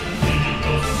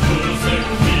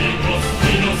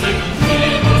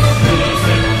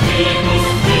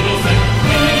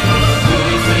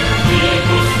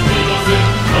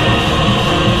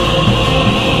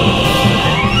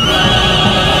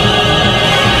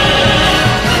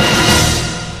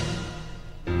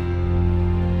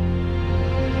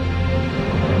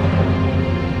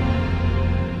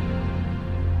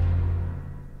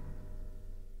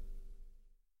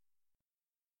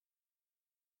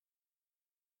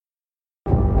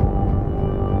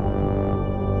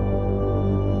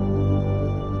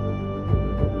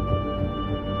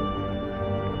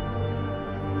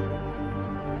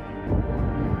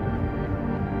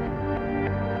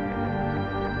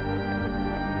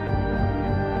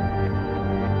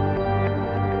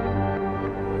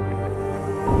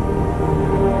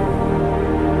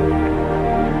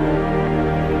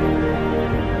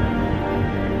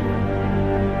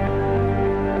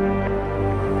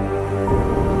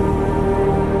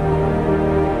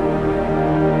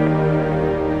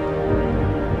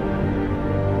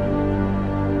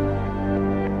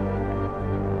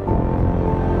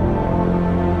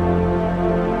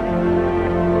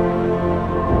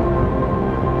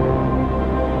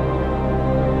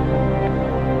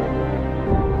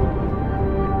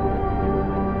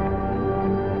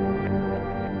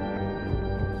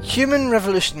 Human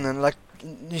Revolution, and like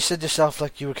you said yourself,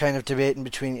 like you were kind of debating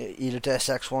between either Deus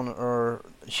Ex 1 or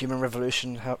Human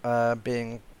Revolution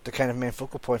being the kind of main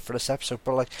focal point for this episode.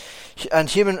 But like,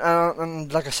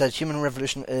 and like I said, Human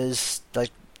Revolution is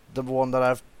like the one that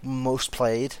I've most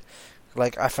played.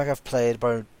 Like, I think I've played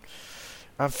about,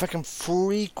 I'm thinking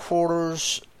three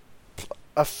quarters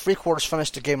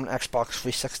finished the game on Xbox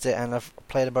 360, and I've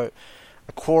played about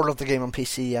a quarter of the game on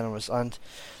PC anyways. And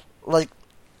like,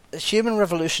 Human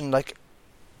Revolution, like,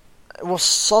 it was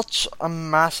such a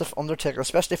massive undertaking,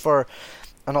 especially for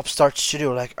an upstart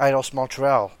studio like Eidos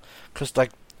Montreal, because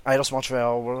like Eidos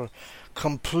Montreal were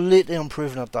completely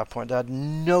unproven at that point. They had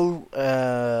no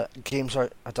games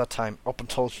out at that time up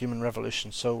until Human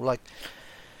Revolution. So like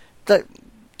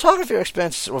talk of your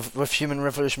experience with Human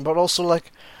Revolution, but also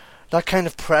like that kind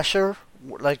of pressure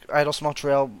like Eidos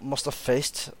Montreal must have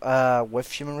faced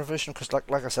with Human Revolution, because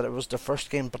like I said, it was their first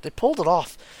game, but they pulled it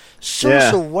off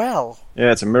so well.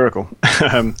 Yeah, it's a miracle.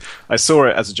 I saw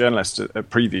it as a journalist at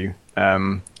preview,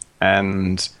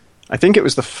 and I think it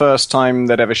was the first time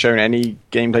they'd ever shown any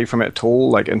gameplay from it at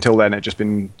all. Like, until then, it'd just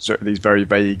been sort of these very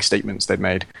vague statements they'd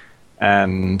made.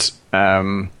 And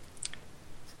I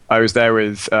was there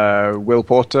with Will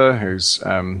Porter, who's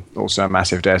also a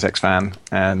massive Deus Ex fan,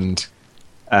 and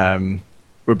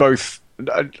we're both,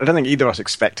 I don't think either of us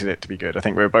expected it to be good. I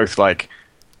think we were both like,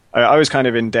 I was kind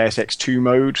of in Deus Ex 2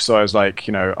 mode, so I was like,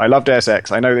 I love Deus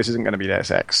Ex, I know this isn't going to be Deus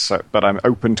Ex, but I'm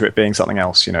open to it being something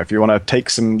else. If you want to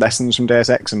take some lessons from Deus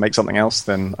Ex and make something else,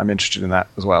 then I'm interested in that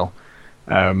as well.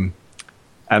 And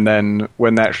then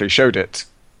when they actually showed it,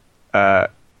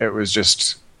 it was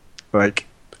just like,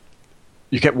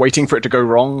 you kept waiting for it to go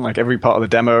wrong. Like every part of the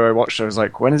demo I watched, I was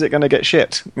like, when is it going to get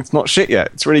shit? It's not shit yet.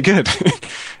 It's really good.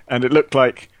 And it looked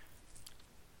like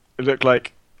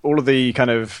all of the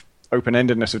kind of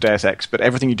open-endedness of Deus Ex, but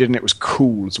everything you did in it was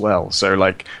cool as well. So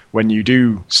like when you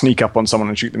do sneak up on someone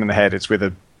and shoot them in the head, it's with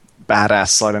a badass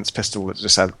silenced pistol that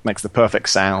just makes the perfect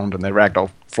sound, and their ragdoll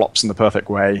flops in the perfect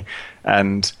way.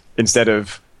 And instead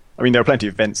of, I mean, there are plenty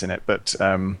of vents in it, but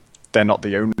they're not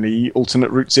the only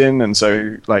alternate routes in. And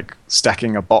so like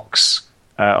stacking a box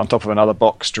on top of another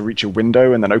box to reach a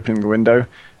window and then opening the window,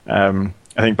 I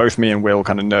think both me and Will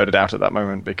kind of nerded out at that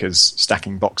moment, because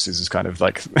stacking boxes is kind of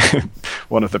like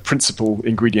one of the principal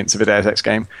ingredients of a Deus Ex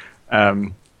game.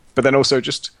 But then also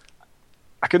just,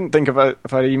 I couldn't think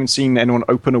if I'd even seen anyone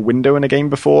open a window in a game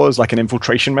before as like an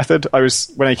infiltration method.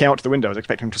 When I came out to the window, I was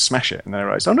expecting him to smash it, and then I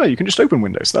realized, oh no, you can just open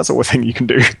windows. So that's a thing you can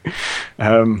do.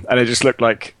 And it just looked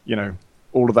like,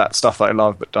 all of that stuff that I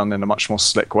love, but done in a much more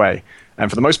slick way. And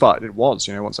for the most part, it was.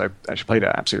 Once I actually played it,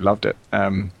 I absolutely loved it.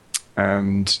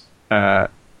 And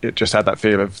it just had that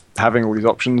feel of having all these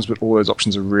options, but all those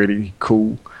options are really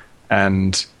cool.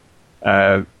 And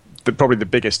probably the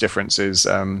biggest difference is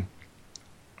in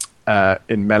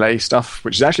melee stuff,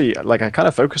 which is actually, like, I kind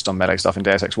of focused on melee stuff in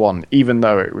Deus Ex 1, even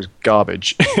though it was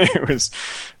garbage. It was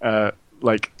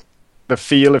like the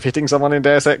feel of hitting someone in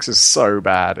Deus Ex is so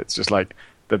bad. It's just like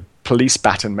the police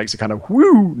baton makes a kind of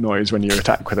whoo noise when you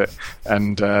attack with it,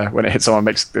 and when it hits someone, it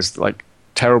makes this like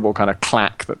terrible kind of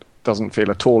clack that doesn't feel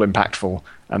at all impactful,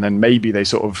 and then maybe they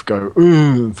sort of go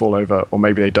and fall over, or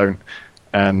maybe they don't.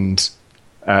 And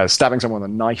stabbing someone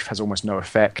with a knife has almost no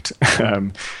effect.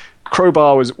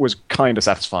 Crowbar was kind of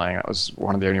satisfying. That was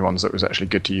one of the only ones that was actually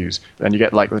good to use. Then you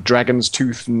get like the Dragon's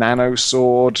Tooth nano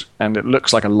sword, and it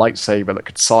looks like a lightsaber that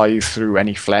could scythe through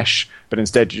any flesh, but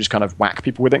instead you just kind of whack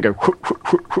people with it and go whoop,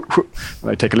 whoop, whoop, whoop, whoop, and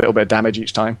they take a little bit of damage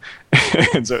each time.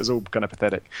 And so it's all kind of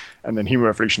pathetic. And then Human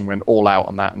Revolution went all out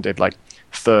on that and did like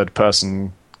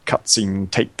third-person cutscene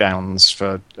takedowns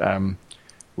for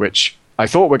which I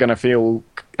thought were going to feel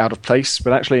out of place,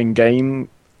 but actually in game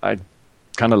I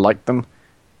kind of liked them.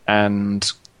 And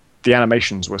the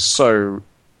animations were so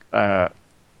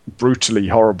brutally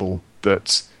horrible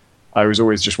that I was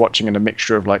always just watching in a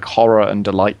mixture of like horror and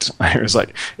delight. I was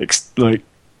like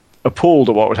appalled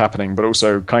at what was happening, but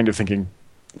also kind of thinking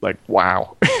like,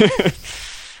 wow.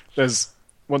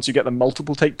 Once you get the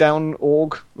multiple takedown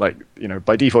org, like,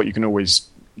 by default you can always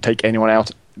take anyone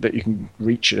out that you can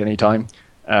reach at any time,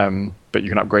 but you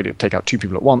can upgrade it to take out 2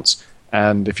 people at once.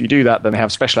 And if you do that, then they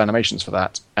have special animations for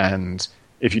that. And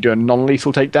if you do a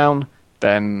non-lethal takedown,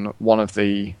 then one of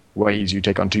the ways you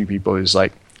take on 2 people is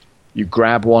like you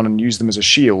grab one and use them as a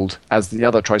shield as the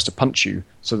other tries to punch you,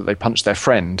 so that they punch their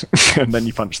friend, and then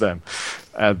you punch them.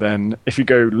 Then if you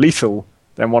go lethal,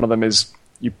 then one of them is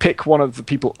you pick one of the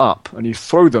people up and you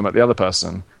throw them at the other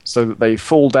person so that they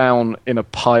fall down in a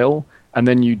pile, and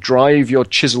then you drive your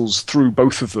chisels through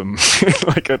both of them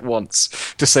like at once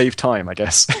to save time, I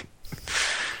guess.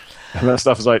 And that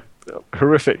stuff is like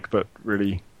horrific, but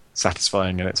really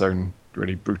satisfying in its own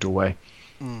really brutal way.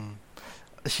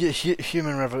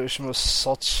 Human Revolution was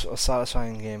such a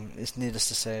satisfying game. It's needless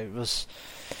to say, it was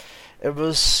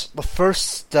the first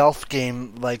stealth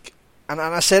game, like, and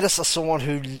I say this as someone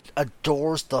who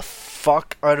adores the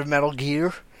fuck out of Metal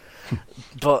Gear,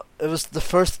 but it was the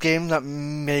first game that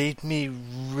made me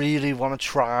really want to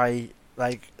try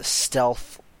like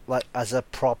stealth, like as a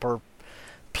proper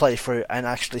playthrough, and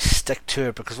actually stick to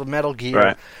it. Because with Metal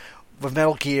Gear,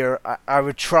 I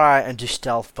would try and do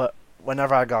stealth, but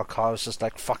whenever I got caught, I was just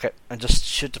like, fuck it, and just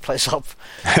shoot the place up.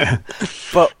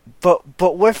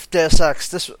 but with Deus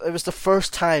Ex, it was the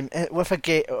first time with a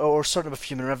game, or certainly with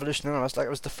Human Revolution, it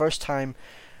was the first time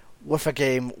with a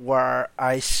game where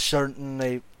I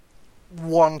certainly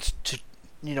want to,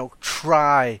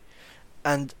 try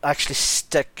and actually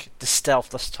stick to stealth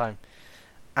this time.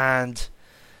 And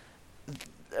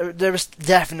there was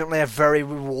definitely a very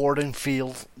rewarding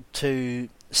feel to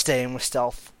staying with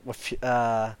stealth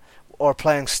or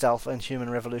playing stealth in Human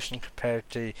Revolution compared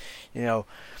to,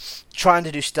 trying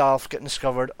to do stealth, getting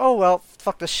discovered. Oh well,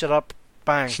 fuck this shit up,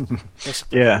 bang.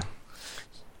 Yeah,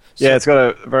 it's got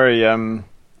a very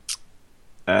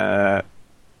the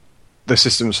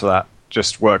systems for that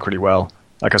just work really well.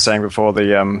 Like I was saying before,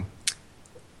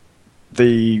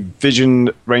 the vision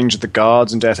range of the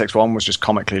guards in Deus Ex 1 was just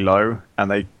comically low, and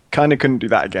they kind of couldn't do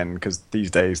that again, because these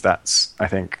days that's, I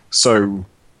think, so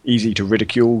easy to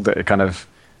ridicule that it kind of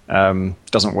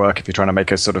doesn't work if you're trying to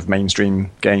make a sort of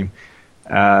mainstream game.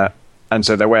 And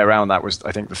so their way around that was,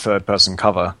 I think, the third-person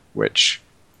cover, which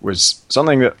was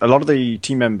something that a lot of the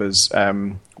team members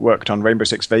worked on Rainbow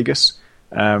Six Vegas.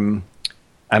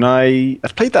 And I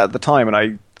played that at the time,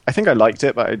 and I think I liked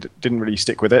it, but I didn't really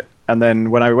stick with it. And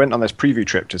then when I went on this preview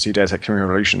trip to see Deus Ex Human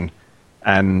Revolution,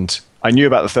 and I knew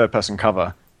about the third-person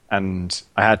cover, and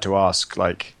I had to ask,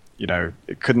 like, you know,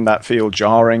 couldn't that feel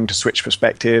jarring to switch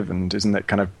perspective, and isn't it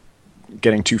kind of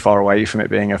getting too far away from it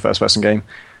being a first-person game?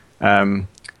 And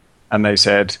they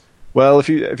said, well, if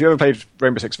you ever played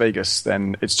Rainbow Six Vegas,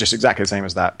 then it's just exactly the same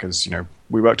as that, because, you know,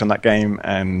 we worked on that game,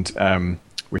 and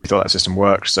we thought that system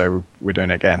worked, so we're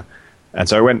doing it again. And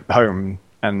so I went home,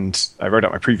 and I wrote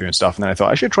out my preview and stuff, and then I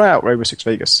thought I should try out Rainbow Six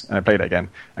Vegas, and I played it again,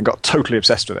 and got totally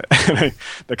obsessed with it.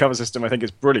 The cover system, I think,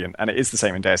 is brilliant, and it is the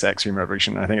same in Deus Ex Human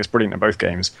Revolution, and I think it's brilliant in both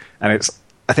games, and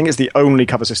I think it's the only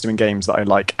cover system in games that I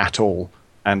like at all,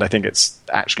 and I think it's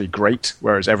actually great,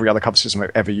 whereas every other cover system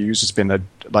I've ever used has been a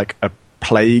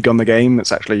plague on the game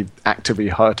that's actually actively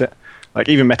hurt it. Like,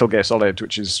 even Metal Gear Solid,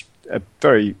 which is a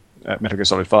very Metal Gear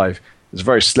Solid 5, it's a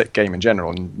very slick game in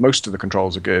general, and most of the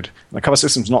controls are good. And the cover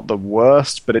system's not the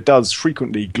worst, but it does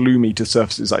frequently glue me to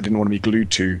surfaces I didn't want to be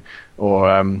glued to, or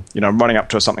I'm running up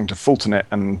to something to Fulton it,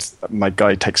 and my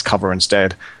guy takes cover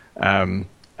instead, and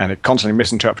it constantly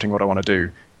misinterpreting what I want to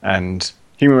do. And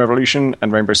Human Revolution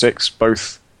and Rainbow Six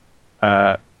both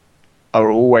are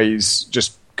always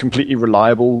just completely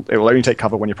reliable. It will only take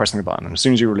cover when you're pressing the button, and as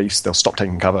soon as you release, they'll stop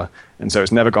taking cover, and so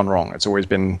it's never gone wrong. It's always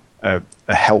been a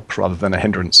help rather than a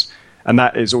hindrance. And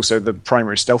that is also the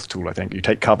primary stealth tool, I think. You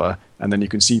take cover, and then you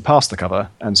can see past the cover,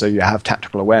 and so you have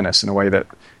tactical awareness in a way that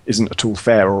isn't at all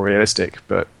fair or realistic,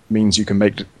 but means you can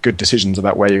make good decisions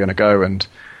about where you're going to go, and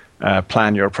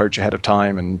plan your approach ahead of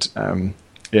time, and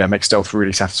make stealth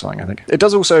really satisfying, I think. It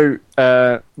does also,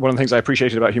 one of the things I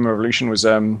appreciated about Human Revolution was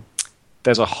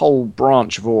there's a whole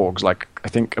branch of orgs, like I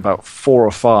think about 4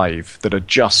 or 5, that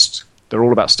are they're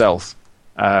all about stealth,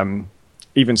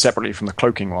 even separately from the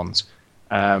cloaking ones.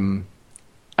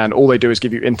 And all they do is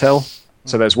give you intel.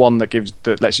 So there's one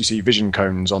that lets you see vision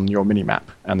cones on your minimap,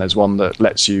 and there's one that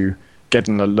lets you get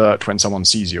an alert when someone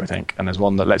sees you, I think, and there's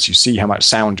one that lets you see how much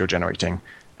sound you're generating.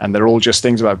 And they're all just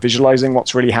things about visualizing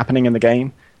what's really happening in the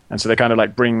game. And so they kind of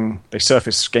like they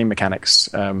surface game mechanics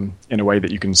in a way that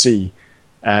you can see.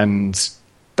 And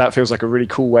that feels like a really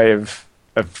cool way of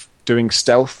doing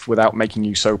stealth without making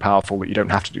you so powerful that you don't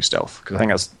have to do stealth. Because I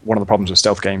think that's one of the problems with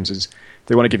stealth games is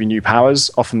they want to give you new powers.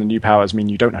 Often the new powers mean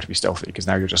you don't have to be stealthy because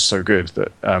now you're just so good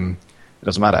that it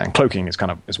doesn't matter. And cloaking is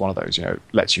one of those, it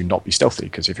lets you not be stealthy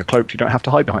because if you're cloaked, you don't have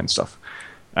to hide behind stuff.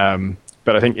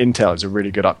 But I think Intel is a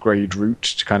really good upgrade route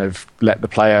to kind of let the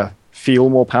player feel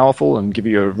more powerful and give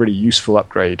you a really useful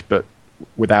upgrade, but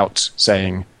without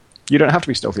saying you don't have to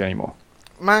be stealthy anymore.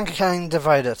 Mankind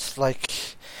Divided,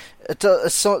 it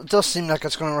does seem like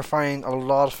it's going to refine a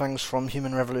lot of things from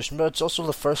Human Revolution, but it's also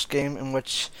the first game in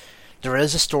which there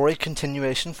is a story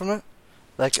continuation from it.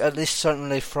 At least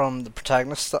certainly from the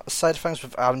protagonist side of things,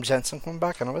 with Adam Jensen coming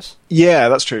back, anyways. Yeah,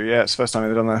 that's true. Yeah, it's the first time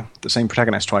they've done the same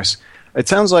protagonist twice. It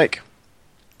sounds like,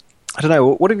 I don't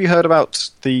know, what have you heard about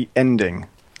the ending?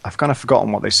 I've kind of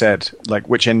forgotten what they said.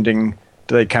 Which ending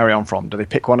do they carry on from? Do they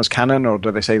pick one as canon, or do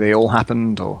they say they all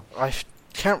happened? Or I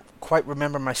can't quite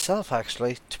remember myself,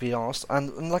 actually, to be honest.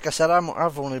 And like I said,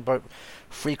 I've only about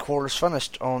 3/4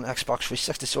 finished on Xbox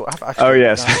 360, so I've actually... Oh,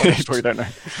 yes, you probably don't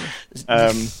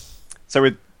know. So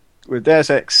with Deus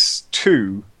Ex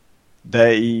 2,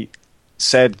 they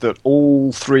said that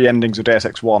all 3 endings of Deus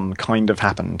Ex 1 kind of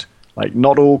happened.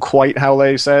 Not all quite how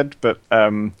they said, but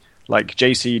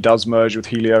JC does merge with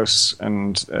Helios,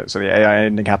 and so the AI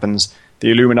ending happens.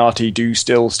 The Illuminati do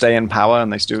still stay in power,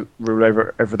 and they still rule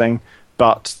over everything,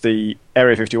 but the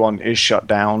Area 51 is shut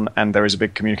down, and there is a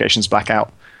big communications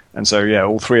blackout. And so, yeah,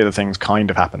 all 3 of the things kind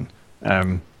of happen.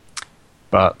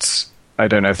 But I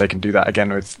don't know if they can do that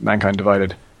again with Mankind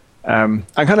Divided. I'm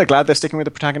kind of glad they're sticking with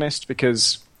the protagonist,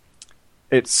 because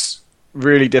it's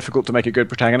really difficult to make a good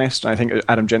protagonist. And I think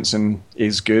Adam Jensen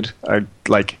is good.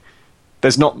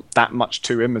 There's not that much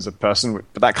to him as a person,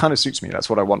 but that kind of suits me. That's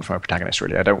what I want from a protagonist,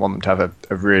 really. I don't want them to have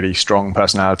a really strong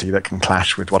personality that can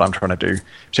clash with what I'm trying to do,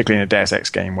 particularly in a Deus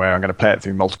Ex game where I'm going to play it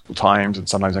through multiple times, and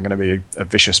sometimes I'm going to be a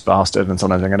vicious bastard, and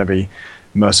sometimes I'm going to be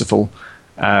merciful.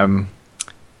 And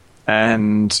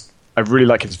I really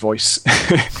like his voice.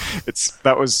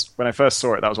 That was when I first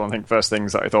saw it. That was one of the first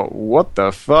things that I thought, "What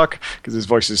the fuck?" Because his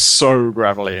voice is so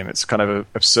gravelly and it's kind of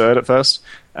absurd at first.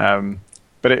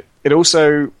 But it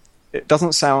also, it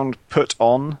doesn't sound put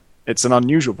on. It's an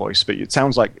unusual voice, but it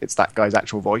sounds like it's that guy's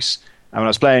actual voice. And when I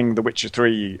was playing The Witcher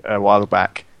 3 a while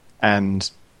back,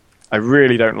 and I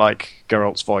really don't like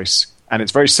Geralt's voice, and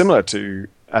it's very similar to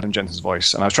Adam Jensen's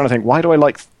voice. And I was trying to think, why do I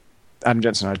like Adam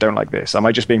Jensen and I don't like this? Am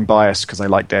I just being biased because I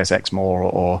like Deus Ex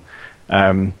more?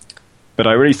 But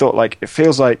I really thought, it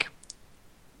feels like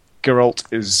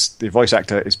Geralt the voice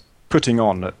actor is putting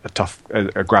on a tough,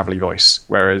 a gravelly voice,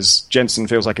 whereas Jensen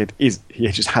feels like he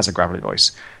just has a gravelly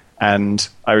voice. And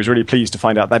I was really pleased to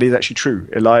find out that is actually true.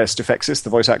 Elias Defexis, the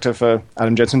voice actor for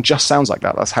Adam Jensen, just sounds like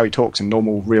that. That's how he talks in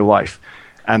normal real life.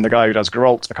 And the guy who does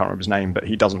Geralt, I can't remember his name, but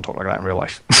he doesn't talk like that in real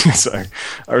life. So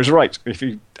I was right. If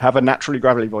you have a naturally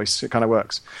gravelly voice, it kind of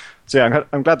works. So yeah,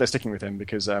 I'm glad they're sticking with him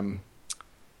because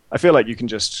I feel like you can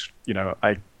just,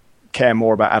 I care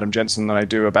more about Adam Jensen than I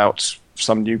do about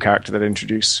some new character that they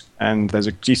introduce, and there's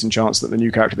a decent chance that the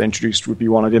new character they introduced would be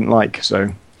one I didn't like. So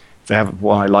if they have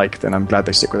one I like, then I'm glad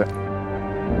they stick with it.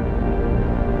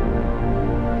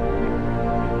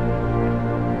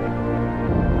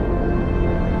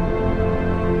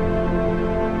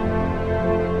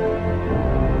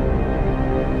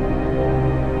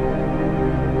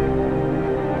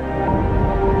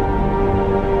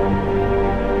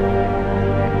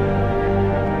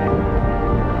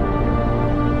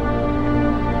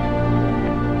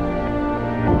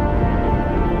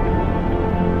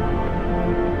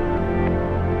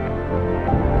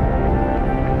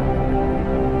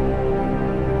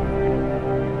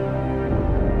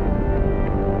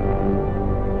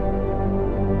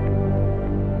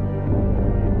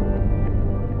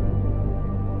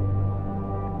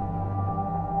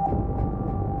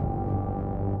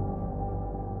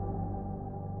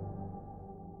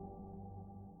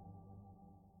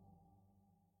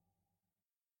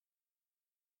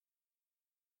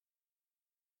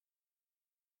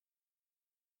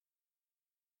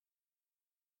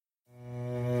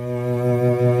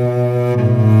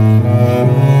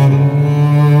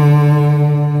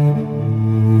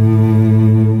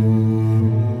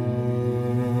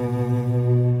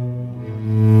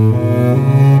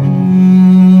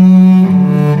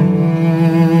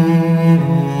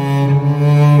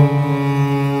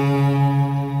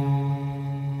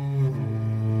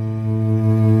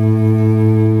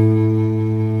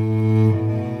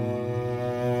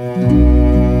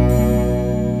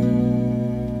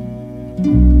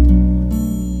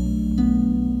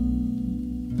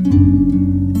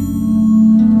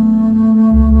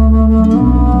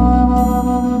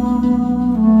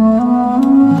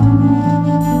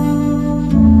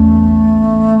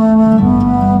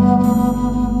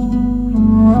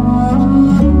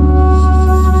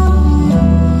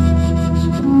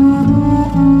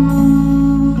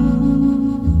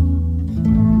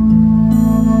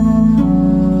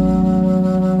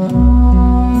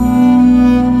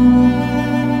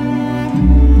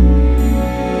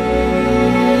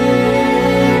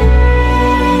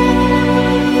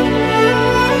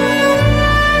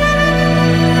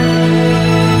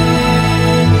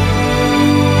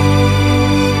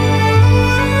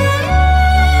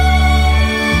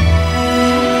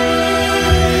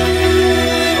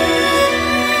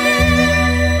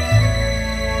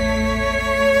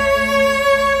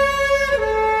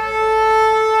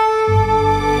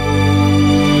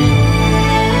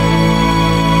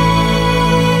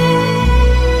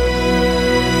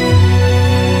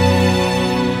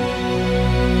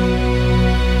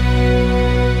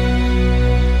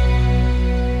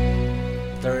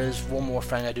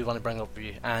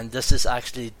 And this is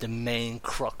actually the main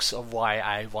crux of why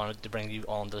I wanted to bring you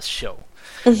on this show.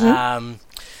 Mm-hmm.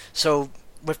 So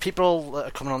with people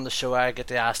coming on the show, I get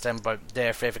to ask them about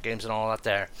their favourite games and all that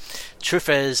there. Truth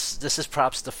is, this is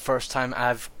perhaps the first time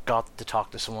I've got to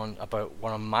talk to someone about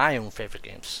one of my own favourite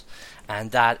games, and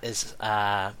that is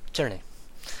Journey.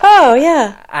 Oh,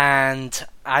 yeah. And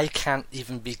I can't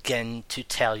even begin to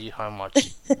tell you how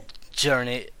much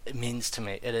Journey means to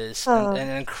me. It is an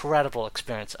incredible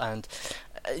experience, and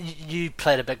you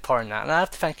played a big part in that, and I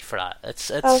have to thank you for that.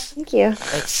 Thank you.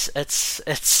 It's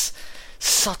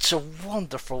such a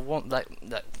wonderful one. Like,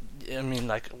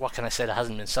 what can I say that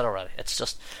hasn't been said already? It's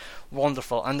just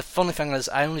wonderful. And the funny thing is,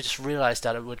 I only just realised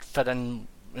that it would fit in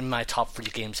my top 3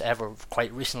 games ever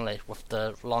quite recently with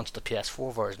the launch of the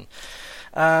PS4 version.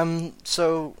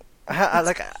 So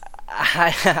I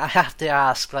have to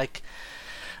ask, like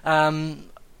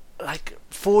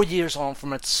 4 years on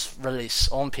from its release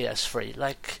on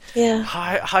PS3,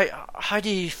 how do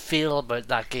you feel about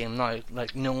that game now,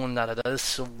 like knowing that it is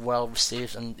so well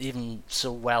received and even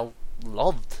so well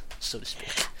loved, so to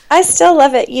speak? I still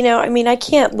love it. I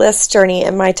can't list Journey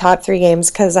in my top 3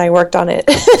 games because I worked on it.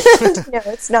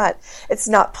 It's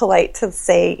not polite to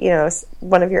say,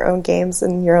 one of your own games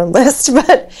in your own list.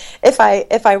 But if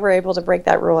I were able to break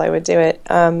that rule, I would do it.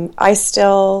 I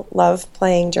still love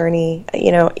playing Journey.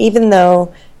 Even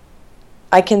though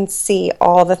I can see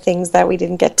all the things that we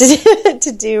didn't get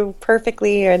to do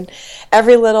perfectly, and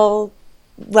every little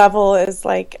level is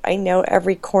like I know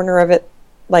every corner of it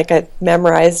like I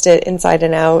memorized it inside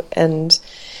and out, and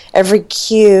every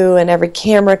cue and every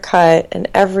camera cut and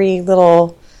every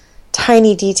little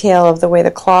tiny detail of the way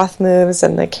the cloth moves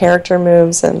and the character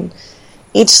moves and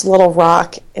each little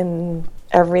rock in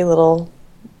every little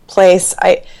place.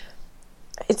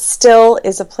 It still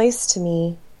is a place to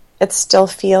me. It still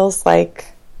feels like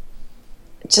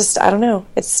I don't know.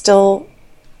 It's still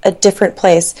a different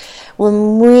place.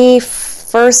 When we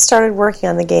first started working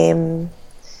on the game,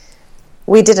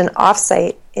 we did an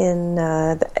offsite in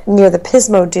near the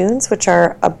Pismo Dunes, which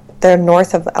are they're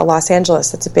north of Los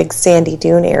Angeles. It's a big sandy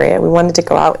dune area. We wanted to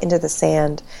go out into the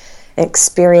sand and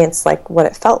experience like what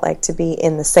it felt like to be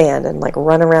in the sand and like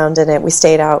run around in it. We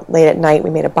stayed out late at night. We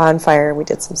made a bonfire. We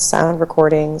did some sound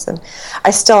recordings, and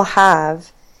I still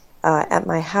have at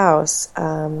my house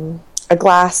a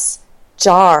glass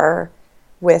jar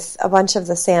with a bunch of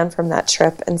the sand from that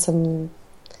trip and some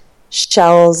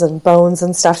shells and bones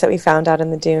and stuff that we found out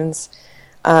in the dunes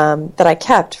that I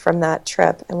kept from that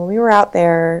trip. And when we were out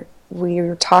there, we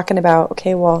were talking about,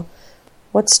 okay, well,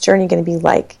 what's Journey going to be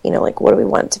like? You know, like, what do we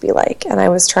want it to be like? And I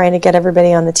was trying to get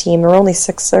everybody on the team, there were only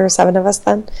 6 or 7 of us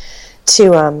then,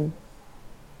 to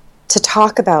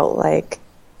talk about, like,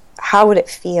 how would it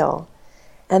feel?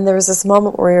 And there was this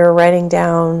moment where we were writing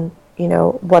down, you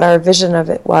know, what our vision of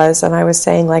it was, and I was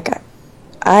saying, like,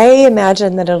 I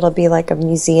imagine that it'll be like a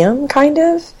museum, kind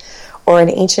of, or an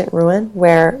ancient ruin,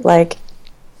 where, like,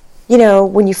 you know,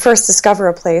 when you first discover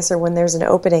a place or when there's an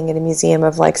opening in a museum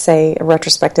of, like, say, a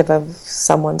retrospective of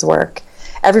someone's work,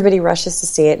 everybody rushes to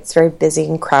see it. It's very busy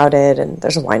and crowded, and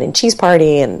there's a wine and cheese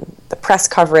party, and the press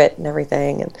cover it and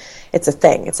everything, and it's a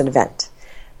thing. It's an event.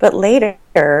 But later,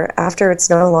 after it's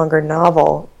no longer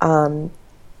novel,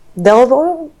 there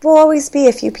will always be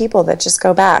a few people that just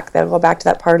go back. They'll go back to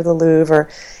that part of the Louvre or,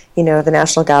 you know, the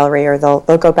National Gallery, or they'll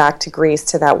go back to Greece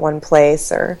to that one place,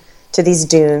 or to these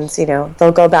dunes, you know.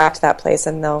 They'll go back to that place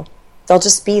and they'll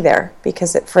just be there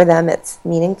because for them it's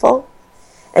meaningful.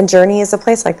 And Journey is a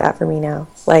place like that for me now.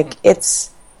 Like,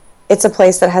 it's a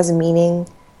place that has a meaning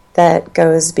that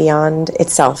goes beyond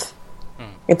itself.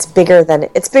 It's bigger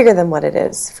than what it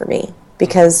is for me,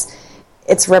 because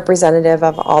it's representative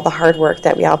of all the hard work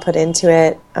that we all put into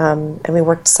it, and we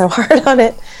worked so hard on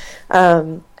it,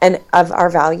 and of our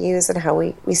values and how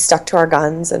we stuck to our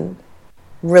guns and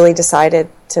really decided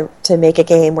to make a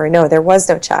game where, no, there was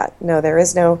no chat, no,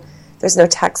 there's no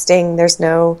texting, there's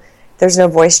no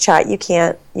voice chat. You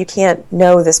can't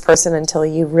know this person until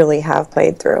you really have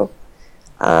played through.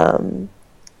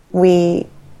 We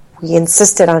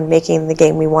insisted on making the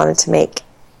game we wanted to make,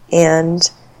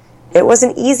 and it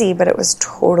wasn't easy, but it was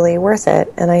totally worth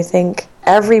it. And I think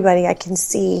I can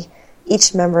see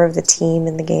each member of the team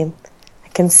in the game. I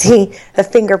can see the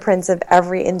fingerprints of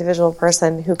every individual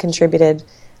person who contributed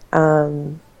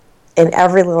in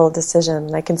every little decision.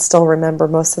 And I can still remember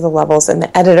most of the levels and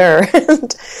the editor.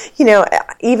 And, you know,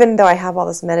 even though I have all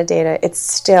this metadata, it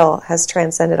still has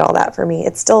transcended all that for me.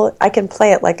 I can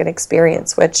play it like an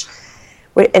experience,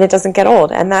 and it doesn't get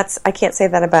old. And I can't say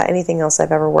that about anything else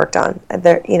I've ever worked on.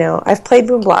 You know, I've played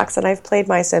Boom Blocks, and I've played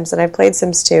My Sims, and I've played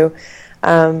Sims 2.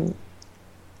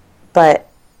 But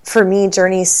for me,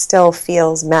 Journey still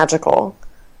feels magical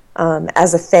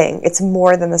as a thing. It's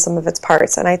more than the sum of its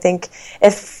parts. And I think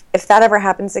if that ever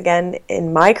happens again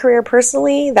in my career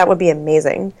personally, that would be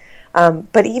amazing.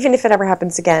 But even if it ever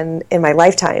happens again in my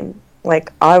lifetime,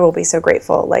 like, I will be so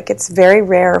grateful. Like, it's very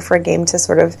rare for a game to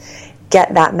sort of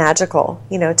get that magical,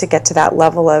 you know, to get to that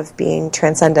level of being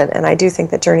transcendent, and I do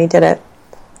think that Journey did it.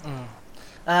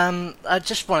 I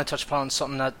just want to touch upon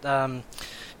something that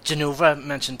Genova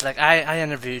mentioned. Like, I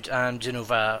interviewed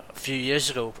Genova a few years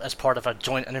ago as part of a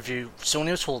joint interview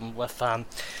Sony was holding with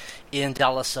Ian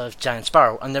Dallas of Giant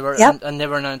Sparrow, and they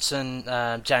were announcing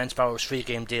Giant Sparrow's free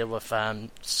game deal with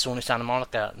Sony Santa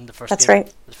Monica. And the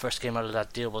first game out of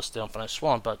that deal was The Infinite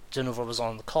Swan, but Genova was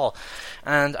on the call,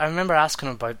 and I remember asking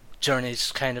him about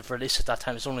Journey's kind of release at that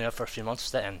time. It was only out for a few months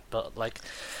then, but like,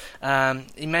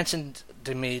 he mentioned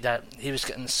to me that he was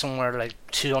getting somewhere like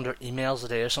 200 emails a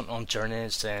day or something on Journey,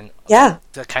 saying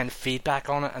the kind of feedback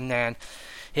on it, and then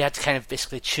he had to kind of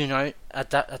basically tune out at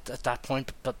that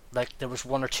point. But like, there was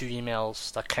 1 or 2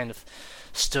 emails that kind of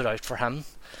stood out for him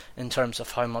in terms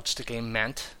of how much the game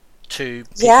meant to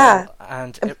people,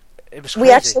 and it was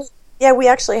crazy. We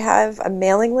actually have a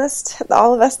mailing list,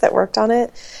 all of us that worked on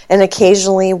it, and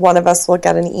occasionally one of us will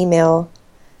get an email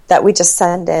that we just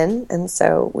send in, and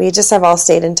so we just have all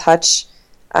stayed in touch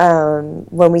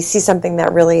when we see something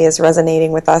that really is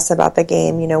resonating with us about the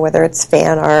game, you know, whether it's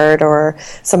fan art or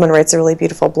someone writes a really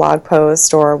beautiful blog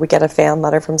post or we get a fan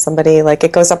letter from somebody, like,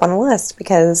 it goes up on the list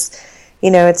because,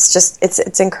 it's just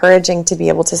it's encouraging to be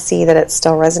able to see that it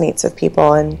still resonates with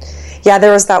people. And yeah,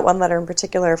 there was that one letter in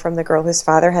particular from the girl whose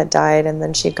father had died, and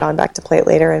then she'd gone back to play it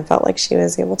later and felt like she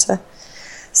was able to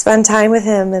spend time with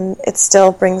him, and it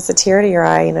still brings a tear to your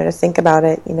eye, to think about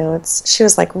it. She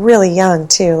was like really young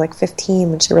too, like 15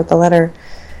 when she wrote the letter,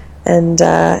 and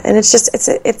it's just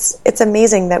it's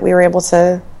amazing that we were able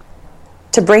to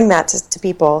bring that to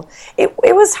people. It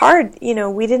was hard,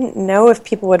 we didn't know if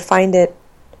people would find it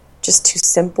just too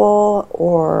simple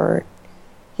or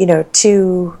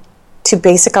too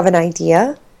basic of an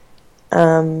idea.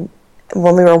 When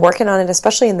we were working on it,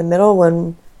 especially in the middle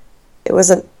when it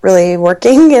wasn't really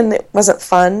working and it wasn't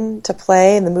fun to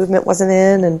play and the movement wasn't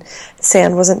in and the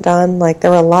sand wasn't done, like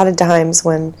there were a lot of times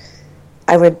when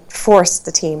I would force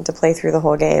the team to play through the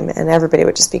whole game and everybody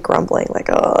would just be grumbling like,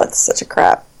 oh, it's such a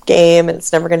crap game and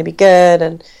it's never going to be good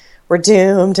and we're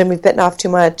doomed and we've bitten off too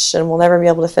much and we'll never be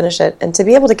able to finish it. And to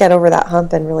be able to get over that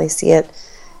hump and really see it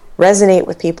resonate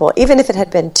with people, even if it had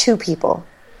been 2 people,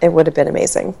 it would have been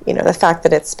amazing. The fact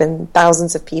that it's been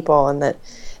thousands of people and that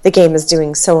the game is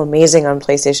doing so amazing on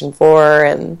PlayStation 4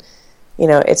 and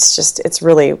it's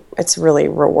really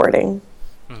rewarding.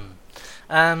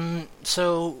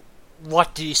 So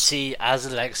what do you see as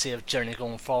the legacy of Journey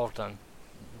going forward then,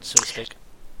 so to speak?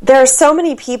 There are so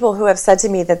many people who have said to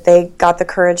me that they got the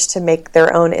courage to make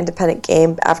their own independent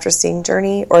game after seeing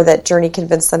Journey, or that Journey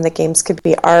convinced them that games could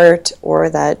be art, or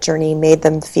that Journey made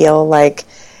them feel like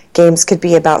games could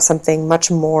be about something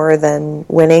much more than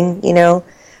winning,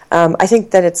 I think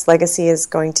that its legacy is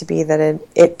going to be that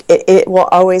it will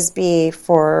always be,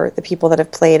 for the people that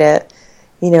have played it,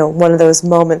 one of those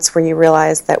moments where you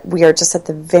realize that we are just at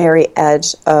the very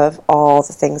edge of all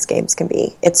the things games can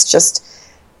be. It's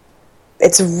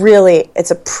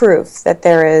a proof that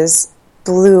there is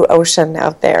blue ocean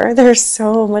out there. There's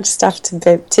so much stuff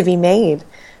to be made,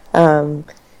 and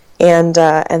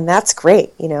that's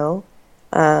great. If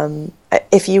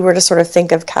you were to sort of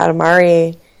think of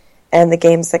Katamari and the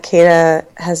games that Keita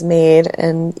has made,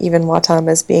 and even Watam,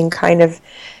 as being kind of,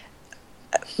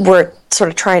 we're sort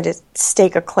of trying to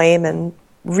stake a claim and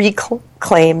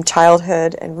reclaim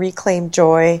childhood and reclaim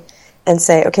joy and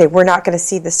say, okay, we're not going to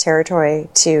cede this territory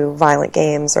to violent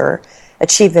games or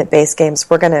achievement-based games.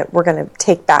 We're gonna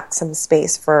take back some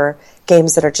space for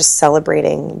games that are just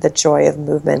celebrating the joy of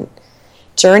movement.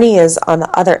 Journey is on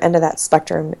the other end of that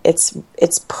spectrum. It's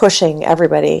pushing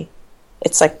everybody.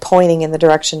 It's like pointing in the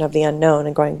direction of the unknown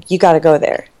and going, you got to go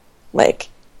there. Like,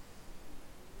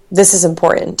 this is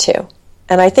important too.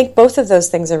 And I think both of those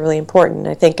things are really important.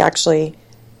 I think actually,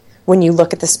 when you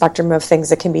look at the spectrum of things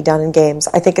that can be done in games,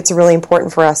 I think it's really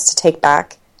important for us to take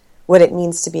back what it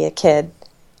means to be a kid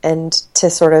and to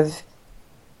sort of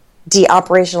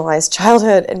de-operationalize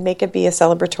childhood and make it be a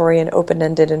celebratory and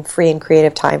open-ended and free and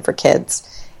creative time for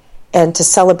kids, and to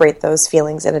celebrate those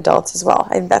feelings in adults as well.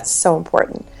 I think that's so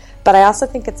important. But I also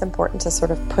think it's important to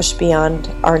sort of push beyond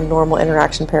our normal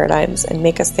interaction paradigms and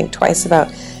make us think twice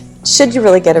about, should you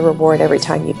really get a reward every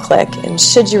time you click? And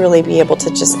should you really be able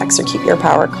to just execute your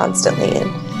power constantly?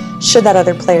 And should that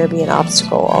other player be an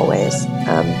obstacle always?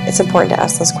 It's important to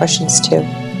ask those questions too.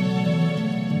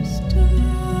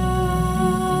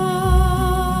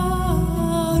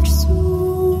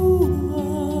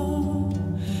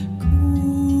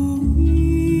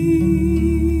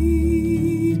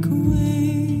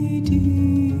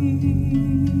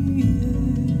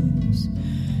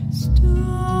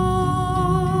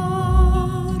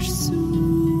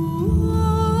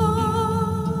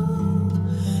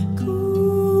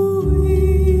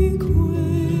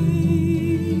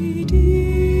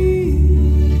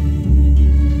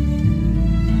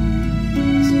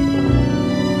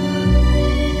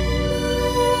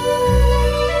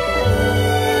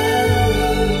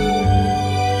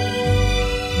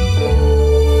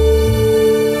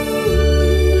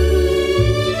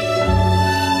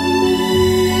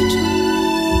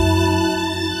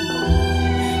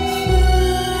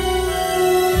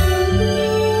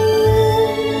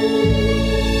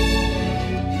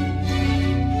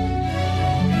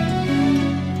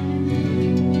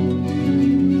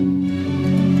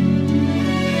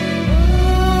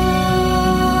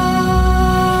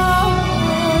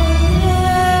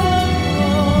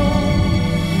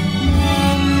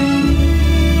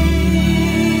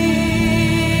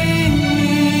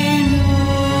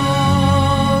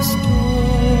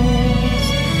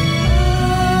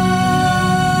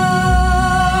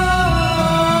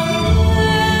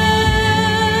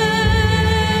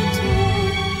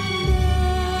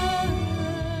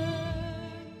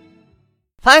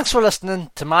 Thanks for listening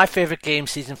to My Favourite Game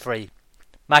Season 3.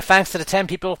 My thanks to the 10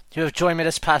 people who have joined me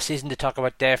this past season to talk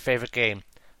about their favourite game.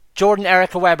 Jordan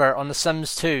Erica Weber on The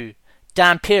Sims 2,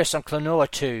 Dan Pierce on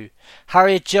Klonoa 2,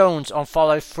 Harriet Jones on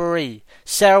Fallout 3,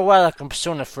 Sarah Wellick on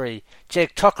Persona 3,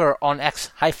 Jake Tucker on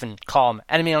X-Com,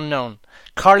 Enemy Unknown,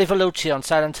 Carly Vellucci on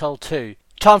Silent Hill 2,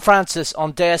 Tom Francis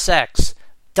on Deus Ex,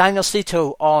 Daniel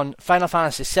Sito on Final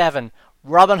Fantasy 7,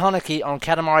 Robin Honecke on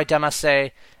Katamari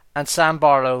Damacy, and Sam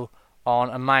Barlow on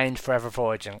A Mind Forever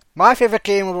Voyaging. My favourite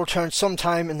game will return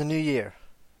sometime in the new year.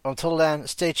 Until then,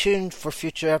 stay tuned for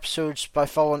future episodes by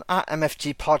following at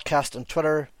MFG Podcast on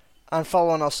Twitter and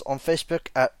following us on Facebook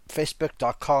at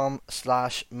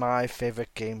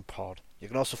facebook.com/myfavoritegamepod. You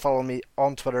can also follow me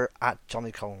on Twitter at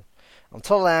Johnny Cullen.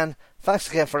 Until then, thanks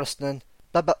again for listening.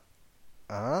 Bye-bye.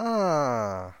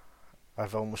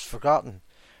 I've almost forgotten.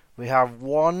 We have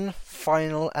one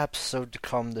final episode to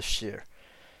come this year.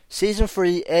 Season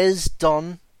 3 is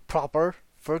done proper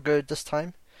for good this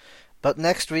time. But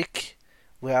next week,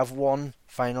 we have one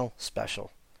final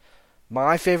special.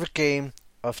 My favourite game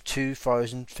of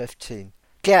 2015.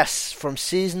 Guests from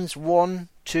seasons 1,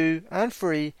 2 and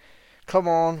 3 come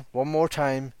on one more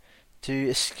time to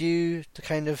eschew the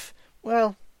kind of,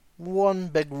 well, one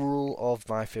big rule of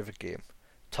my favourite game.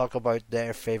 Talk about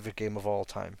their favourite game of all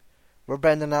time. We're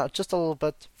bending out just a little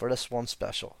bit for this one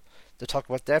special to talk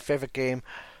about their favourite game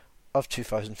of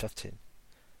 2015.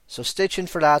 So stay tuned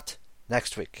for that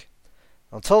next week.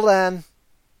 Until then,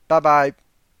 bye bye.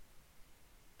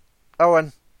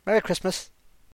 Owen, Merry Christmas.